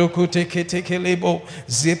repodokuteketekelebo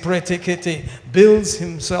zipretekete, builds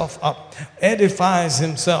himself up, edifies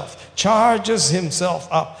himself, charges himself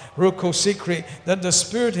up. Rukosikri, that the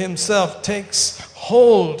Spirit himself takes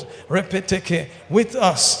hold, repeteke, with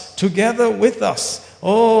us, together with us.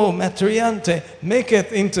 Oh, Matriante,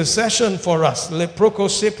 maketh intercession for us.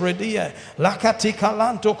 Leprokosipredia,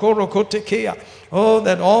 lakatikalanto korokotekea. Oh,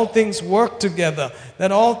 that all things work together,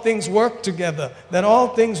 that all things work together, that all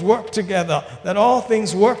things work together, that all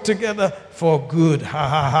things work together for good. Ha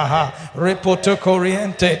ha ha ha.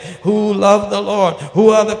 Repotokoriente, who love the Lord, who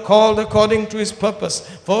are the called according to his purpose,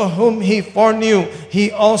 for whom he foreknew,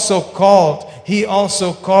 he also called. He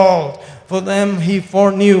also called. For them he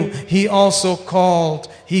foreknew, he also called.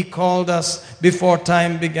 He called us before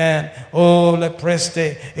time began. Oh,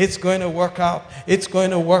 lepreste, it's going to work out. It's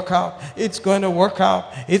going to work out. It's going to work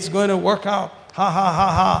out. It's going to work out. Ha ha ha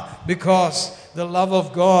ha. Because the love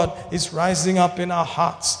of God is rising up in our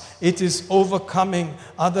hearts. It is overcoming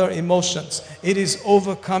other emotions. It is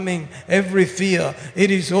overcoming every fear.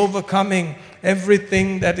 It is overcoming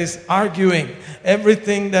everything that is arguing,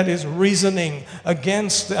 everything that is reasoning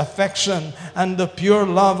against the affection and the pure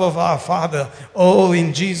love of our Father. Oh,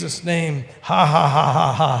 in Jesus' name. Ha ha ha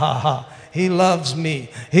ha ha ha ha. He loves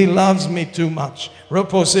me. He loves me too much.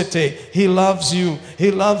 Reposite. He loves you.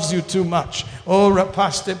 He loves you too much. Oh,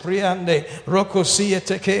 rapaste priande. Rokosia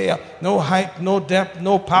tekea. No height, no depth,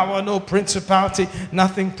 no power, no principality,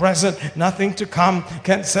 nothing present, nothing to come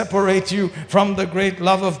can separate you from the great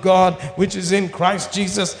love of God which is in Christ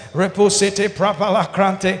Jesus. Reposite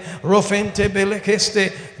prapalakrante. Rofente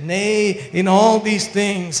belekeste. Nay, in all these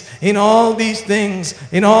things,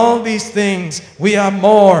 we are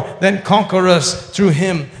more than conquerors through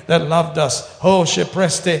him that loved us. Oh,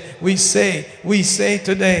 Shepreste, we say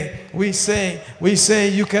today, we say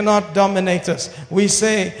you cannot dominate us. We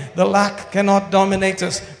say the lack cannot dominate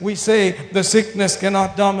us. We say the sickness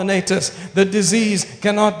cannot dominate us. The disease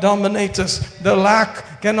cannot dominate us. The lack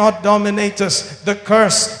cannot dominate us. The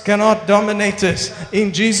curse cannot dominate us.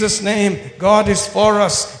 In Jesus' name, God is for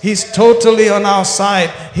us. He's totally on our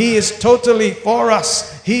side. He is totally for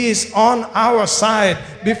us. He is on our side.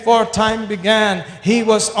 Before time began, he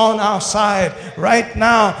was on our side. Right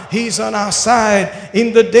now, he's on our side.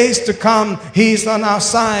 In the days to come, he's on our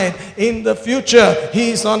side. In the future,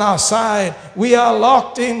 he's on our side. We are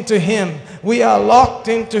locked into him. We are locked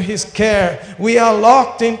into his care. We are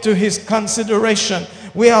locked into his consideration.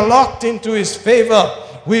 We are locked into his favor.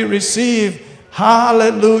 We receive,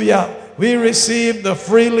 hallelujah, we receive the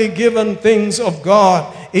freely given things of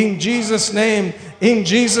God. In Jesus' name, in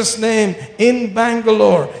Jesus' name, in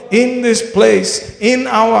Bangalore, in this place, in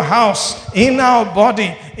our house, in our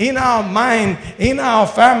body, in our mind, in our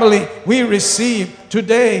family, we receive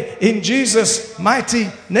today in Jesus' mighty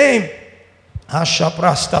name.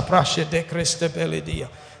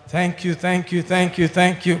 Thank you, thank you, thank you,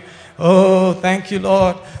 thank you. Oh, thank you,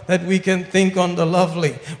 Lord, that we can think on the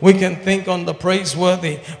lovely. We can think on the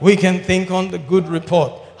praiseworthy. We can think on the good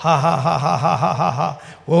report. Ha ha ha ha ha ha ha ha.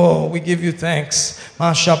 Oh, we give you thanks.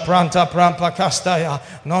 Masha pranta prampa kastaya.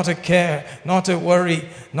 Not a care, not a worry,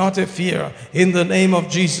 not a fear. In the name of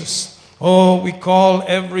Jesus. Oh, we call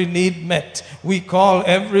every need met. We call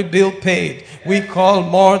every bill paid. We call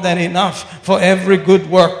more than enough for every good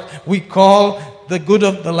work. We call the good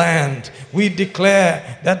of the land. We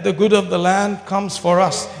declare that the good of the land comes for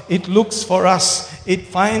us. It looks for us. It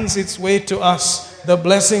finds its way to us. The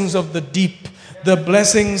blessings of the deep, the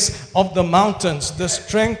blessings of the mountains, the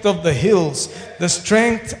strength of the hills, the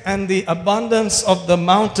strength and the abundance of the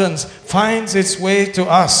mountains finds its way to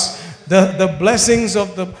us. The blessings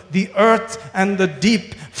of the earth and the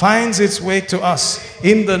deep finds its way to us.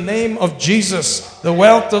 In the name of Jesus, the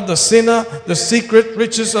wealth of the sinner, the secret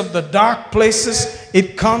riches of the dark places,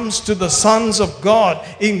 it comes to the sons of God.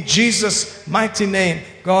 In Jesus' mighty name,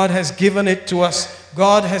 God has given it to us.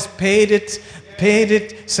 God has paid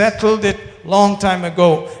it, settled it long time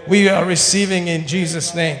ago. We are receiving in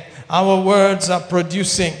Jesus' name. Our words are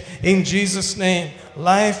producing in Jesus' name.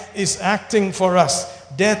 Life is acting for us.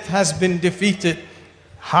 Death has been defeated.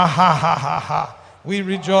 Ha ha ha ha ha. We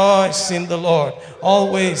rejoice in the Lord.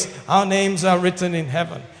 Always our names are written in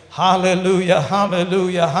heaven. Hallelujah,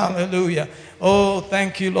 hallelujah, hallelujah. Oh,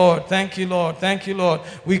 thank you, Lord. Thank you, Lord. Thank you, Lord.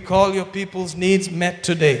 We call your people's needs met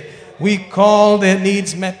today. We call their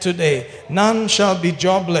needs met today. None shall be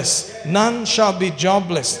jobless. None shall be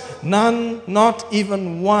jobless. None, not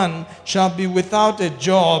even one, shall be without a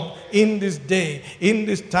job in this day, in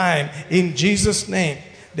this time, in Jesus' name.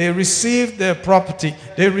 They receive their property.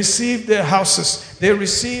 They receive their houses. They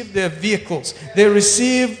receive their vehicles. They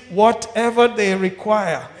receive whatever they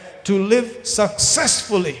require to live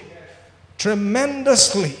successfully,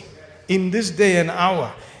 tremendously in this day and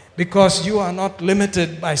hour, because you are not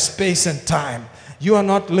limited by space and time. You are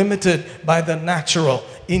not limited by the natural.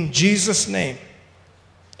 In Jesus' name.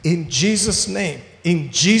 In Jesus' name.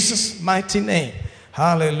 In Jesus' mighty name.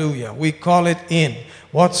 Hallelujah. We call it in.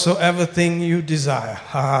 Whatsoever thing you desire.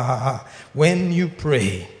 When you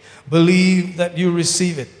pray, believe that you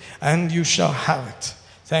receive it and you shall have it.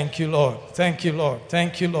 Thank you, Lord. Thank you, Lord.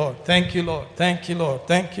 Thank you, Lord. Thank you, Lord. Thank you, Lord.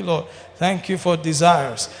 Thank you, Lord. Thank you for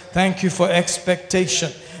desires. Thank you for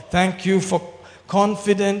expectation. Thank you for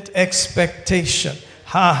confident expectation.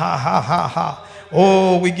 Ha, ha, ha, ha, ha.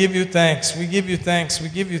 Oh, we give you thanks. We give you thanks. We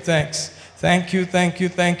give you thanks. Thank you, thank you,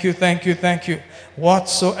 thank you, thank you, thank you.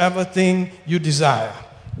 Whatsoever thing you desire,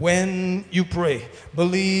 when you pray,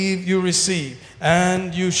 believe you receive,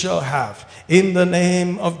 and you shall have. In the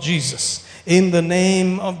name of Jesus. In the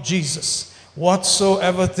name of Jesus.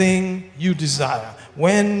 Whatsoever thing you desire,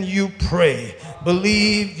 when you pray,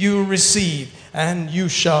 believe you receive, and you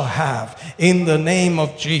shall have. In the name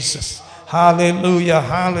of Jesus. Hallelujah,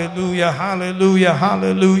 hallelujah, hallelujah,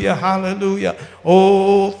 hallelujah, hallelujah.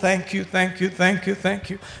 Oh, thank you, thank you, thank you, thank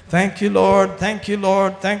you. Thank you, Lord, thank you,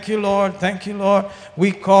 Lord, thank you, Lord, thank you, Lord.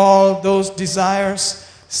 We call those desires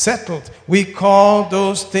settled. We call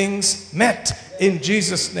those things met in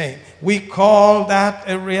Jesus' name. We call that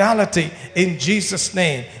a reality in Jesus'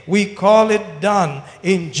 name. We call it done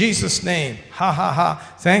in Jesus' name. Ha ha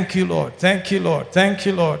ha. Thank you, Lord. Thank you, Lord. Thank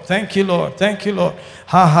you, Lord. Thank you, Lord. Thank you, Lord.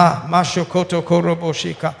 Ha ha. Mashokoto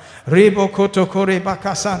koroboshika. Rebo koto kore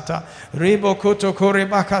bakasanta. Rebo koto kore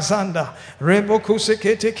bakasanda. Rebo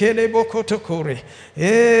kusekete kelebo koto kore.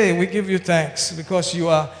 Hey, we give you thanks because you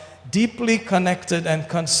are deeply connected and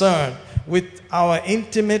concerned with our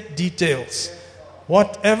intimate details.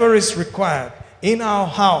 Whatever is required in our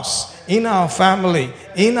house, in our family,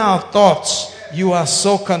 in our thoughts, you are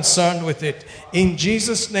so concerned with it. In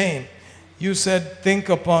Jesus' name, you said, think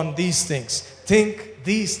upon these things. Think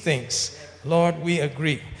these things. Lord, we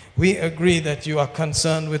agree. We agree that you are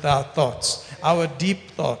concerned with our thoughts, our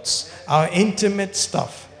deep thoughts, our intimate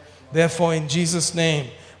stuff. Therefore, in Jesus' name,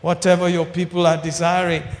 whatever your people are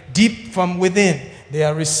desiring deep from within, they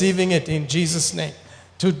are receiving it in Jesus' name.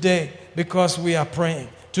 Today, because we are praying.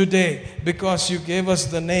 Today, because you gave us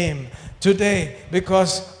the name. Today,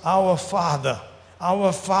 because our Father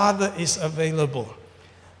is available.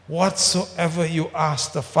 Whatsoever you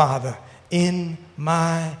ask the Father in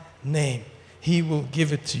my name, He will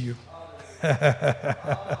give it to you.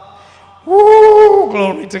 Woo,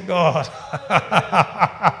 glory to God.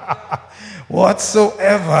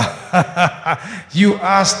 Whatsoever you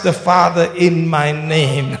ask the Father in my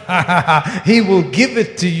name, He will give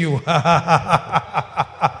it to you.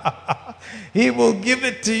 He will give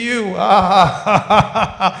it to you.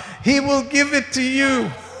 He will give it to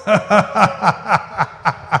you.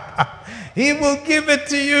 He will give it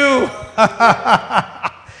to you.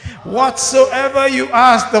 Whatsoever you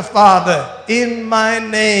ask the Father in my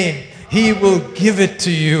name, He will give it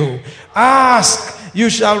to you. Ask, you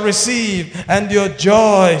shall receive, and your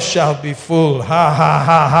joy shall be full. Ha, ha,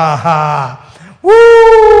 ha, ha, ha.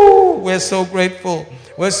 Woo! We're so grateful.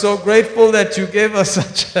 We're so grateful that you gave us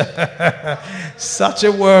such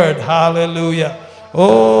a word. Hallelujah.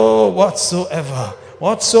 Oh, whatsoever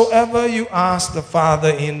you ask the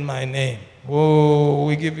Father in my name. Oh,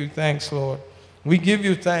 we give you thanks, Lord. We give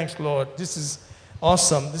you thanks, Lord. This is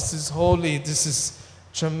awesome. This is holy. This is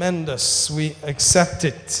tremendous. We accept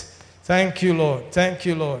it. Thank you, Lord. Thank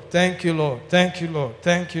you, Lord. Thank you, Lord. Thank you, Lord.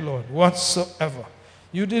 Thank you, Lord. Whatsoever.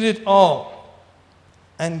 You did it all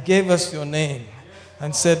and gave us your name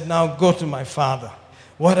and said, now go to my Father.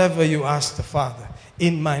 Whatever you ask the Father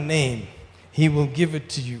in my name, He will give it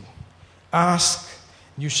to you. Ask,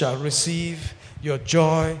 you shall receive. Your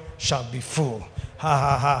joy shall be full. Ha,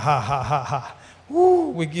 ha, ha, ha, ha, ha, ha. Woo,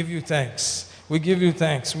 we give you thanks. We give you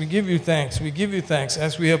thanks. We give you thanks. We give you thanks.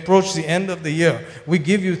 As we approach the end of the year, we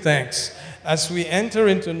give you thanks. As we enter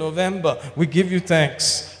into November, we give you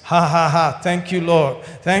thanks. Ha, ha, ha. Thank you, Lord.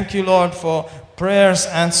 Thank you, Lord, for prayers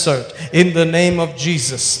answered in the name of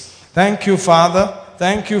Jesus. Thank you, Father.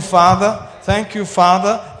 Thank you, Father. Thank you,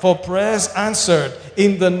 Father, for prayers answered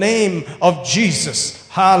in the name of Jesus.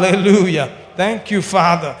 Hallelujah. Thank you,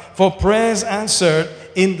 Father, for prayers answered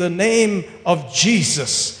in the name of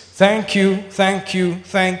Jesus. Thank you, thank you,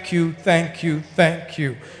 thank you, thank you, thank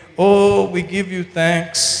you. Oh, we give you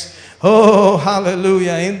thanks. Oh,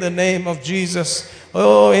 hallelujah, in the name of Jesus.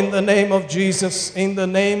 Oh, in the name of Jesus, in the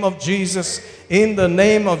name of Jesus, In the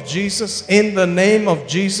name of Jesus, in the name of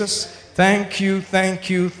Jesus. Thank you, thank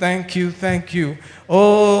you, thank you, thank you.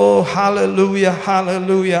 Oh, hallelujah,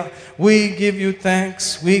 hallelujah. We give you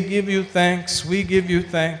thanks, we give you thanks, we give you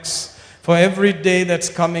thanks for every day that's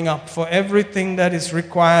coming up, for everything that is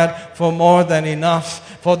required, for more than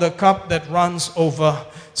enough, for the cup that runs over,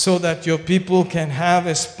 so that your people can have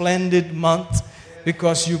a splendid month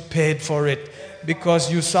because you paid for it, because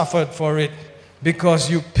you suffered for it, because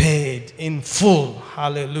you paid in full.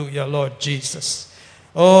 Hallelujah, Lord Jesus.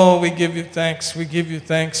 Oh, we give you thanks, we give you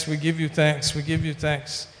thanks, we give you thanks, we give you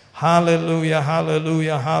thanks. Hallelujah,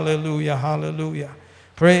 hallelujah, hallelujah, hallelujah.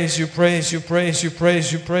 Praise you, praise you, praise you,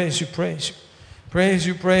 praise you, praise you, praise you. Praise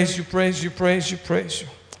you, praise you, praise you, praise you, praise you.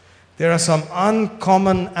 There are some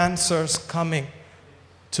uncommon answers coming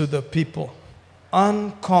to the people.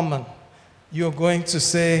 Uncommon. You're going to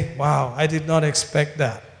say, wow, I did not expect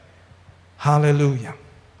that. Hallelujah.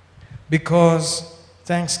 Because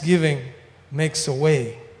thanksgiving makes a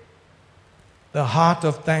way. The heart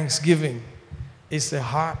of thanksgiving is a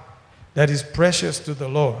heart that is precious to the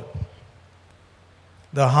Lord.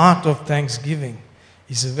 The heart of thanksgiving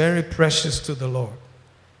is very precious to the Lord.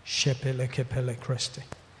 Shepele kepele kreste.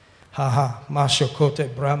 Haha, mashokote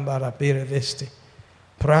brambara birevesti.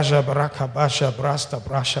 Praja braka basha brasta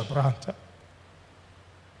brasha branta.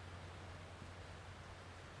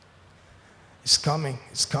 It's coming,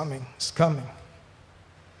 it's coming, it's coming.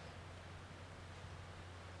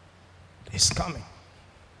 It's coming.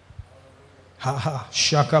 Ha ha.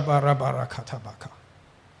 Shakabarabarakatabaka.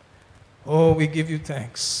 Oh, we give you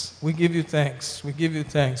thanks. We give you thanks. We give you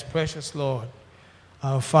thanks. Precious Lord,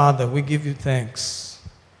 our Father, we give you thanks.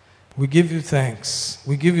 We give you thanks.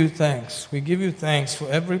 We give you thanks. We give you thanks for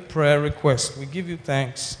every prayer request. We give you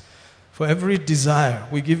thanks for every desire.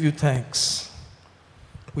 We give you thanks.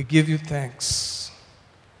 We give you thanks.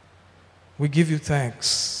 We give you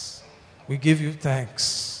thanks. We give you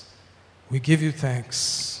thanks. We give you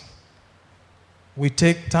thanks. We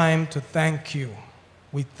take time to thank you.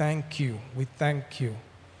 We thank you. We thank you.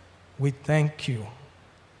 We thank you.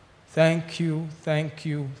 Thank you. Thank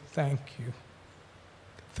you. Thank you.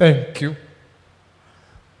 Thank you.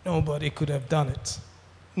 Nobody could have done it.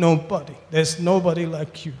 Nobody. There's nobody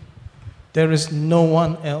like you. There is no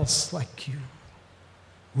one else like you.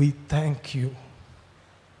 We thank you.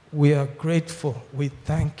 We are grateful. We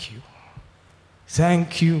thank you.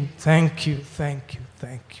 Thank you, thank you, thank you,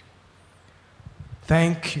 thank you.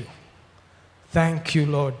 Thank you. Thank you,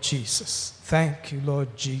 Lord Jesus. Thank you,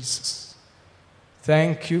 Lord Jesus.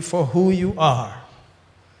 Thank you for who you are.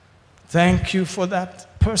 Thank you for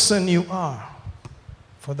that person you are,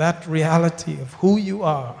 for that reality of who you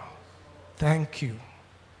are. Thank you.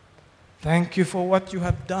 Thank you for what you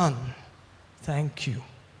have done. Thank you.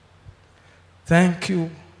 Thank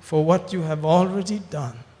you for what you have already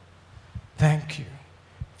done. Thank you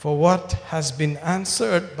for what has been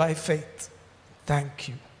answered by faith. Thank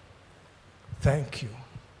you. Thank you.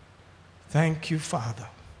 Thank you, Father.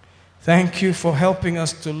 Thank you for helping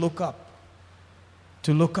us to look up.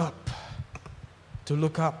 To look up. To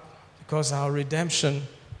look up. Because our redemption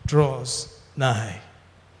draws nigh.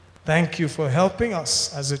 Thank you for helping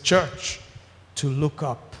us as a church to look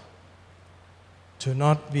up. To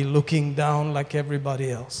not be looking down like everybody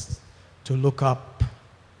else. To look up.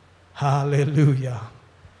 Hallelujah.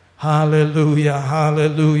 Hallelujah.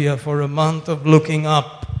 Hallelujah. For a month of looking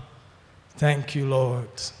up. Thank you, Lord.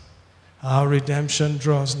 Our redemption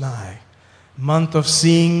draws nigh. A month of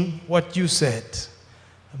seeing what you said.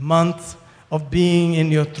 A month of being in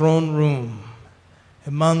your throne room.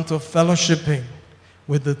 A month of fellowshipping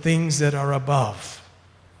with the things that are above,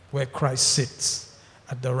 where Christ sits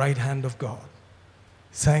at the right hand of God.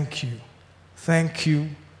 Thank you. Thank you.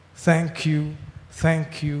 Thank you.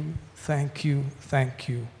 Thank you. Thank you, thank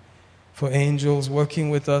you for angels working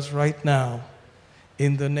with us right now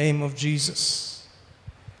in the name of Jesus,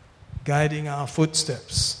 guiding our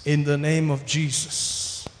footsteps in the name of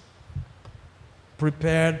Jesus,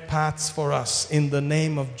 prepared paths for us in the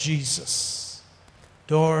name of Jesus,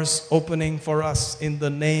 doors opening for us in the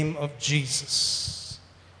name of Jesus.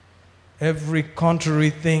 Every contrary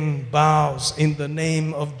thing bows in the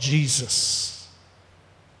name of Jesus.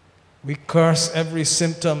 We curse every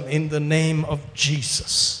symptom in the name of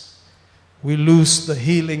Jesus. We loose the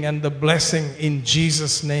healing and the blessing in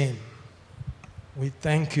Jesus' name. We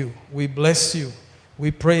thank you. We bless you. We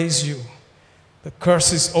praise you. The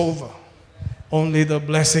curse is over. Only the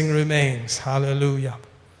blessing remains. Hallelujah.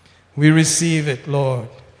 We receive it, Lord,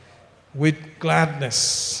 with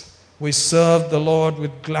gladness. We serve the Lord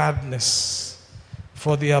with gladness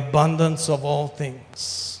for the abundance of all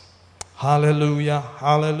things. Hallelujah,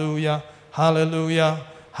 hallelujah, hallelujah,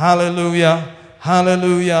 hallelujah,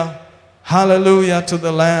 hallelujah, hallelujah to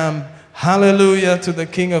the Lamb, hallelujah to the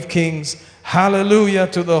King of Kings, hallelujah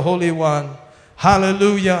to the Holy One,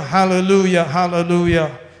 hallelujah, hallelujah,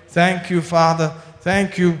 hallelujah. Thank you, Father.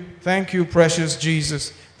 Thank you, precious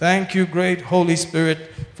Jesus. Thank you, great Holy Spirit,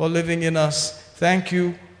 for living in us. Thank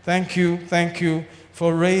you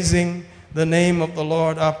for raising the name of the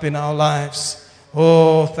Lord up in our lives.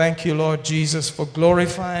 Oh, thank you, Lord Jesus, for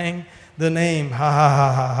glorifying the name. Ha, ha,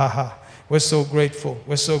 ha, ha, ha, ha. We're so grateful.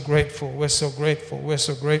 We're so grateful. We're so grateful. We're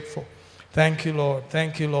so grateful. Thank you, Lord.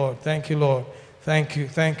 Thank you, Lord. Thank you, Lord. Thank you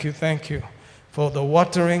for the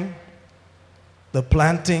watering, the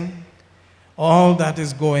planting, all that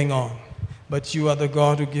is going on. But you are the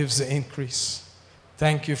God who gives the increase.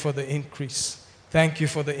 Thank you for the increase. Thank you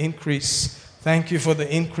for the increase. Thank you for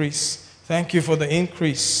the increase. Thank you for the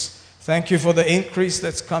increase. Thank you for the increase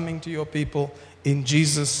that's coming to your people in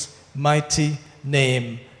Jesus' mighty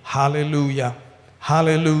name. Hallelujah.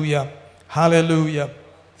 Hallelujah. Hallelujah.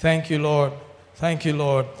 Thank you, Lord. Thank you,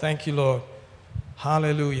 Lord. Thank you, Lord.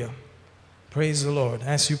 Hallelujah. Praise the Lord.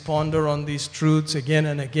 As you ponder on these truths again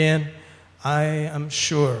and again, I am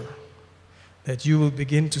sure that you will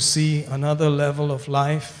begin to see another level of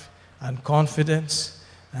life and confidence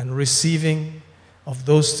and receiving of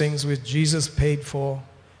those things which Jesus paid for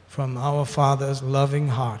from our Father's loving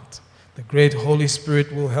heart. The great Holy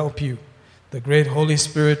Spirit will help you. The great Holy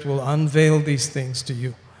Spirit will unveil these things to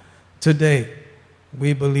you. Today,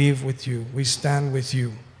 we believe with you. We stand with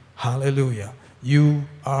you. Hallelujah. You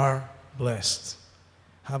are blessed.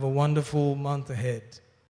 Have a wonderful month ahead.